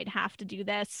she might have to do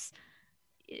this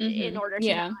in order to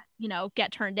Yeah. not,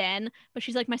 get turned in. But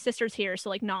she's like, my sister's here, so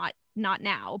like not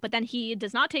now. But then he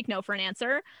does not take no for an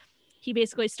answer. He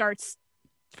basically starts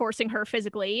forcing her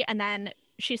physically, and then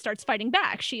she starts fighting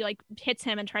back. She like hits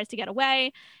him and tries to get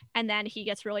away, and then he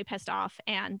gets really pissed off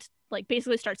and like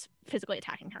basically starts physically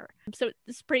attacking her. So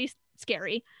it's pretty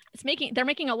scary. They're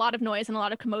making a lot of noise and a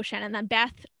lot of commotion, and then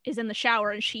Beth is in the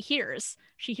shower and she hears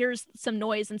some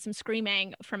noise and some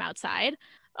screaming from outside.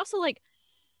 Also, like,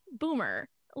 Boomer,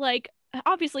 like,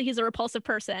 obviously he's a repulsive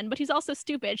person, but he's also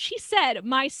stupid. She said,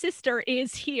 my sister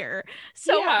is here.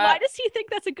 So Yeah. why does he think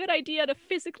that's a good idea to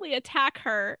physically attack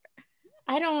her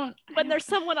when there's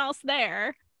someone else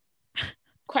there?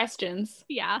 Questions.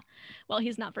 Yeah. Well,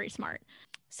 he's not very smart.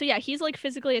 So yeah, he's like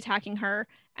physically attacking her.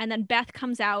 And then Beth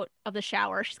comes out of the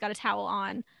shower. She's got a towel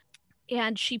on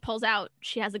and she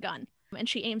has a gun. And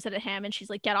she aims it at him and she's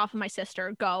like, get off of my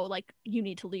sister, go, like, you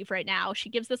need to leave right now. She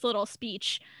gives this little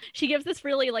speech. She gives this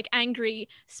really like angry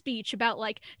speech about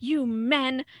like, you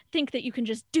men think that you can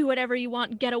just do whatever you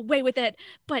want and get away with it,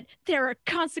 but there are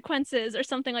consequences or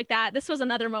something like that. This was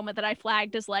another moment that I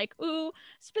flagged as like, ooh,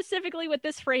 specifically with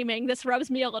this framing, this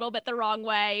rubs me a little bit the wrong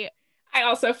way. I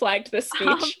also flagged this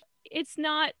speech. It's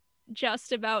not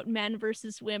just about men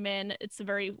versus women. It's a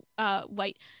very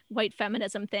white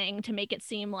feminism thing to make it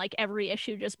seem like every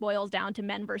issue just boils down to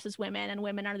men versus women and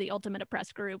women are the ultimate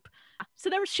oppressed group. So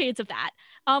there were shades of that.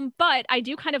 But I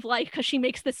do kind of like because she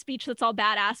makes this speech that's all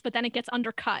badass, but then it gets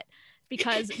undercut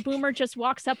because Boomer just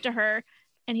walks up to her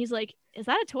and he's like, is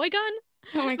that a toy gun?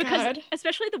 Oh my Because God.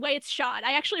 especially the way it's shot,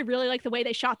 I actually really like the way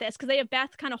they shot this because they have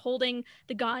Beth kind of holding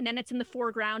the gun and it's in the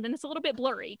foreground and it's a little bit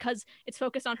blurry because it's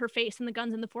focused on her face and the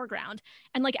gun's in the foreground.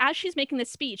 And like as she's making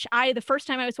this speech, the first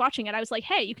time I was watching it, I was like,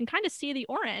 hey, you can kind of see the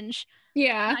orange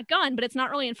Yeah. that gun, but it's not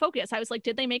really in focus. I was like,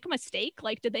 did they make a mistake?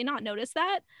 Like, did they not notice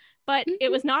that? But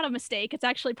it was not a mistake. It's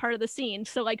actually part of the scene.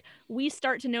 So like we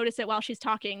start to notice it while she's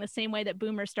talking the same way that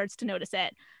Boomer starts to notice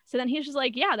it. So then he's just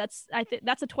like, yeah, that's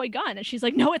a toy gun. And she's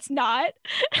like, no, it's not.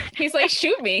 He's like,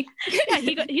 shoot me.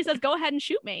 Yeah, he says, go ahead and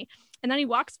shoot me. And then he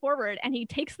walks forward and he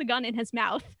takes the gun in his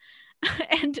mouth.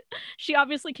 And she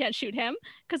obviously can't shoot him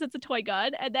because it's a toy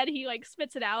gun. And then he like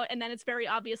spits it out and then it's very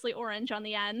obviously orange on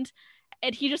the end.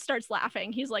 And he just starts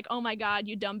laughing. He's like, oh my God,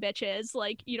 you dumb bitches.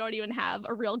 Like, you don't even have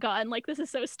a real gun. Like, this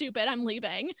is so stupid. I'm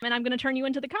leaving and I'm going to turn you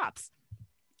into the cops.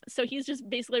 So he's just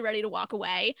basically ready to walk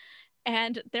away.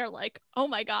 And they're like, oh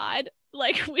my God,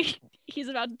 Like he's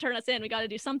about to turn us in. We got to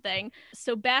do something.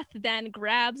 So Beth then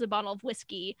grabs a bottle of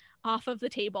whiskey off of the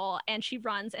table and she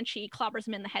runs and she clobbers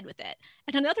him in the head with it.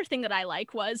 And another thing that I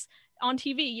like was on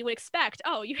TV, you would expect,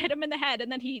 oh, you hit him in the head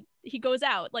and then he goes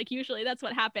out. Like usually that's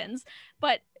what happens.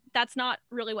 But that's not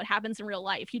really what happens in real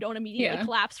life. You don't immediately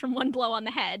collapse from one blow on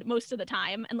the head most of the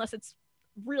time, unless it's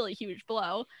really huge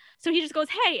blow. So he just goes,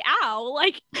 hey, ow,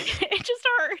 like it just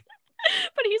hurt.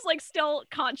 But he's like still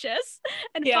conscious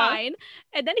and fine.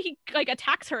 And then he like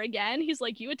attacks her again. He's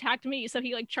like, you attacked me. So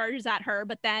he like charges at her,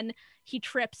 but then he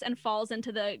trips and falls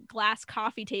into the glass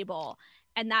coffee table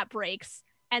and that breaks.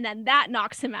 And then that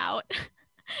knocks him out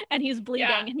and he's bleeding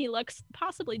and he looks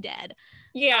possibly dead.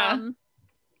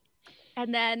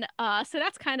 And then, so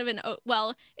that's kind of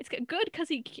well, it's good because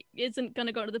he isn't going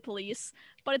to go to the police,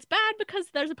 but it's bad because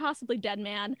there's a possibly dead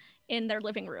man in their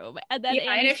living room. And then,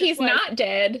 and if he's like, not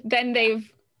dead, then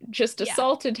they've just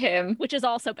assaulted him. Which is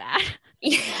also bad.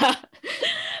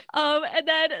 And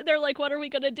then they're like, what are we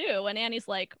going to do? And Annie's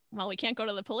like, well, we can't go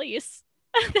to the police.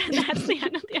 And that's the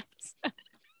end of the episode.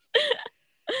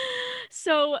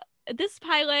 So this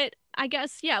pilot, I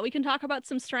guess, we can talk about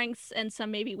some strengths and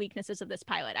some maybe weaknesses of this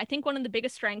pilot. I think one of the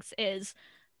biggest strengths is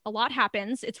a lot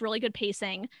happens. It's really good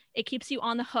pacing. It keeps you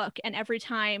on the hook. And every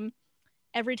time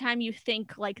you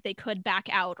think like they could back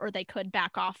out or they could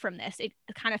back off from this, it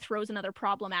kind of throws another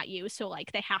problem at you. So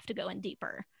like they have to go in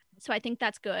deeper. So I think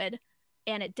that's good.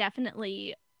 And it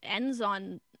definitely ends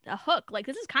on a hook. Like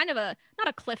this is kind of not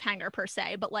a cliffhanger per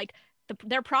se, but like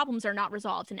their problems are not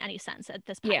resolved in any sense at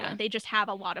this point. They just have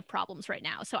a lot of problems right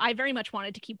now. So I very much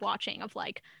wanted to keep watching of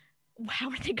like, how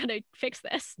are they going to fix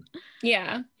this?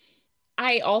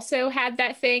 I also had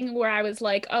that thing where I was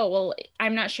like, oh, well,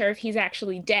 I'm not sure if he's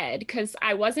actually dead, because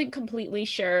I wasn't completely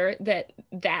sure that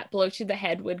blow to the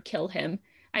head would kill him.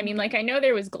 I mean, like, I know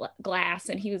there was glass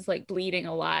and he was like bleeding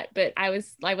a lot, but I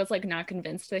was like not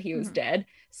convinced that he was dead.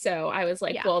 So I was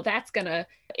like, well,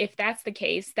 if that's the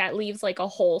case, that leaves like a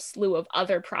whole slew of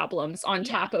other problems on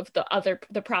top of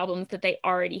the problems that they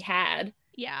already had.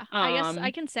 I guess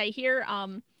I can say here, I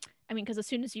mean, because as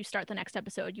soon as you start the next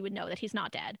episode, you would know that he's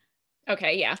not dead.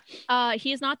 Okay,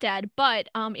 he is not dead, but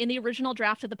in the original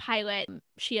draft of the pilot,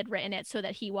 she had written it so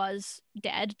that he was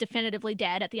dead, definitively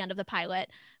dead at the end of the pilot.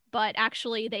 But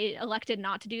actually, they elected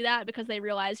not to do that because they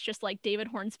realized just like David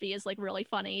Hornsby is like really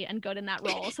funny and good in that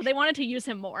role. So they wanted to use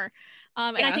him more.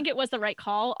 And I think it was the right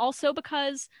call. Also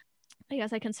because I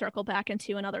guess I can circle back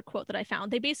into another quote that I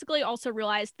found. They basically also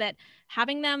realized that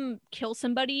having them kill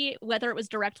somebody, whether it was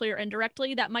directly or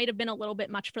indirectly, that might have been a little bit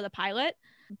much for the pilot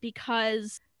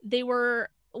because they were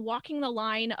walking the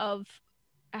line of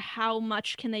how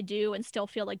much can they do and still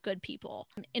feel like good people.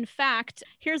 In fact,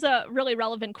 here's a really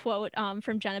relevant quote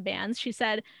from Jenna Bans. She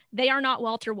said, "They are not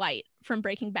Walter White from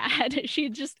Breaking Bad." She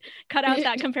just cut out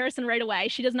that comparison right away.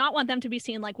 She does not want them to be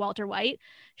seen like Walter White.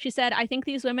 She said, "I think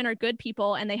these women are good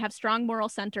people and they have strong moral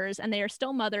centers and they are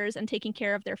still mothers and taking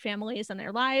care of their families and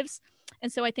their lives.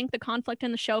 And so I think the conflict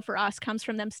in the show for us comes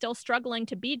from them still struggling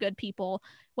to be good people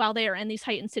while they are in these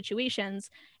heightened situations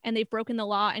and they've broken the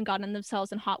law and gotten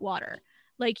themselves in hot water.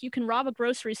 Like you can rob a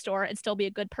grocery store and still be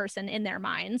a good person in their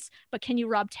minds, but can you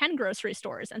rob 10 grocery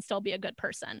stores and still be a good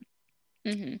person?"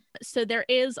 So there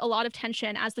is a lot of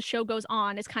tension as the show goes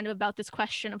on. It's kind of about this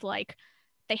question of like,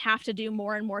 they have to do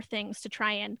more and more things to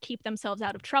try and keep themselves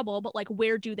out of trouble, but like,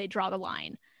 where do they draw the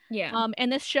line?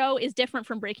 And this show is different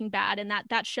from Breaking Bad in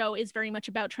that show is very much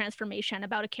about transformation,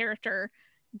 about a character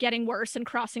getting worse and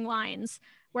crossing lines.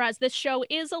 Whereas this show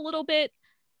is a little bit,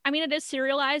 I mean, it is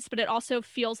serialized, but it also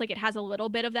feels like it has a little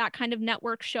bit of that kind of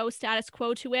network show status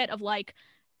quo to it of like,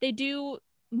 they do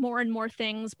more and more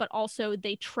things, but also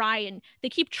they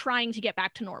keep trying to get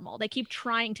back to normal. They keep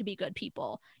trying to be good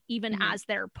people, even as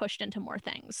they're pushed into more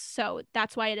things. So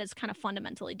that's why it is kind of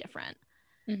fundamentally different.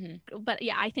 But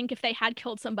yeah, I think if they had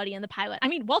killed somebody in the pilot, I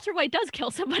mean, Walter White does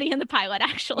kill somebody in the pilot,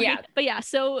 actually. But yeah,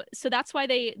 so that's why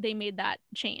they made that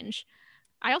change.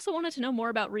 I also wanted to know more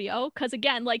about Rio because,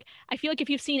 again, like I feel like if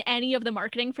you've seen any of the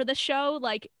marketing for this show,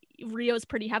 like Rio's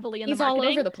pretty heavily in the marketing. He's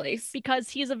all over the place because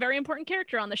he's a very important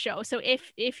character on the show. So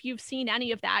if you've seen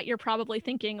any of that, you're probably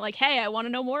thinking like, hey, I want to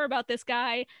know more about this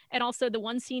guy. And also the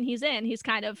one scene he's in, he's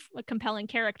kind of a compelling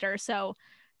character. So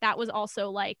that was also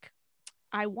like,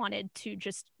 I wanted to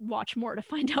just watch more to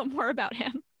find out more about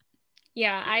him.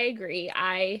 Yeah, I agree.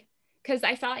 Because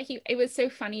I thought it was so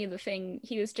funny,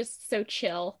 he was just so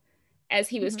chill as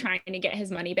he was trying to get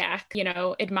his money back,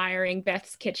 admiring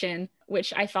Beth's kitchen,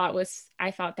 which I thought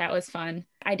that was fun.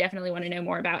 I definitely want to know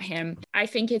more about him. I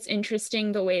think it's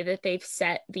interesting the way that they've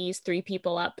set these three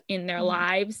people up in their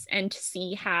lives and to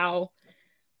see how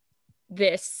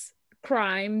this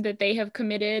crime that they have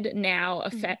committed now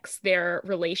affects their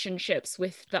relationships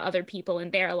with the other people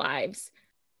in their lives,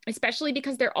 especially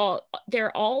because they're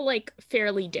all like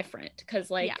fairly different,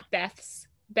 because like Yeah.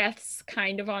 Beth's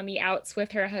kind of on the outs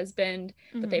with her husband,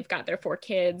 but they've got their 4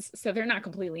 kids, so they're not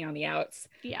completely on the outs.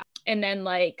 Yeah. And then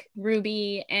like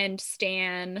Ruby and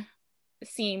Stan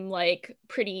seem like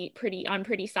pretty on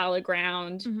pretty solid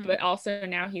ground, but also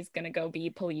now he's gonna go be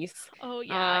police. Oh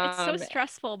yeah, it's so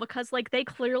stressful because like they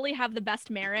clearly have the best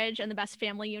marriage and the best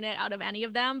family unit out of any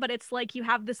of them, but it's like you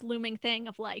have this looming thing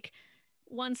of like,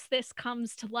 once this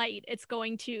comes to light, it's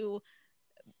going to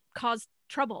cause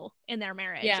trouble in their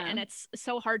marriage. Yeah. And it's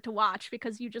so hard to watch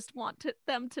because you just want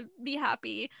them to be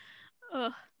happy.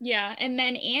 Ugh. Yeah. And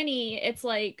then Annie, it's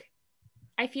like,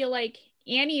 I feel like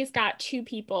Annie's got 2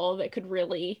 people that could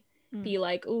really be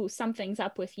like, ooh, something's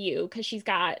up with you, because she's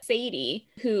got Sadie,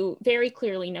 who very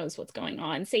clearly knows what's going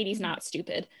on. Sadie's not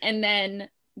stupid. And then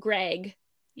Greg,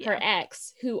 her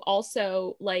ex, who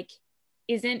also like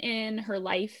isn't in her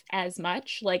life as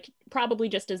much, like probably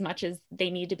just as much as they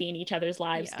need to be in each other's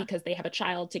lives because they have a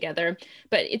child together.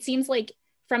 But it seems like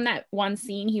from that one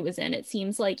scene he was in, it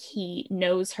seems like he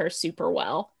knows her super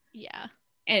well. Yeah.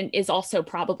 And is also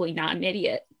probably not an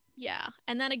idiot. Yeah.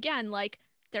 And then again, like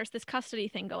there's this custody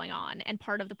thing going on, and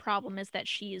part of the problem is that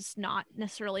she's not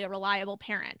necessarily a reliable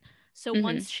parent. So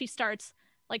once she starts,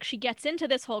 like, she gets into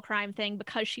this whole crime thing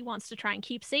because she wants to try and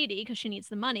keep Sadie because she needs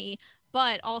the money,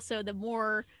 but also the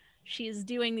more she's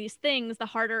doing these things, the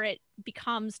harder it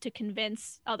becomes to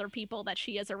convince other people that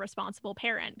she is a responsible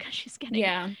parent, because she's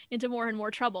getting into more and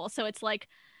more trouble. So it's like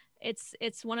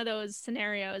it's one of those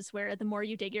scenarios where the more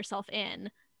you dig yourself in,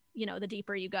 you know, the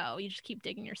deeper you go. You just keep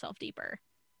digging yourself deeper.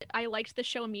 I liked the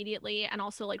show immediately, and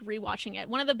also like rewatching it.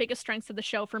 One of the biggest strengths of the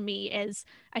show for me is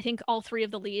I think all 3 of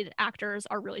the lead actors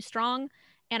are really strong.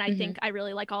 And I think I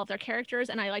really like all of their characters,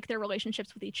 and I like their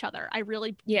relationships with each other. I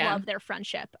really love their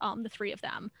friendship, the 3 of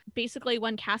them. Basically,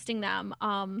 when casting them,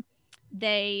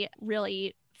 they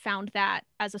really found that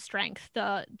as a strength.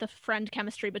 The friend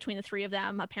chemistry between the 3 of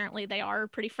them, apparently they are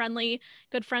pretty friendly,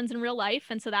 good friends in real life,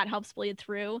 and so that helps bleed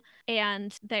through.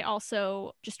 And they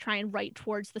also just try and write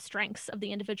towards the strengths of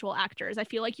the individual actors. I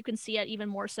feel like you can see it even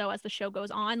more so as the show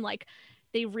goes on. Like,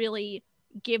 they really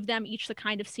give them each the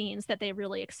kind of scenes that they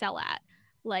really excel at.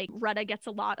 Like, Retta gets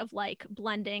a lot of like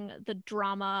blending the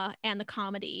drama and the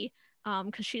comedy,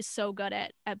 because she's so good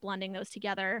at blending those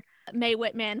together. Mae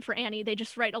Whitman for Annie, they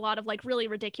just write a lot of like really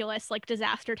ridiculous like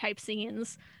disaster type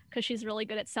scenes because she's really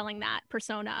good at selling that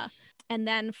persona. And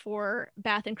then for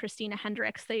Beth and Christina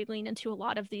Hendricks, they lean into a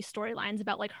lot of these storylines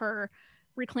about like her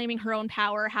reclaiming her own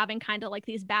power, having kind of like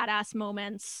these badass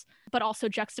moments, but also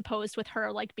juxtaposed with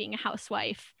her like being a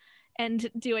housewife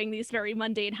and doing these very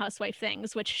mundane housewife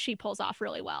things, which she pulls off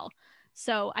really well.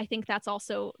 So I think that's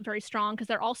also very strong because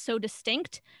they're all so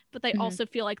distinct, but they also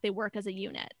feel like they work as a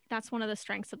unit. That's one of the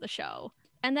strengths of the show.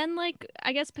 And then like,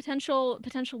 I guess potential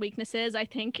weaknesses, I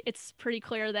think it's pretty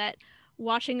clear that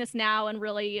watching this now and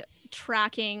really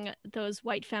tracking those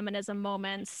white feminism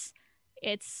moments,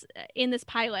 it's in this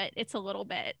pilot, it's a little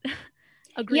bit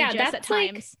egregious at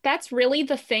times. That's really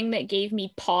the thing that gave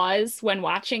me pause when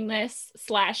watching this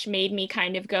 / made me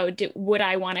kind of go, would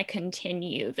I want to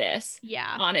continue this?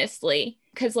 Yeah, honestly,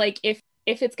 because like if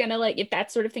it's gonna like if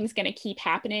that sort of thing's gonna keep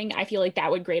happening, I feel like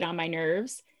that would grate on my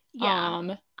nerves.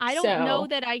 Yeah. I don't know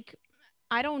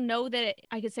that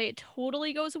I could say it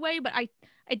totally goes away, but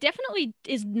it definitely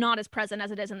is not as present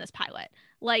as it is in this pilot.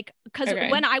 Like, because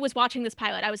when I was watching this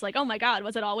pilot, I was like, oh my God,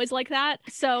 was it always like that?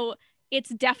 So it's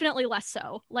definitely less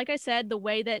so. Like I said, the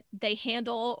way that they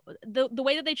handle the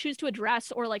way that they choose to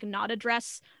address or like not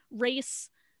address race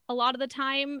a lot of the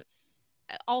time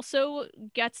also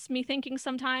gets me thinking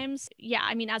sometimes. Yeah,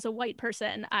 I mean, as a white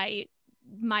person,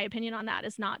 my opinion on that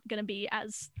is not going to be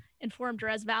as informed or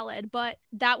as valid, but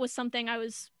that was something I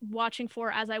was watching for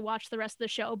as I watched the rest of the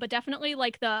show. But definitely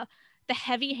like the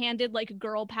heavy-handed like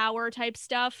girl power type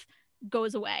stuff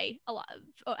goes away a lot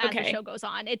as the show goes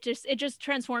on. It just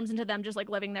transforms into them just like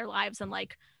living their lives and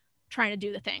like trying to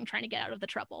do the thing, trying to get out of the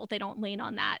trouble. They don't lean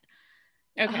on that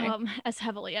as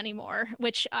heavily anymore,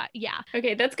 which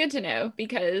okay, that's good to know,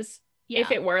 because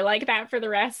if it were like that for the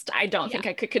rest, I don't think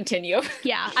I could continue.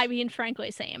 Yeah, I mean,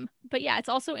 frankly, same. But yeah, it's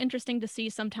also interesting to see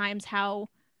sometimes how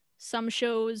some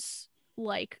shows,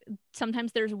 like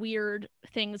sometimes there's weird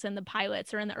things in the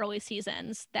pilots or in the early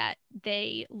seasons that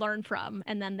they learn from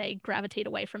and then they gravitate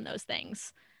away from those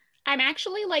things. I'm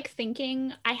actually like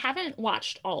thinking, I haven't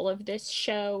watched all of this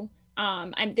show.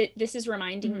 This is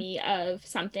reminding me of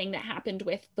something that happened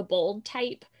with The Bold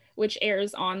Type, which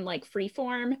airs on like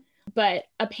Freeform. But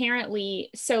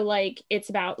apparently, so like it's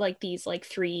about like these like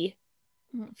 3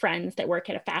 friends that work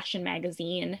at a fashion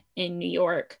magazine in New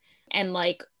York, and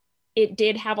like it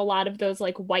did have a lot of those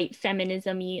like white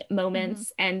feminism-y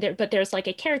moments, but there's like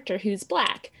a character who's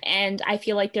Black, and I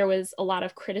feel like there was a lot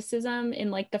of criticism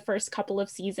in like the first couple of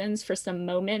seasons for some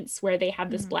moments where they have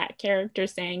this Black character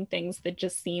saying things that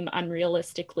just seem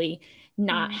unrealistically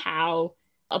not how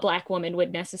a Black woman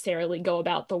would necessarily go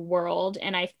about the world.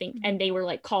 And I think, and they were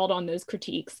like called on those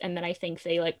critiques, and then I think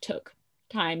they like took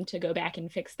time to go back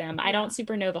and fix them. I don't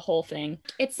super know the whole thing.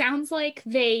 It sounds like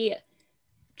they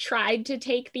tried to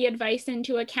take the advice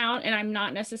into account, and I'm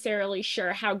not necessarily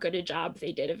sure how good a job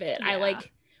they did of it. I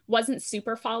like wasn't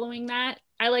super following that.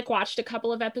 I like watched a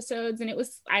couple of episodes, and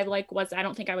I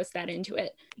don't think I was that into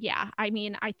it. Yeah, I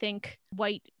mean, I think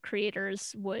white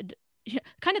creators would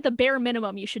kind of the bare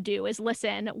minimum you should do is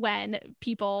listen when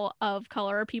people of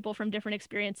color or people from different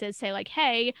experiences say like,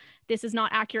 hey, this is not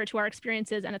accurate to our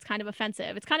experiences and it's kind of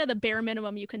offensive. It's kind of the bare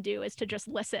minimum you can do is to just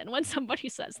listen when somebody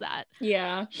says that.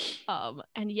 Yeah.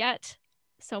 And yet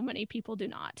so many people do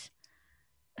not.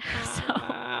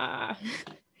 So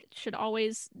should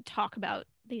always talk about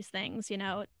these things, you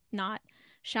know, not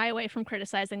shy away from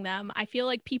criticizing them. I feel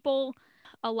like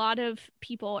a lot of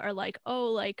people are like,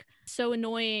 oh, like so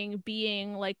annoying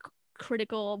being like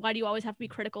critical. Why do you always have to be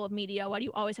critical of media? Why do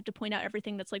you always have to point out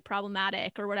everything that's like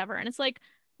problematic or whatever? And it's like,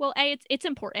 well, it's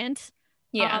important.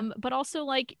 Yeah. But also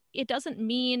like it doesn't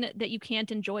mean that you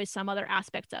can't enjoy some other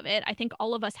aspects of it. I think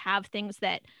all of us have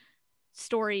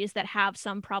stories that have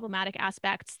some problematic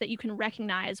aspects that you can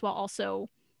recognize while also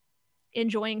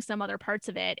enjoying some other parts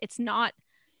of it.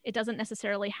 It doesn't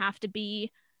necessarily have to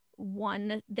be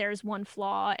there's one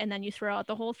flaw and then you throw out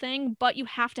the whole thing, but you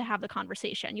have to have the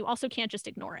conversation. You also can't just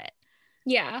ignore it.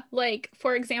 Yeah, like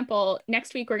for example,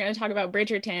 next week we're going to talk about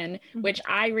Bridgerton, which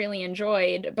I really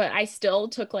enjoyed, but I still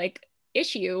took like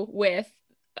issue with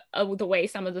the way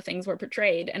some of the things were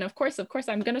portrayed, and of course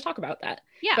I'm going to talk about that.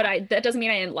 Yeah, but that doesn't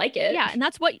mean I didn't like it. Yeah, and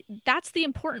that's the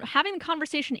important, having the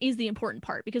conversation is the important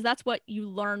part, because that's what you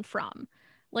learn from.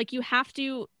 Like you have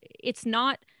to, it's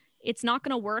not going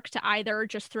to work to either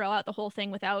just throw out the whole thing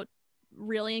without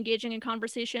really engaging in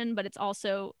conversation, but it's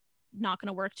also not going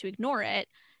to work to ignore it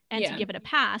and to give it a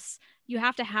pass. You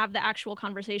have to have the actual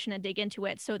conversation and dig into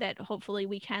it so that hopefully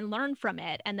we can learn from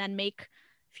it and then make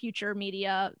future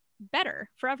media better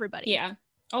for everybody. Yeah.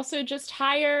 Also just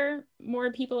hire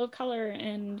more people of color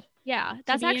and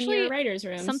that's actually writers'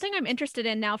 rooms. Something I'm interested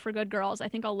in now for Good Girls. I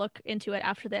think I'll look into it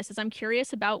after this. Is I'm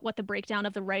curious about what the breakdown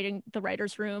of the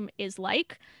writers' room is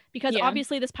like, because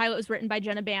obviously this pilot was written by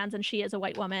Jenna Bans and she is a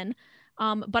white woman.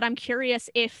 But I'm curious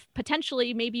if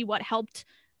potentially maybe what helped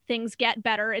things get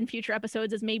better in future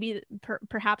episodes is maybe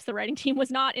perhaps the writing team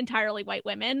was not entirely white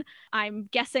women. I'm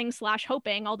guessing /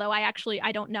 hoping, although I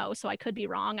don't know, so I could be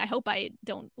wrong. I hope I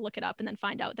don't look it up and then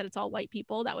find out that it's all white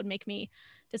people. That would make me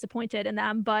disappointed in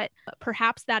them, but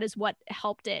perhaps that is what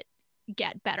helped it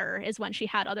get better, is when she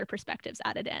had other perspectives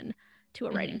added in to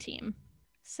a writing team.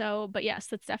 So, but yes,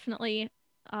 that's definitely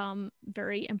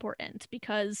very important,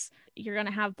 because you're going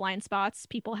to have blind spots.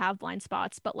 People have blind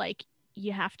spots, but like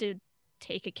you have to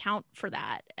take account for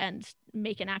that and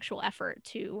make an actual effort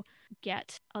to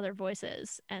get other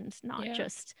voices and not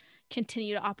just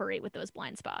continue to operate with those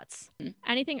blind spots.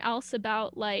 Anything else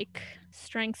about like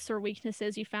strengths or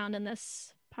weaknesses you found in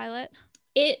this pilot?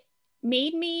 It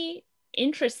made me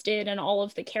interested in all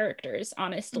of the characters,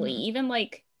 honestly, even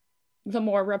like the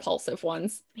more repulsive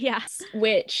ones. Yes.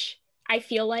 Which I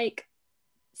feel like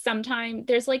sometimes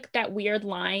there's like that weird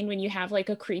line when you have like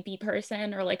a creepy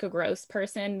person or like a gross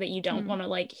person that you don't want to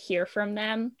like hear from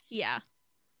them. Yeah.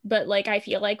 But like I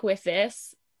feel like with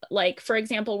this, like for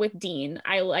example with Dean,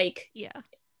 I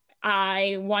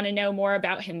want to know more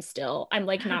about him still. I'm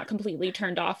like not completely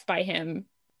turned off by him.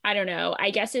 I don't know.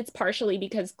 I guess it's partially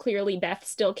because clearly Beth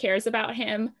still cares about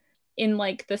him in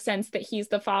like the sense that he's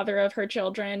the father of her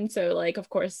children. So like, of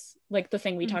course, like the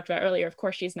thing we talked about earlier, of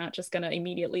course, she's not just going to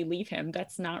immediately leave him.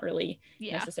 That's not really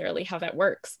necessarily how that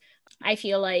works. I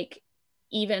feel like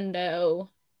even though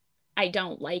I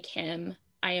don't like him,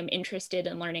 I am interested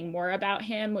in learning more about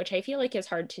him, which I feel like is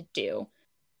hard to do.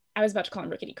 I was about to call him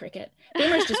Rickety Cricket.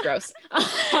 Boomer's just gross.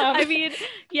 I mean,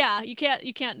 yeah, you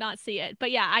can't not see it.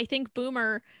 But yeah, I think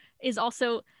Boomer is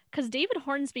also, because David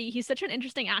Hornsby, he's such an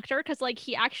interesting actor, because like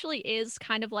he actually is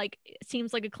kind of like,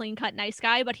 seems like a clean cut nice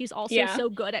guy, but he's also so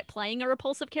good at playing a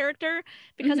repulsive character,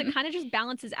 because it kind of just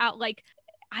balances out. Like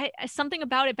something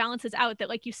about it balances out that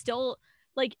like you still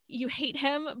like you hate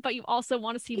him, but you also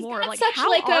want to see more. Like how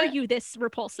like are you this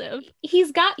repulsive?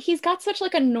 He's got such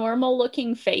like a normal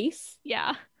looking face.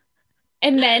 Yeah.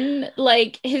 And then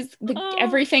like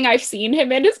everything I've seen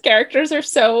him in, his characters are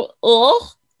so ugh.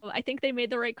 I think they made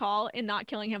the right call in not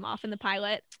killing him off in the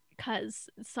pilot because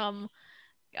some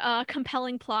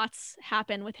compelling plots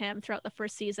happen with him throughout the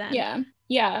first season.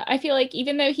 Yeah, I feel like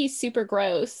even though he's super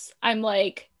gross, I'm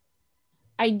like,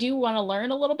 I do want to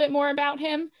learn a little bit more about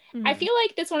him. I feel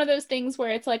like it's one of those things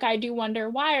where it's like, I do wonder,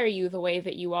 why are you the way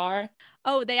that you are?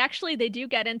 Oh, they do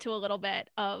get into a little bit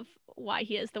of why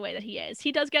he is the way that he is.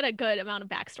 He does get a good amount of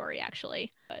backstory,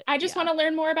 actually. But, I just want to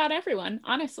learn more about everyone,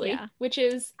 honestly, which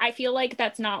is, I feel like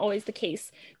that's not always the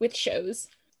case with shows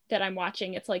that I'm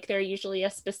watching. It's like, there are usually a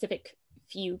specific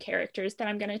few characters that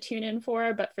I'm going to tune in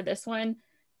for, but for this one,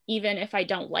 even if I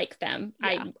don't like them,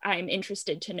 I'm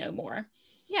interested to know more.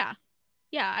 Yeah,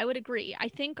 I would agree. I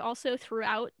think also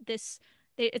throughout this,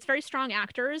 it's very strong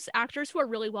actors who are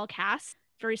really well cast,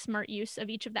 very smart use of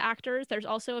each of the actors. There's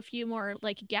also a few more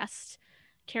like guest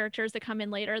characters that come in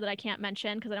later that I can't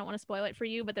mention because I don't want to spoil it for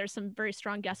you, but there's some very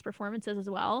strong guest performances as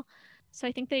well. So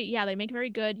I think they make very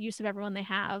good use of everyone they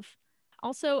have.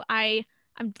 Also, I'm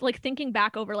like thinking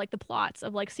back over like the plots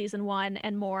of like season 1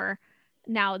 and more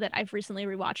now that I've recently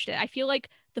rewatched it. I feel like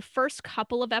the first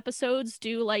couple of episodes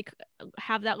do like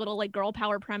have that little like girl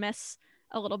power premise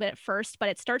a little bit at first, but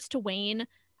it starts to wane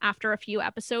after a few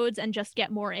episodes and just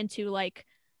get more into like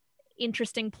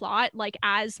interesting plot. Like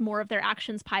as more of their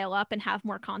actions pile up and have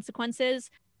more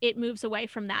consequences, it moves away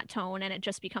from that tone and it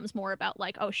just becomes more about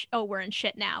like, oh, we're in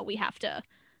shit now. We have to,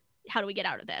 how do we get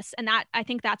out of this? And that, I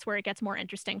think that's where it gets more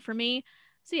interesting for me.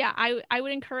 So yeah, I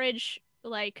would encourage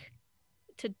like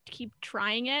to keep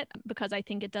trying it because I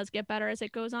think it does get better as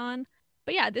it goes on.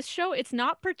 But yeah, this show, it's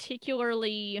not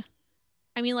particularly,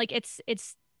 I mean, like it's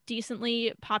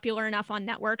decently popular enough on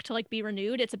network to like be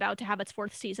renewed. It's about to have its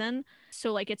 4th season.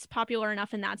 So like it's popular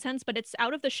enough in that sense, but it's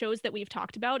out of the shows that we've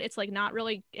talked about, it's like not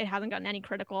really, it hasn't gotten any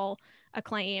critical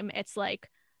acclaim. It's like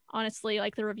honestly,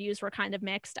 like the reviews were kind of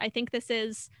mixed. I think this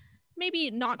is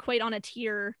maybe not quite on a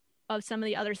tier of some of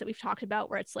the others that we've talked about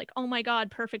where it's like, oh my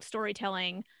God, perfect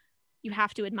storytelling, you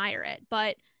have to admire it.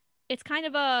 But it's kind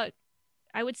of a,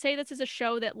 I would say this is a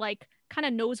show that like kind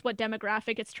of knows what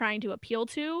demographic it's trying to appeal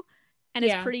to and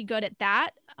is pretty good at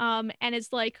that. And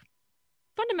is like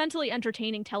fundamentally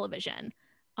entertaining television,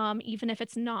 even if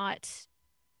it's not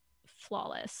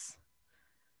flawless.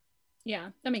 Yeah,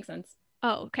 that makes sense.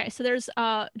 Oh, okay. So there's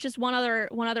just one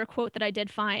other quote that I did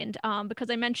find because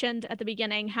I mentioned at the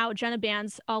beginning how Jenna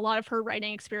Bans, a lot of her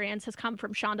writing experience has come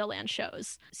from Shondaland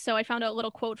shows. So I found a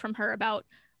little quote from her about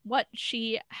what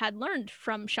she had learned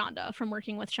from Shonda, from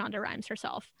working with Shonda Rhimes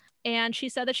herself. And she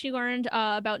said that she learned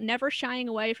about never shying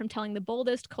away from telling the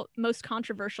boldest, most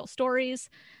controversial stories.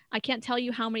 I can't tell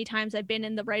you how many times I've been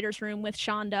in the writer's room with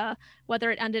Shonda,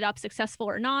 whether it ended up successful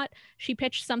or not. She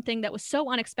pitched something that was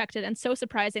so unexpected and so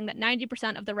surprising that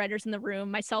 90% of the writers in the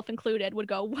room, myself included, would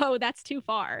go, whoa, that's too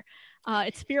far.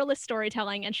 It's fearless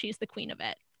storytelling, and she's the queen of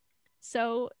it.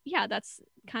 So yeah, that's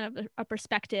kind of a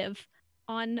perspective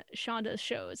on Shonda's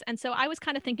shows. And so I was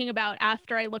kind of thinking about,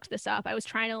 after I looked this up, I was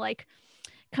trying to like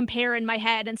compare in my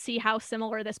head and see how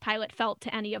similar this pilot felt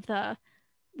to any of the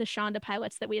Shonda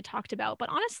pilots that we had talked about. But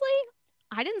honestly,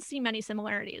 I didn't see many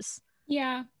similarities.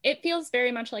 Yeah, it feels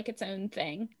very much like its own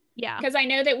thing. Yeah. Because I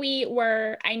know that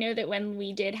when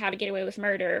we did How to Get Away with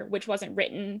Murder, which wasn't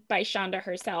written by Shonda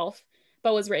herself,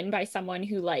 but was written by someone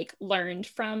who like learned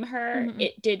from her,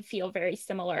 it did feel very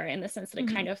similar in the sense that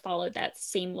it kind of followed that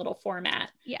same little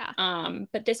format. Yeah.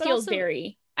 But this feels also,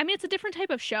 very, I mean, it's a different type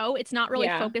of show. It's not really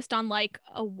focused on like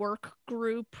a work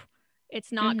group.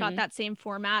 It's not got that same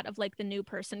format of like the new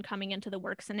person coming into the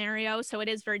work scenario. So it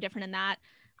is very different in that.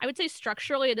 I would say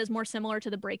structurally it is more similar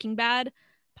to the Breaking Bad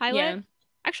pilot. Yeah.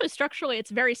 Actually, structurally it's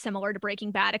very similar to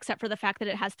Breaking Bad, except for the fact that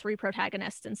it has 3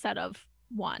 protagonists instead of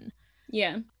 1.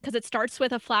 Yeah. Because it starts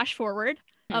with a flash forward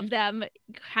of them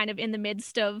kind of in the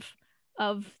midst of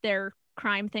their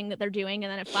crime thing that they're doing,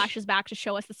 and then it flashes back to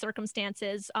show us the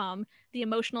circumstances, the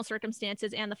emotional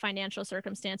circumstances and the financial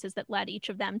circumstances that led each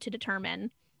of them to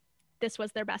determine this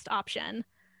was their best option.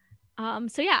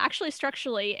 So yeah, actually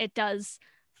structurally it does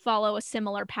follow a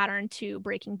similar pattern to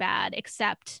Breaking Bad,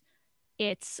 except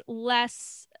it's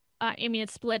less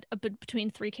it's split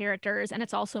between 3 characters, and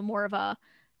it's also more of a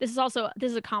this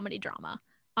is a comedy drama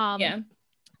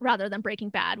rather than Breaking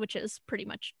Bad, which is pretty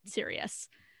much serious.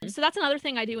 So that's another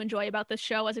thing I do enjoy about this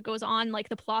show as it goes on. Like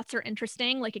the plots are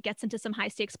interesting, like it gets into some high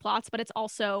stakes plots, but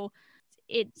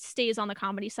it stays on the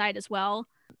comedy side as well.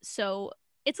 So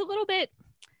it's a little bit,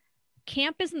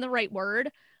 camp isn't the right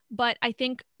word, but I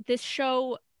think this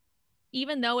show,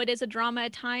 even though it is a drama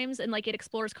at times and like it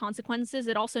explores consequences,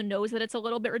 it also knows that it's a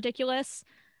little bit ridiculous.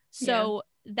 So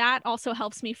that also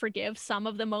helps me forgive some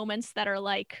of the moments that are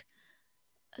like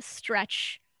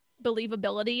stretch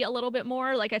believability a little bit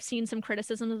more. Like I've seen some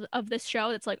criticism of this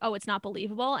show that's like, oh, it's not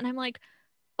believable. And I'm like,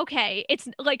 okay, it's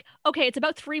like, okay, it's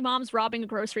about three moms robbing a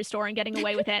grocery store and getting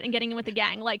away with it and getting in with the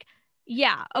gang. Like,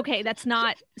 yeah, okay, that's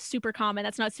not super common.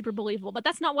 That's not super believable, but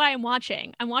that's not why I'm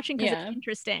watching. I'm watching because it's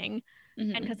interesting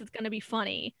and because it's going to be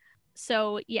funny.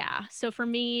 So yeah, so for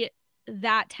me,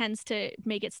 that tends to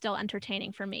make it still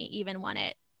entertaining for me, even when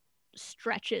it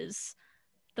stretches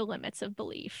the limits of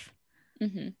belief.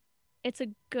 It's a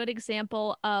good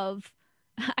example of,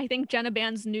 I think Jenna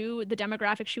Bans knew the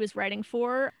demographic she was writing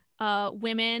for.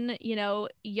 Women, you know,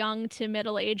 young to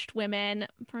middle-aged women,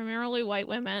 primarily white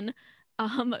women,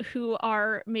 who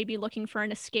are maybe looking for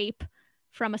an escape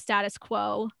from a status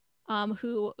quo,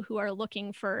 who are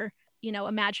looking for, you know,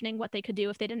 imagining what they could do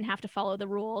if they didn't have to follow the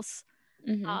rules.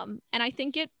 And I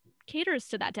think it caters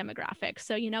to that demographic.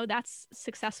 So, you know, that's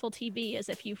successful TV, is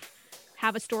if you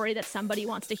have a story that somebody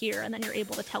wants to hear and then you're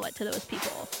able to tell it to those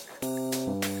people.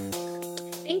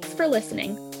 Thanks for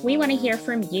listening. We want to hear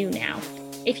from you now.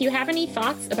 If you have any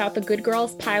thoughts about the Good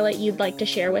Girls pilot you'd like to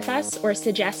share with us, or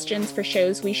suggestions for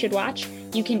shows we should watch,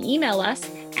 you can email us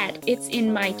at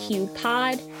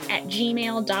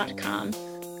itsinmyqueupod@gmail.com.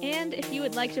 And if you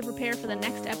would like to prepare for the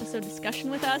next episode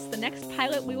discussion with us, the next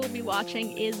pilot we will be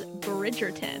watching is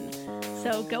Bridgerton.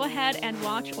 So go ahead and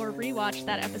watch or rewatch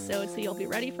that episode so you'll be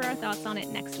ready for our thoughts on it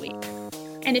next week.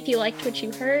 And if you liked what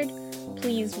you heard,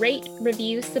 please rate,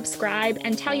 review, subscribe,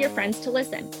 and tell your friends to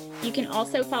listen. You can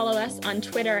also follow us on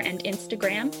Twitter and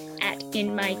Instagram at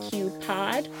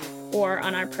InMyQPod, or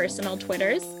on our personal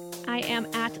Twitters. I am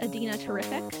at Adina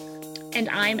Terrific. And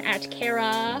I'm at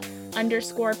Kara_Powell.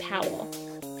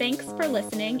 Thanks for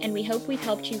listening, and we hope we've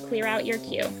helped you clear out your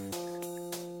queue.